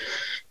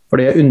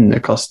 Fordi jeg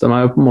underkaster meg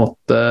jo på en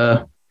måte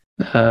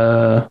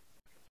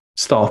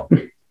staten,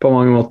 på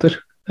mange måter.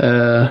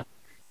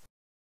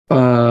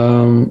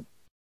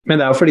 Men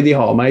det er jo fordi de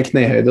har meg i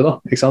knehøyde, da.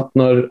 Ikke sant?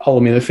 Når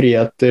alle mine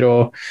friheter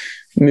og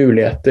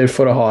muligheter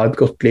for å ha et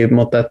godt liv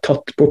måtte er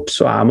tatt bort,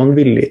 så er man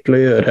villig til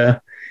å gjøre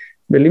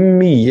veldig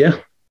mye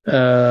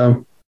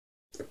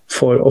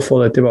for å få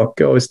det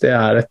tilbake, og hvis det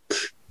er et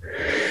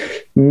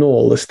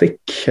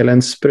nålestikk eller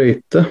en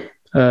sprøyte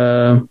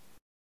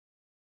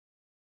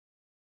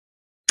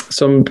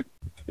som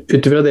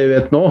utifra det vi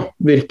vet nå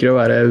virker å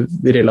være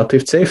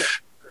relativt safe,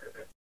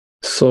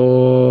 så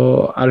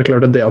er det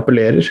klart at det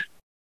appellerer.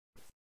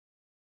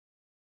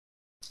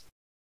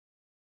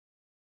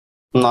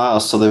 Nei,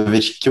 det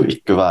virker jo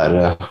ikke å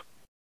være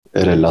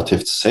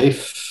relativt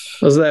safe.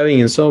 Det er jo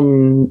ingen som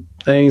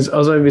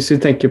hvis vi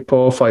tenker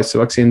på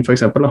Pfizer-vaksinen for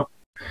eksempel da.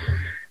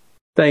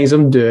 Det er ingen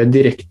som dør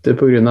direkte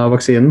på grunn av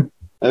vaksinen.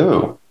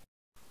 Jo.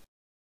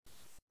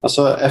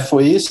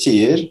 FHI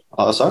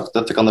har sagt,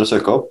 dette kan dere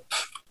søke opp,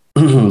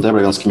 det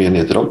ble ganske mye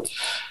nyheter om.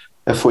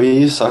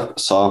 FHI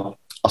sa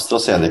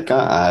AstraZeneca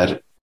er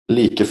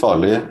like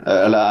farlig,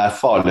 eller er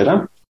farligere.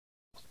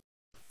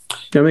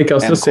 Ja, men ikke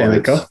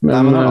AstraZeneca.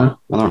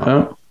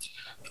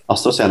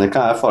 AstraZeneca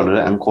er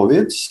farligere enn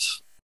covid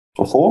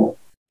å få,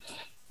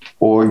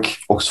 og en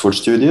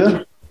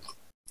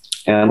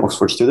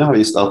Oxford-studie har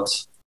vist at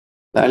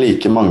det er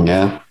like mange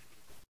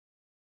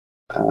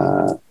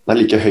det er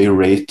like høy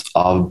rate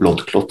av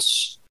blood clots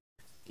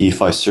i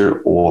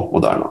Pfizer og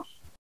Moderna.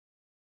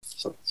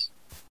 Så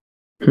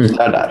det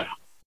der.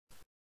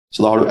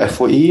 Så da har du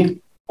FHI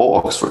og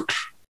Oxford.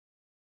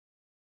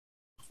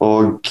 Og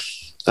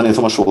den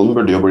informasjonen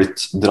burde jo blitt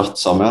dratt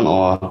sammen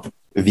og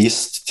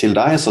vist til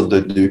deg, så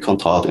du kan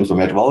ta et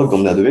informert valg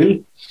om det du vil.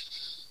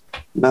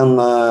 Men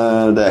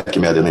det er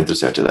ikke mediene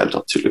interessert i det hele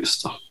tatt, tydeligvis.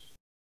 Da.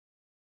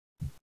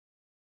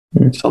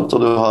 Og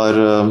du har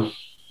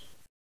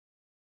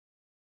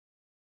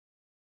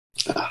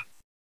ja.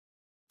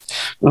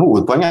 Men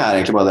hovedpoenget er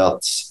egentlig bare det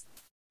at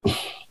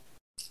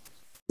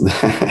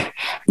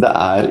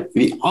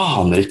vi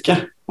aner ikke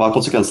hva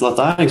konsekvensen av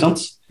dette er, ikke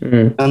sant?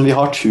 Men vi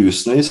har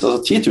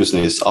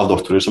titusenvis av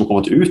doktorer som har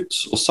kommet ut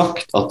og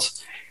sagt at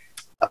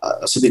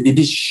altså,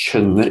 de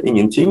skjønner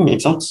ingenting,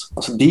 ikke sant?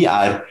 Altså, det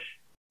er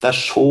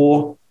så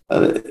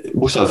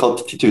bokstavelig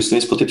talt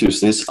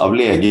titusenvis av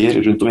leger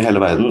rundt om i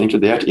hele verden,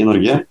 inkludert i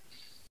Norge,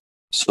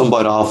 som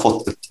bare har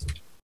fått et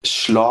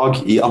slag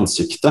i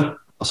ansiktet.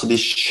 Altså, de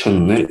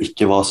skjønner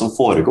ikke hva som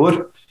foregår,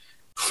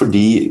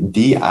 fordi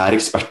de er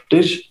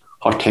eksperter,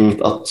 har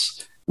tenkt at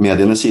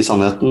mediene sier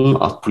sannheten,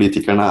 at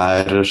politikerne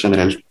er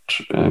generelt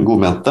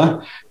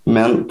godmente,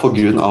 men på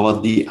grunn av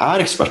at de er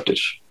eksperter,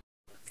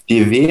 de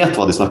vet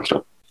hva de snakker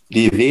om.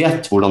 De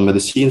vet hvordan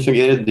medisin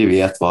fungerer, de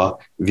vet hva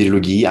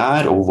virologi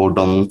er, og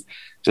hvordan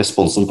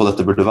responsen på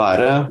dette burde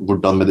være,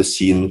 hvordan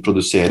medisin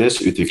produseres,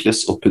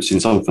 utvikles og puttes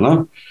inn i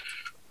samfunnet,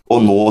 og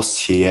nå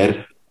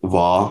ser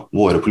hva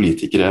våre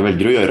politikere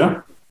velger å gjøre.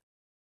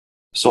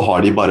 Så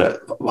har de bare,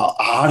 hva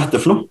er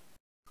dette for noe?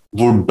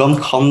 Hvordan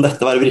kan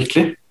dette være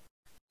virkelig?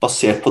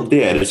 Basert på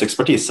deres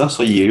ekspertise,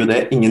 så gir jo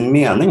det ingen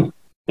mening,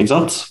 ikke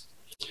sant?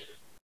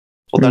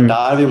 Og det er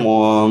der vi må,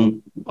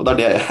 og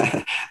det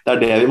er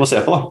det vi må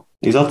se på,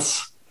 ikke sant?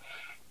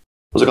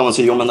 Og så kan man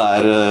si, jo, men det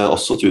er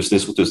også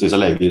tusenvis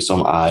av leger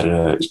som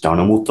ikke har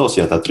noe mot det, og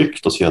sier at det er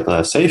trygt, og sier at det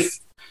er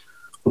safe.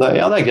 Og det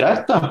er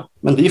greit, da.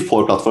 Men de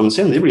får plattformen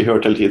sin, de blir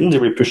hørt hele tiden,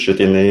 de blir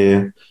pushet inn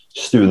i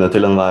stuene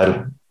til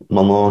enhver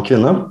mann og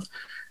kvinne.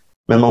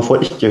 Men man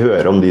får ikke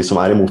høre om de som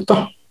er imot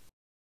det.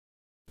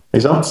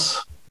 Ikke sant?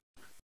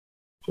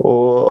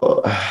 Og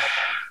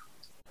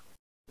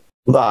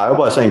det er jo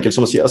bare så enkelt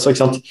som å si, altså,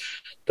 ikke sant?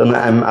 Denne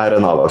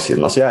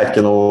mRNA-vaksinen, altså jeg er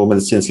ikke noe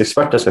medisinsk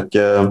ekspert, jeg skal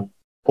ikke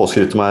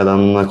påskryte meg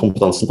den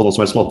kompetansen på noen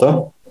som helst måte.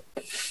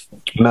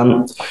 Men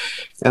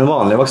en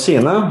vanlig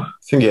vaksine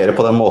fungerer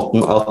på den måten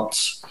at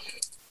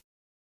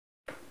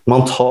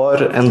man tar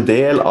en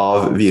del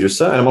av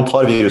viruset, eller man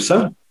tar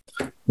viruset,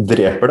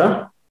 dreper det,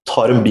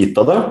 tar en bit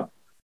av det,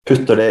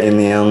 putter det inn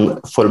i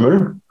en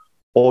formul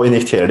og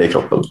injekterer det i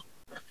kroppen.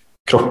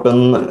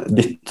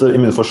 Ditt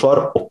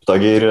immunforsvar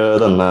oppdager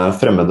denne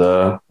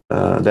fremmede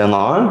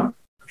DNA-et,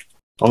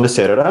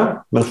 analyserer det,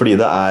 men fordi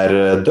det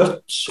er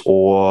dødt, så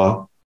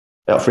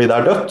er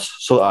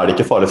det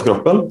ikke farlig for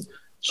kroppen,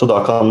 så da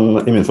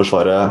kan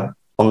immunforsvaret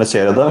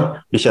analysere det,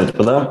 bli kjent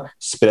med det,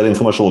 spre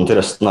informasjonen til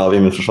resten av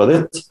immunforsvaret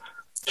ditt,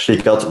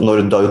 slik at når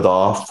du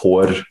da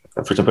får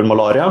for eksempel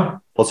malaria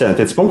på et senere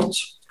tidspunkt,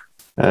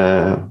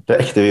 det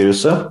ekte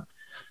viruset,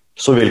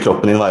 så vil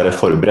kroppen din være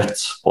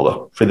forberedt på det,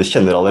 fordi det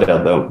kjenner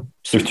allerede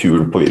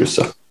strukturen på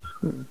viruset.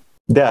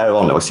 Det er jo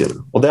vanlig vaksine,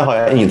 og det har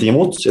jeg ingenting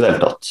imot i det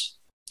hele tatt.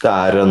 Det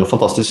er en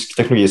fantastisk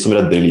teknologi som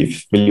redder liv,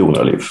 millioner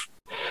av liv.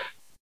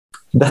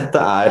 Dette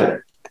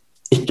er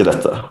ikke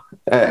dette.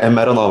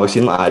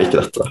 mRNA-vaksinen er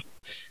ikke dette.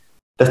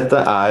 Dette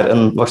er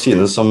en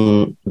vaksine som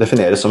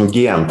defineres som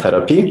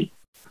genterapi,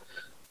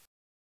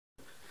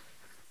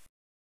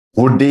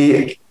 hvor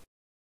de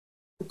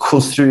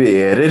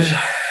konstruerer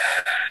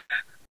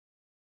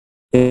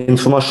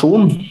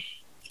informasjon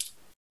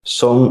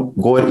som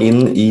går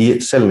inn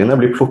i cellene dine,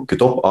 blir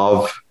plukket opp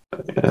av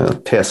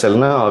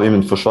T-cellene, av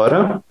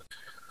immunforsvaret,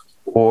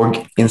 og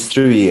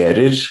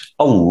instruerer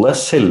alle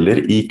celler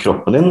i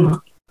kroppen din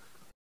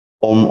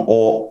om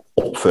å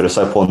oppføre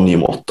seg på en ny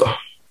måte.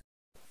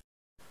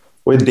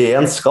 Og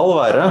ideen skal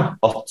være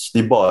at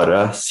de bare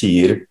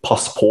sier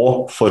pass på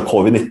for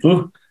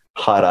covid-19,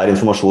 her er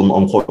informasjonen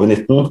om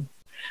covid-19,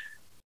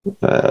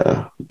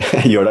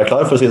 gjør deg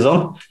klar for å si det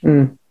sånn.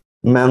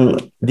 Men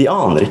de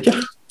aner ikke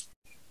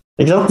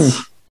sant?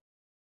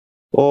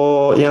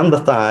 Og igjen,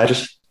 det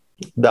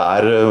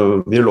er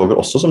virologer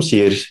også som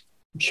sier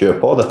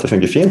kjør på, dette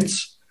fungerer fint,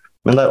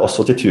 men det er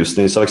også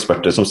titusenvis av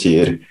eksperter som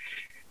sier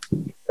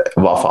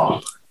hva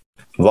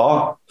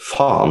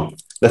faen,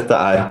 dette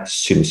er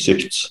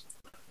sinnssykt.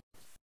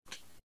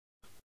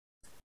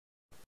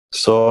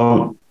 Så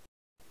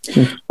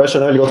jeg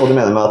skjønner veldig godt hva du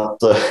mener med at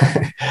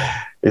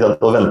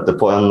å vente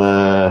på en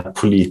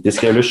politisk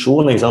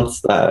revolusjon, ikke sant?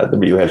 Det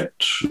blir jo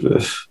helt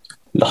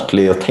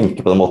latterlig å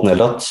tenke på den måten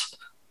hele tatt,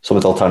 som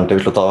et alternativ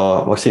til å ta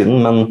vaksinen,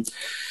 men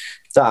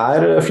det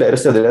er flere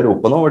steder i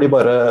Europa nå hvor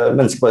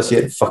mennesker bare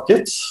sier fuck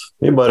it,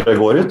 vi bare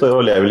går ut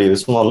og lever livet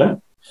som vanlig.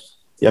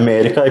 I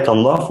Amerika, i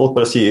Canada, folk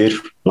bare sier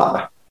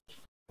nei,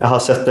 jeg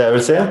har sett det jeg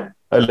vil se,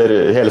 eller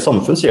hele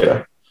samfunn sier det,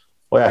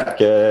 og jeg er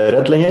ikke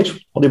redd lenger,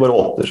 og de bare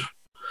åpner.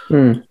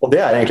 Og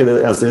det er egentlig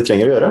det eneste de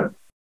trenger å gjøre.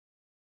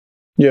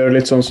 Gjør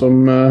litt sånn som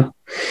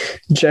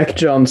Jack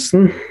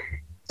Johnson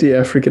The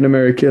African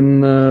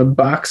American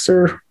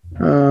Boxer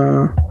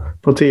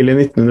på tidlig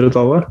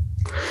 1900-tallet.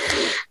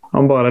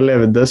 Han bare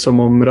levde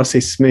som om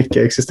rasisme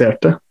ikke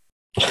eksisterte.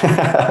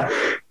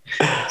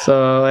 Så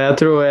jeg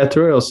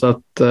tror også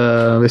at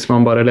hvis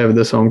man bare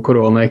levde som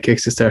korona ikke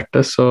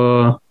eksisterte, så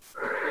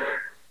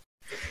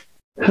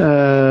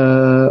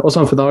og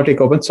samfunnet har vært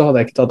like åpent, så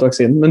hadde jeg ikke tatt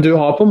vaksinen. Men du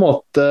har på en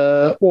måte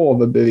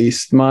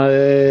overbevist meg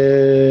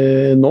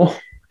nå,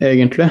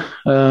 egentlig.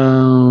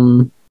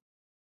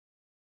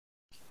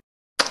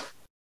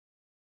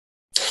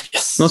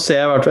 Nå ser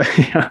jeg i hvert fall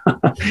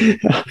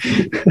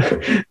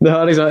Det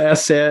har liksom, jeg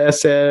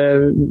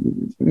ser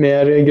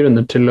mer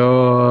grunner til å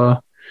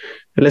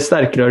eller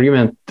sterkere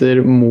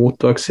argumenter mot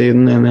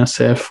vaksinen enn jeg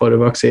ser for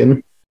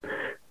vaksinen.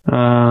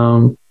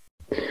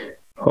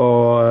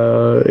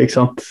 Ikke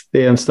sant,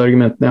 de eneste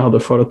argumentene jeg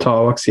hadde for å ta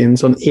vaksinen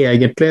sånn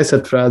egentlig,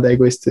 sett fra et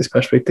egoistisk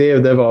perspektiv,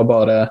 det var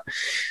bare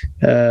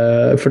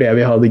fordi jeg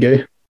vil ha det gøy,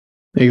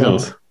 ikke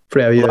sant?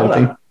 Fordi jeg vil gjøre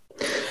ting.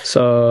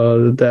 Så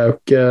det er jo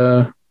ikke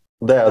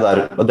det er jo der,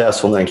 og det er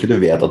sånn egentlig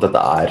du vet at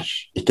dette er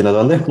ikke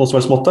nødvendig på noen som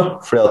helst måte,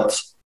 fordi at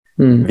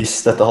hvis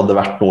dette hadde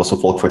vært noe som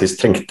folk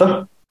faktisk trengte,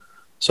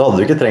 så hadde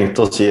du ikke trengt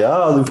å si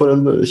ja, du får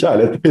en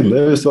kjærlighet på pinne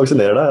hvis du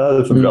vaksinerer deg,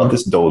 du får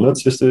gratis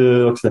donuts hvis du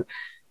vaksinerer.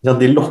 Ja,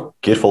 de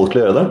lokker folk til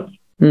å gjøre det.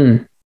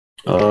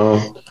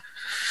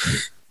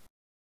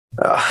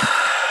 Ja.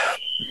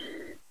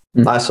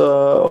 Nei, så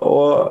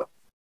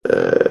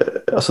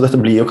altså dette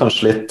blir jo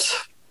kanskje litt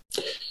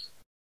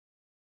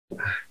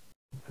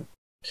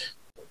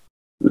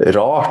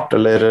rart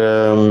eller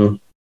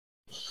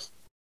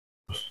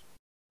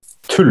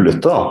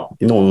tullete da,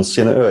 i noen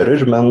sine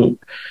ører, men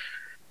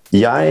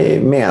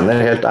jeg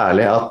mener helt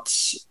ærlig at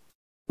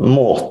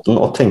måten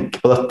å tenke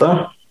på dette,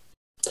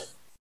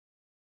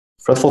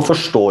 for at folk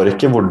forstår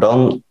ikke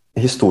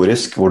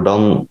historisk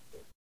hvordan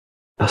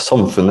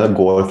samfunnet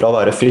går fra å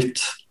være fritt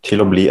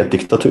til å bli et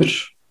diktatur,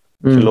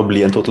 til å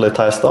bli en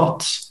totalitær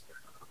stat.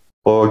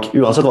 Og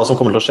uansett hva som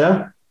kommer til å skje,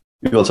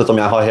 uansett om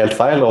jeg har helt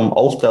feil om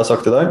alt jeg har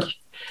sagt i dag,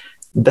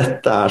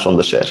 dette er sånn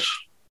det skjer.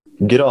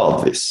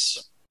 Gradvis.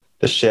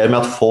 Det skjer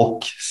med at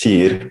folk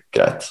sier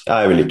greit,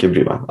 jeg vil ikke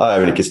bry meg, jeg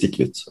vil ikke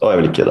stikke ut, og jeg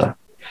vil ikke det.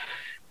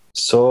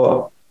 Så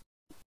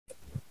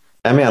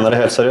jeg mener det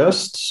helt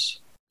seriøst.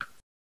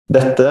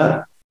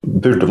 Dette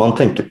burde man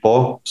tenke på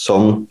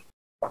som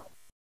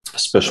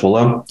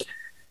spørsmålet: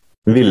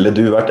 ville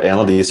du vært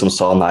en av de som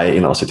sa nei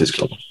i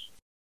Nazi-Tyskland?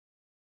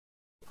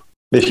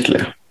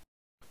 Virkelig.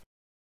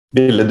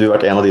 Ville du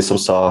vært en av de som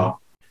sa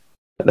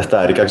dette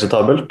er ikke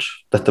akseptabelt,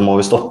 dette må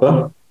vi stoppe?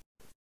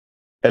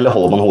 Eller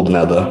holder man hodet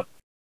nede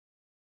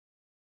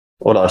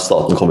og lar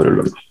staten komme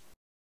rullende?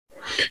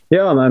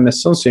 Ja, nei,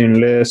 mest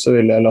sannsynlig så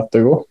ville jeg latt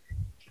det gå.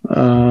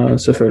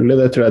 Selvfølgelig,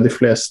 det tror jeg de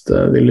fleste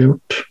ville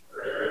gjort.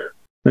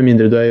 Med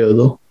mindre du er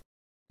jøde.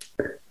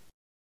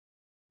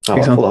 Ja,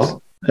 ikke sant? Da.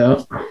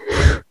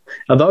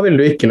 Ja, da vil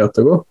du ikke latt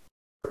det gå.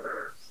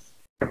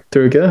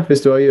 Tror du ikke det?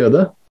 Hvis du er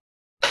jøde?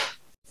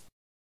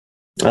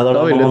 Ja,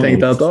 da ville du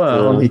tenkt deg at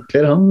han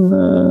Hitler, han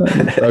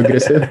er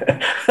aggressiv.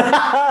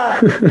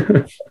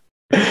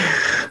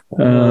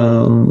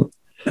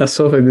 Jeg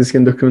så faktisk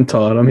en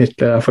dokumentar om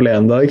Hitler her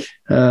forleden dag.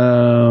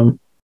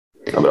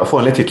 Det er bra å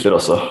få en litt Hitler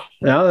også.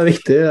 Ja, det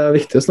er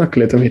viktig å snakke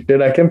litt om Hitler.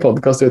 Det er ikke en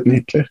podcast uten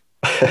Hitler.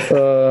 Så,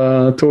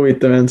 to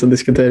hvite menn som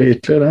diskuterer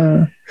Hitler, det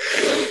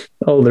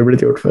har aldri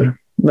blitt gjort før.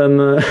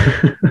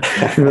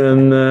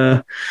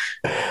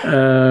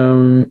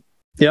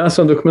 Ja,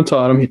 så en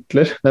dokumentar om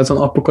Hitler. Det er en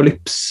sånn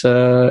apokalypse,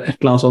 et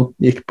eller annet sånt,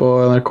 gikk på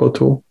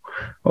NRK2.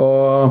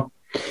 Og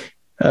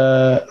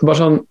bare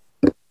sånn,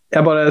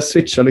 jeg bare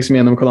switcha liksom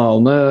gjennom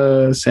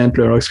kanalene sent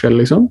lørdagskveld,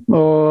 liksom.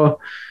 Og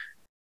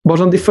bare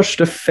sånn de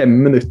første 5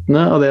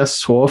 minuttene av det jeg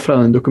så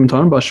fra den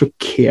dokumentaren bare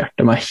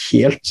sjokkerte meg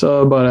helt.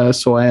 Så bare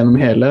så jeg gjennom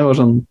hele, det var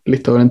sånn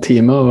litt over en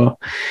time, og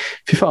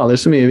fy fader,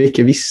 så mye vi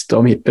ikke visste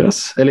om Hitler,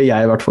 ass. Eller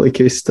jeg i hvert fall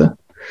ikke visste.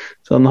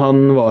 Sånn,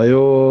 han var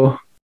jo...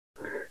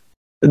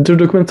 Jeg tror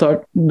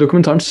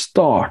dokumentaren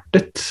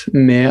startet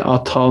med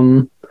at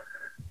han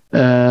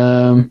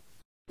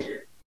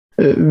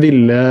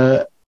ville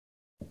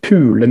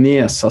pule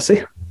niesa si.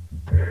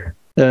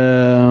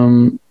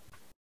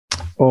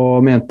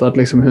 Og mente at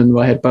liksom hun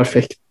var helt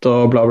perfekt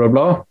og bla bla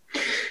bla.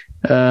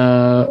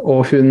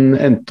 Og hun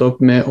endte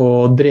opp med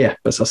å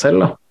drepe seg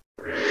selv, da.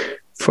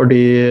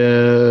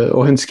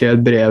 Og hun skrev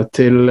et brev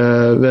til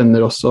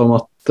venner også om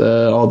at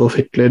Adolf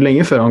Hitler,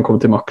 lenge før han kom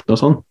til makten og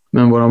sånn,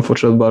 men hvor han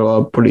fortsatt bare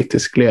var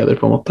politisk leder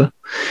på en måte,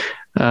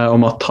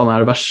 om at han er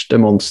det verste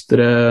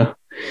monsteret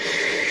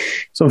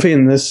som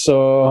finnes,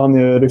 og han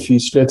gjør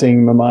ufyselige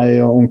ting med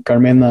meg, og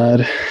onkelen min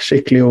er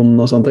skikkelig ond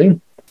og sånne ting.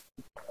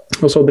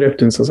 Og så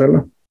drepte hun seg selv,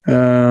 da.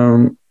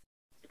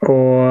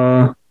 Og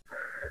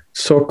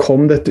så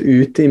kom dette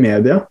ut i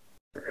media,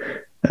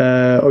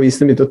 og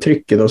avisene begynte å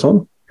trykke det og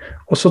sånn,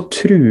 og så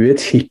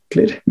truet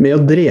Hitler med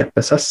å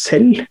drepe seg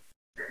selv,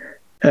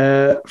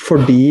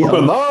 fordi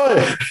han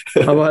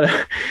bare,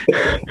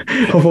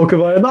 og folk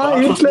bare,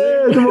 nei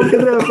Hitler, du må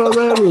ikke drepe deg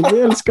selv, vi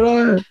elsker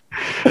deg.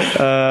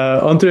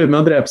 Han truet med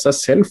å drepe seg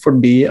selv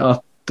fordi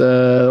at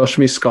det var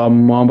så mye skam,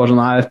 og han bare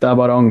sånn, nei, det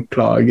bare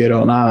anklager,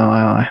 og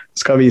nei,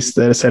 skal vise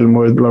dere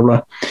selvmord, bla bla.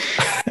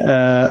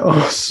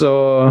 Og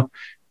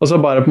så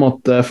bare på en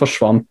måte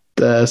forsvant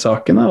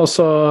sakene, og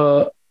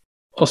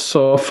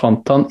så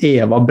fant han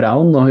Eva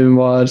Braun, og hun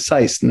var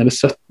 16 eller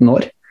 17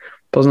 år,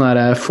 på sånn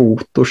her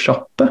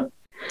fotosjappe.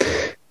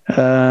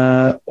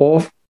 Og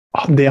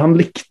det han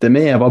likte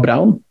med Eva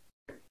Braun,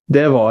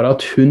 det var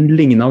at hun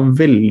lignet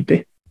veldig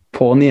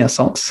på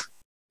niesa hans.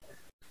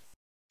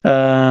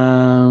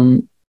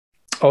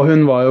 Og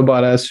hun var jo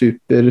bare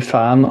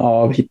superfan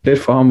av Hitler,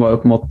 for han var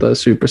jo på en måte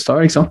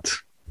superstar, ikke sant?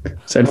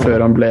 Selv før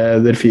han ble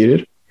der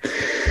fyrer.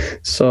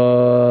 Så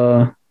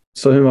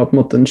hun var på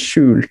en måte den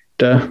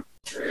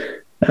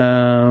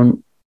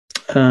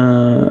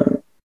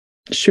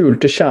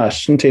skjulte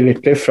kjæresten til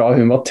Hitler fra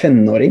hun var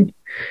tenåring,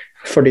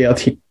 fordi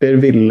at Hitler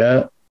ville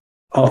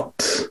at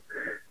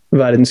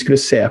verden skulle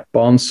se på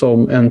han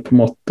som en på en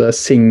måte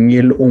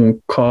singel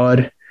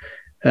ungkar,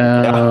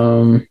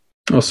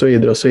 og så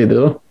videre og så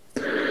videre da.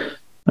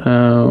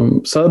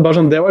 Så det, bare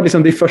sånn, det var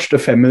liksom de første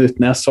 5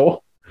 minuttene jeg så,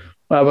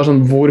 og jeg var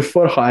sånn,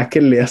 hvorfor har jeg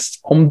ikke lest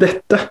om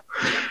dette?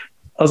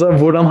 Altså,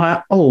 hvordan har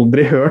jeg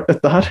aldri hørt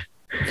dette her?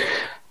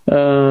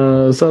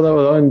 Så det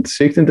var en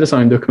sykt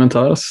interessant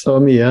dokumentar, altså. Det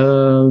var mye,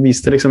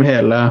 viste liksom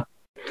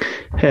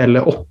hele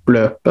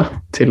oppløpet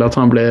til at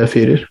han ble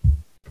fyrer.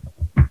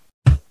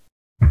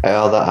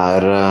 Ja, det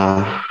er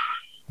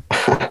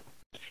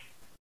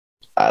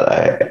Nei, det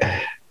er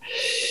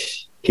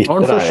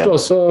Han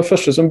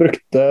første som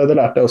brukte, det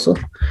lærte jeg også,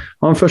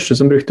 han første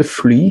som brukte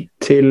fly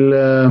til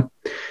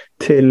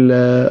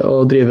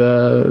å drive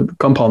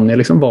kampanje,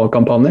 liksom,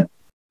 valgkampanje.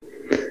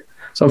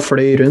 Så han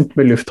fløy rundt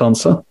med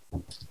Lufthansa.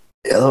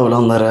 Ja, det var vel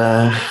han der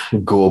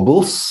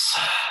Goebbels,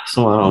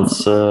 som var hans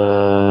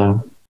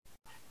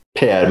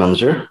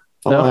PR-manager.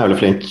 Han var jævlig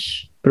flink.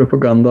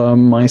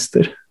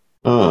 Propagandameister.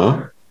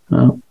 Ja.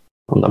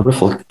 Og da ble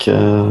folk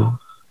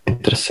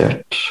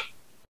interessert.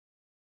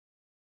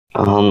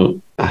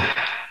 Han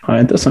er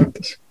interessant,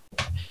 altså.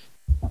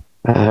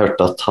 Jeg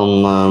hørte at han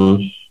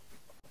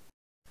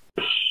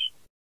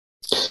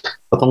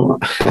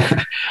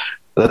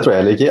det tror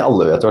jeg ikke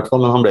alle vet i hvert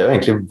fall, men han ble jo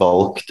egentlig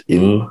valgt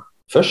inn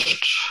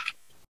først.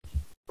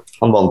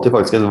 Han vant jo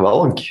faktisk et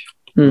valg,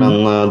 men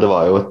det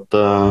var jo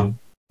en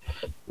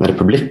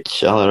republikk,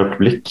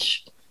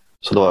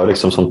 så det var jo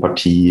liksom sånn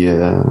partier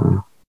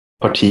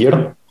da.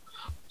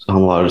 Så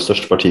han var det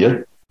største partiet.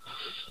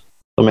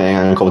 Og med en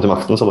gang han kom til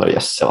makten, så bare,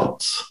 yes, jeg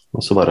vant.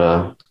 Og så bare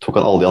tok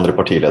han alle de andre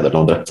partilederne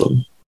og drepte dem.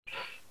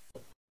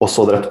 Og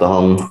så drepte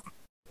han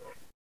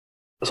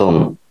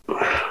sånn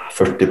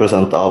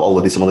 40% av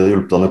alle de som hadde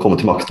hjulpet han å komme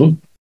til makten.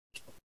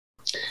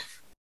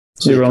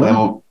 Så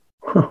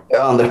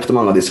han drepte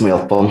mange av de som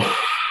hjalp han.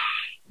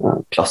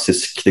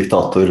 Klassisk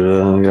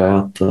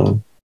diktatorgreie, at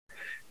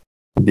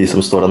de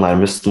som står der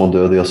nærmest må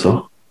dø, de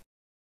også.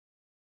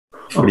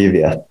 For de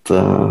vet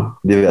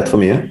for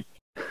mye.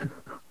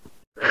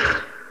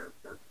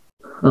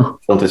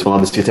 Sånn, hvis man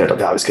har diskutert at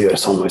vi skal gjøre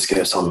sånn,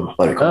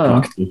 bare vi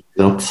kommer til makten.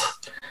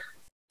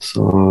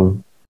 Så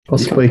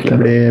pass på ikke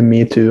å bli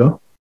MeToo.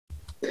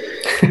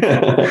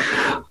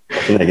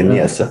 Sin egen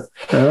niese.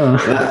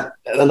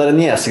 Den der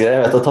niesegreia,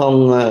 jeg vet at han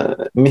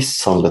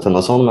mishandlet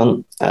henne og sånn, men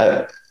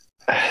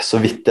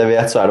så vidt jeg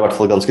vet, så er det i hvert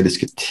fall ganske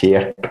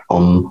diskutert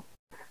om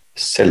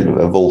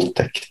selve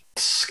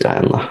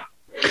voldtektsgreiene.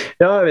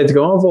 Ja, jeg vet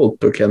ikke om han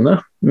voldtok henne,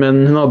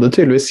 men hun hadde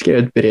tydeligvis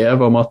skrevet brev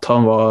om at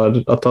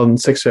han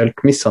seksuelt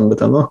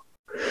mishandlet henne.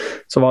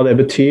 Så hva det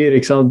betyr,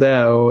 ikke sant? Det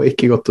er jo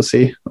ikke godt å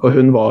si. Og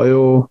hun var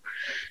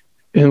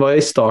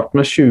i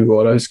starten av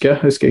 20-åra,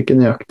 husker jeg ikke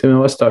nøyaktig, men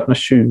hun var i starten av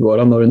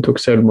 20-åra når hun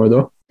tok selvmord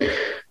også.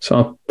 Så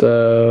at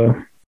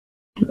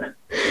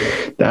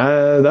det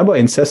er bare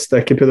incest, det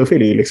er ikke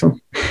pedofili, liksom.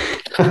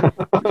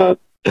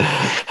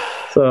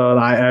 Så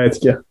nei, jeg vet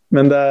ikke.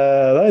 Men det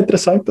er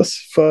interessant, altså,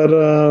 for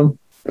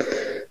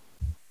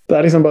det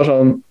er liksom bare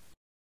sånn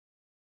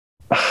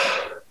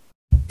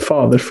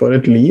fader for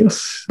et liv,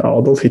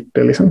 Adolf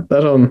Hitler, liksom. Det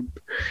er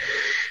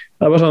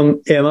bare sånn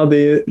en av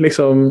de,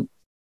 liksom,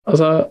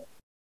 altså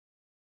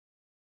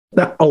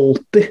det er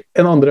alltid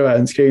en andre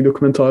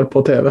verdenskrig-dokumentar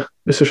på TV,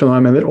 hvis du skjønner hva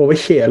jeg mener, over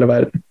hele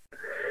verden.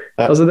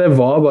 Altså det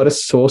var bare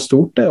så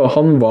stort det, og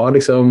han er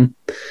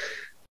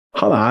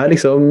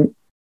liksom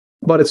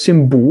bare et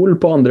symbol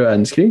på andre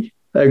verdenskrig.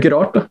 Det er jo ikke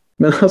rart da.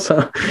 Men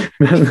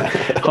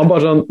han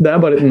bare sånn, det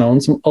er bare et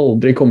navn som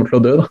aldri kommer til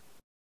å dø da.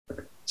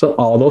 Så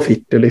Adolf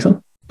Hitler, liksom.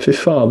 Fy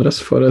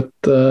fadres, for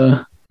et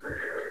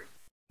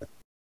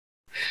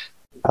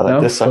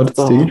for et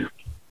styr.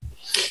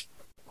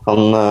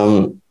 Han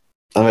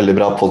en veldig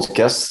bra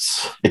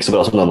podcast, ikke så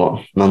bra som den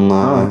nå, men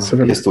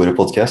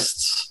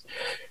historiepodcast.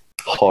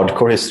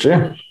 Hardcore History.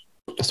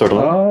 Står det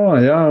noe?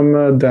 Ja,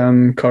 med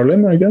Dan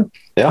Carlin, er det ikke?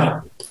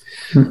 Ja.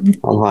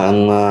 Han har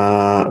en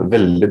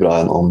veldig bra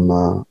en om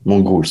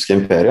mongolske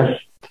imperiet.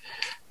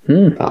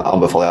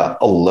 Anbefaler jeg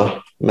alle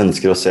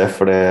mennesker å se,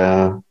 for det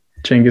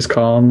Genghis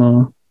Khan,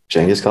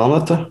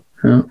 vet du.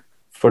 Ja.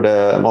 For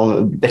det,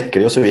 man dekker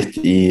det jo så vidt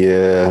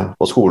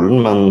på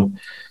skolen, men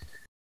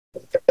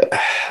det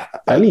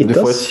er lite,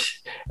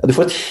 du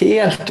får et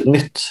helt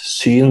nytt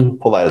syn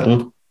på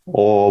verden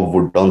og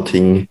hvordan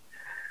ting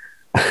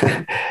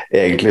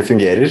egentlig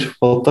fungerer,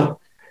 på en måte.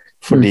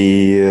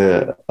 Fordi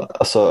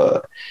altså,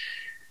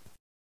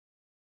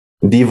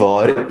 de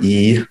var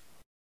i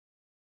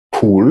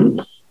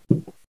Polen.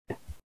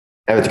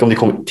 Jeg vet ikke om de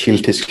kom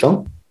til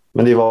Tyskland,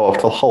 men de var i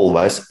hvert fall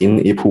halvveis inn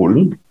i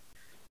Polen,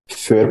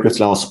 før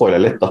plutselig han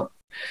spoilet litt, da.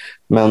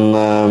 Men,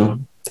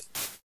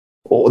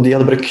 og de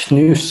hadde bare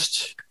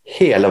knust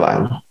hele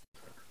veien.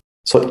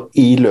 Så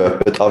i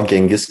løpet av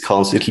Genghis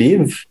Khan sitt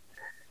liv,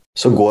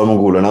 så går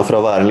mongolerne fra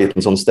å være en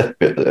liten sånn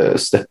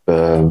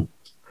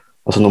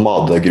altså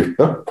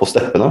nomadegruppe på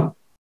steppene.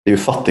 De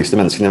fattigste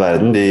menneskene i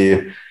verden, de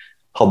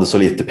hadde så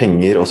lite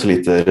penger og så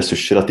lite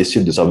ressurser at de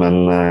sydde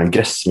sammen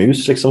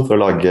gressmus liksom, for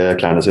å lage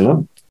klærne sine.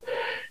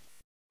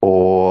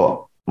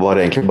 Og var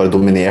egentlig bare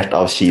dominert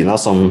av Kina,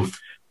 som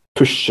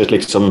pushet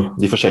liksom,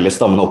 de forskjellige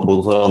stammene opp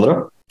mot hverandre.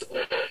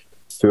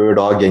 Før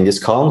da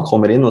Genghis Khan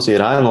kommer inn og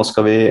sier hei, nå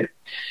skal vi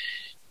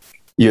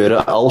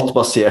gjøre alt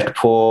basert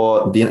på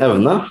din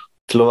evne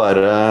til å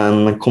være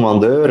en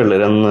kommandør eller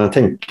en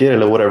tenker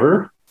eller whatever.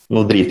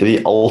 Nå driter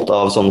vi alt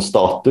av sånn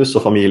status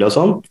og familie og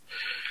sånn.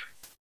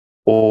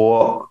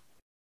 Og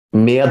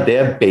med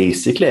det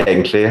basically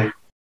egentlig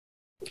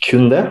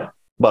kun det,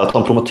 bare at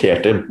han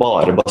promoterte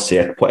bare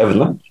basert på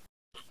evne.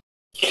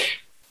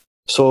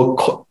 Så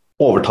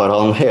overtar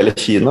han hele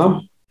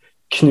Kina,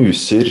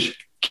 knuser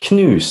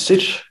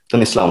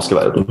den islamske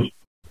verden.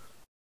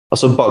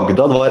 Altså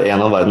Bagdad var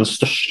en av verdens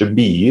største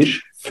byer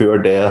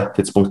før det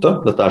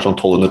tidspunktet. Dette er sånn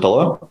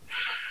 1200-tallet.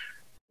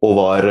 Og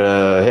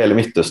hele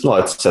Midtøsten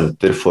var et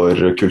senter for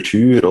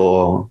kultur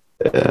og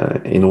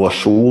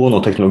innovasjon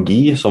og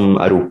teknologi som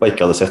Europa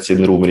ikke hadde sett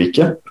siden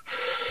Romerriket.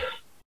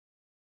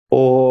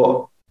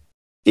 Og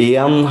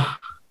en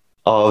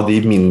av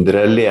de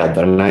mindre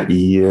lederne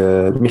i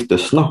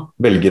Midtøsten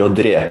velger å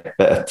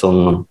drepe et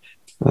sånn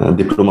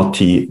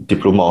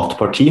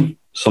diplomatparti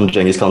som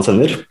Genghis Khan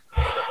sender.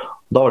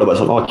 Da var det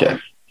bare sånn, ok,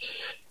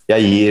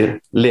 jeg gir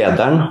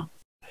lederen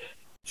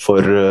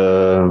for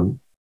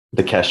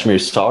The Kashmir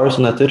Tsar,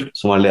 som det heter,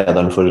 som var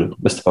lederen for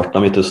mesteparten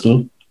av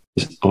Midtøsten,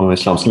 og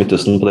islamske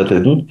Midtøsten på den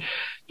tiden.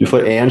 Du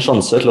får en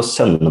sjanse til å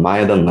sende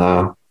meg denne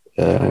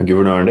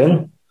guvernøren din,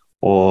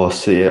 og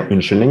si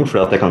unnskyldning,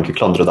 for jeg kan ikke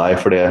klandre deg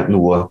for det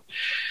noe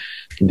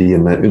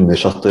dine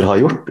undersåtter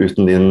har gjort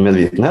uten din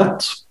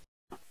medvitenhet.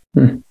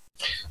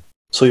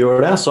 Så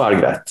gjør det, så er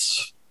det greit.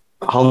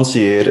 Han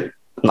sier,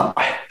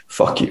 nei,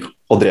 fuck you,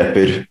 og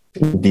dreper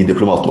de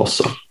diplomatene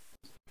også.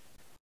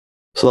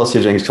 Så da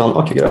sier Genghis Khan,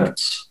 ok,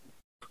 greit.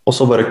 Og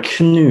så bare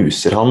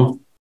knuser han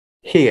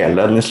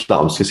hele den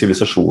islamske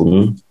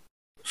sivilisasjonen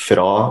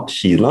fra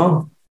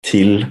Kina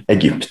til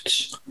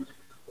Egypt.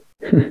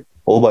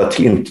 Og bare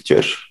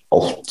tilintetgjør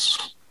alt,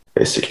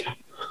 basically.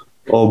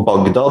 Og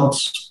Bagdad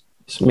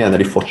mener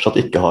de fortsatt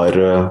ikke har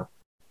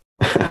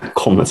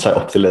kommet seg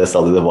opp til det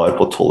stadiet det var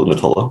på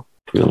 1200-tallet.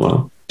 På grunn av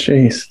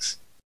Jesus.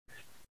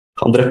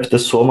 Han drepte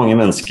så mange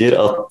mennesker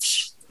at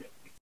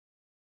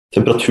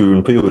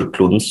temperaturen på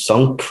jordkloden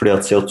sank fordi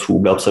at CO2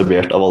 ble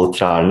absorbert av alle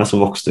trærne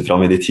som vokste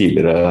fram i de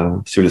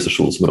tidligere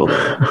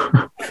sivilisasjonsområdene.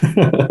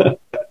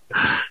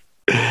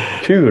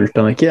 Kult,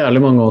 han ikke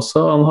jævlig mange også.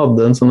 Han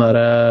hadde en sånn der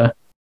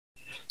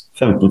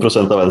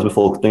 15% av verdens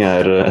befolkning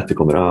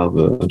etterkommere av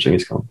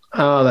Genghis Khan.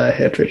 Ja, det er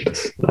helt vilt.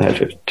 Det er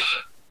helt vilt.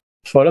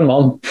 For en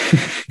mann.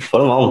 For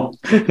en mann.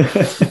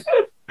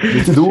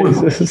 Litt idol.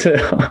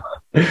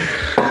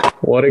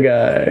 What a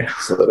guy.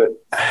 Sorry.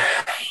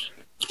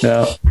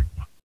 Ja.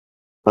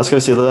 Da skal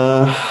vi si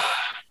det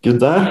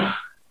good der.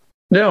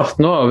 Ja,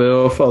 nå har vi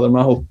jo fader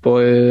meg holdt på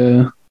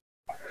i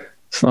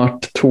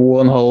snart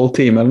 2,5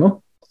 timer eller noe.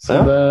 Så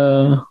ja. Det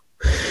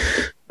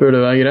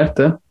burde være greit,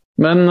 det.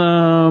 Men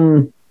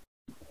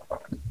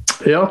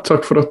ja,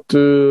 takk for at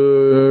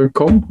du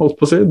kom, holdt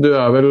på å si. Du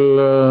er vel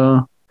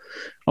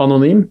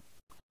anonym?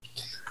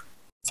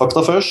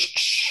 Fakta først.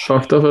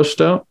 Fakta først,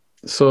 ja.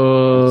 Så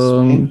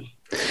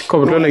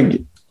kommer til å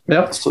legge...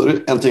 Ja. Sorry,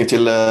 en ting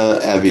til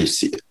jeg vil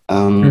si.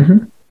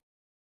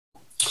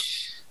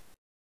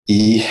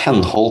 I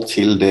henhold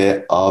til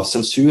det av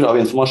sensur av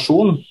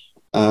informasjon,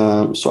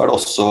 så er det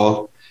også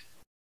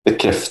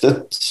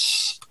bekreftet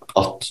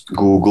at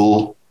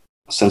Google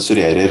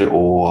sensurerer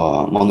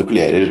og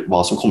manipulerer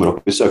hva som kommer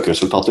opp i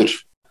søkeresultater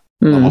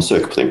når man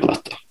søker på ting på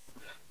nettet.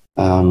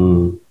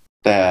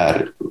 Det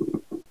er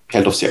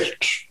helt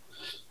offisielt.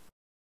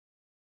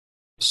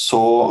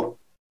 Så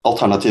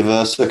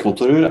alternative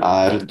søkemotorer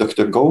er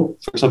DuckDuckGo,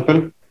 for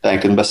eksempel. Det er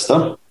egentlig den beste.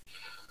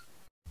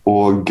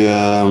 Og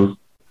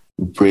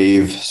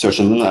Brave Search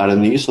Engine er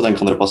den ny, så den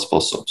kan dere passe på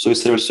også. Så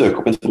hvis dere vil søke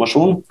opp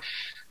informasjon,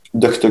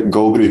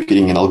 DuckDuckGo bruker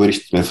ingen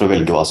algoritmer for å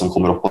velge hva som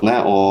kommer opp og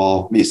ned,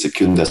 og viser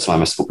kun det som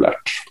er mest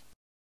populært.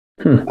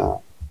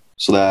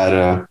 Så det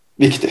er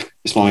viktig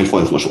hvis man vil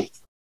få informasjon.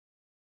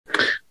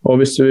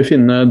 Og hvis du vil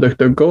finne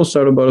DuckDuckGo,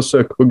 så er det bare å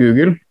søke på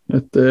Google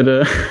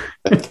etter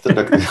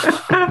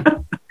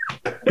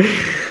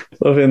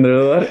så finner du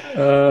det der.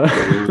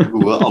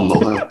 Gode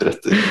anhold etter.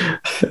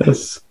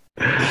 Yes.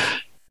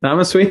 Nei,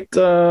 men sweet.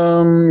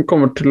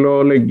 Kommer til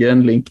å legge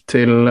en link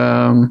til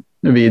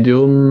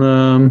videoen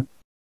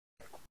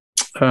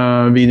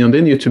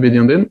din,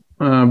 YouTube-videoen din,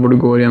 hvor du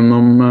går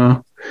gjennom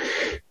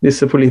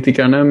disse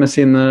politikerne med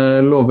sine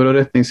lover og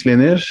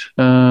retningslinjer,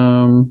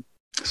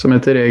 som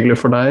heter Regler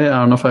for deg,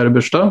 Erna feirer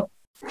bursdag.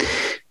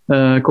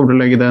 Kommer til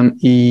å legge den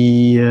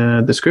i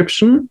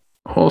description,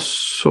 og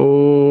så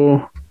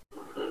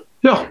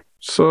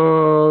så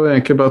vil jeg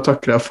egentlig bare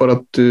takke deg for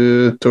at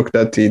du tok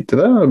deg tid til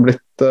det.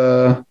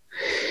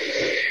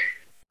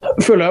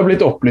 Føler jeg har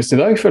blitt opplyst i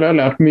dag. Føler jeg har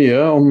lært mye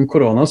om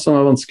korona som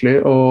er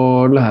vanskelig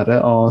å lære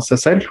av seg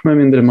selv, med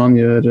mindre man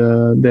gjør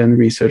den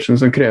researchen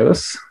som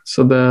kreves.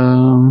 Så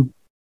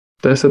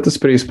det settes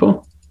pris på.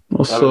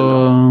 Og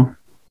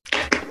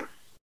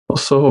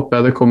så håper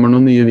jeg det kommer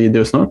noen nye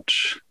videoer snart.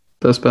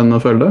 Det er spennende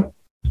å følge det.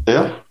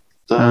 Ja,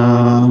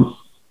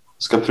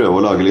 skal prøve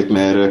å lage litt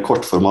mer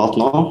kortformat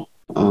nå.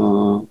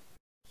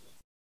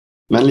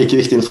 Men like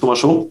viktig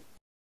informasjon.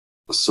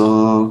 Så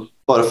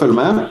bare følg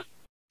med.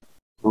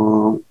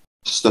 Og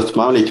støtt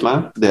meg og like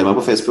meg. Del meg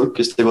på Facebook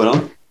hvis det går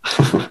an.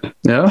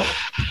 Ja,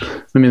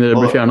 med mindre det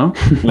blir fjernet.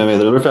 Med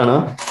mindre det blir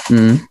fjernet.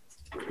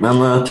 Men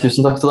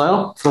tusen takk til deg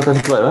da, for at jeg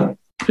fikk være.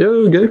 Ja,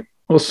 gøy.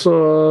 Og så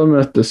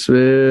møtes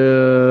vi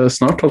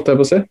snart, holdt jeg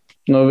på å si.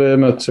 Når vi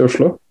møtes i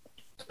Oslo.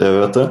 Det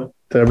vet du.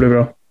 Det blir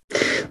bra.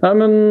 Nei,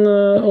 men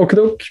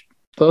okidok.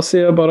 Da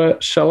sier jeg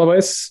bare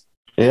shalabais.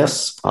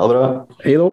 Yes, ha det bra. Hei da.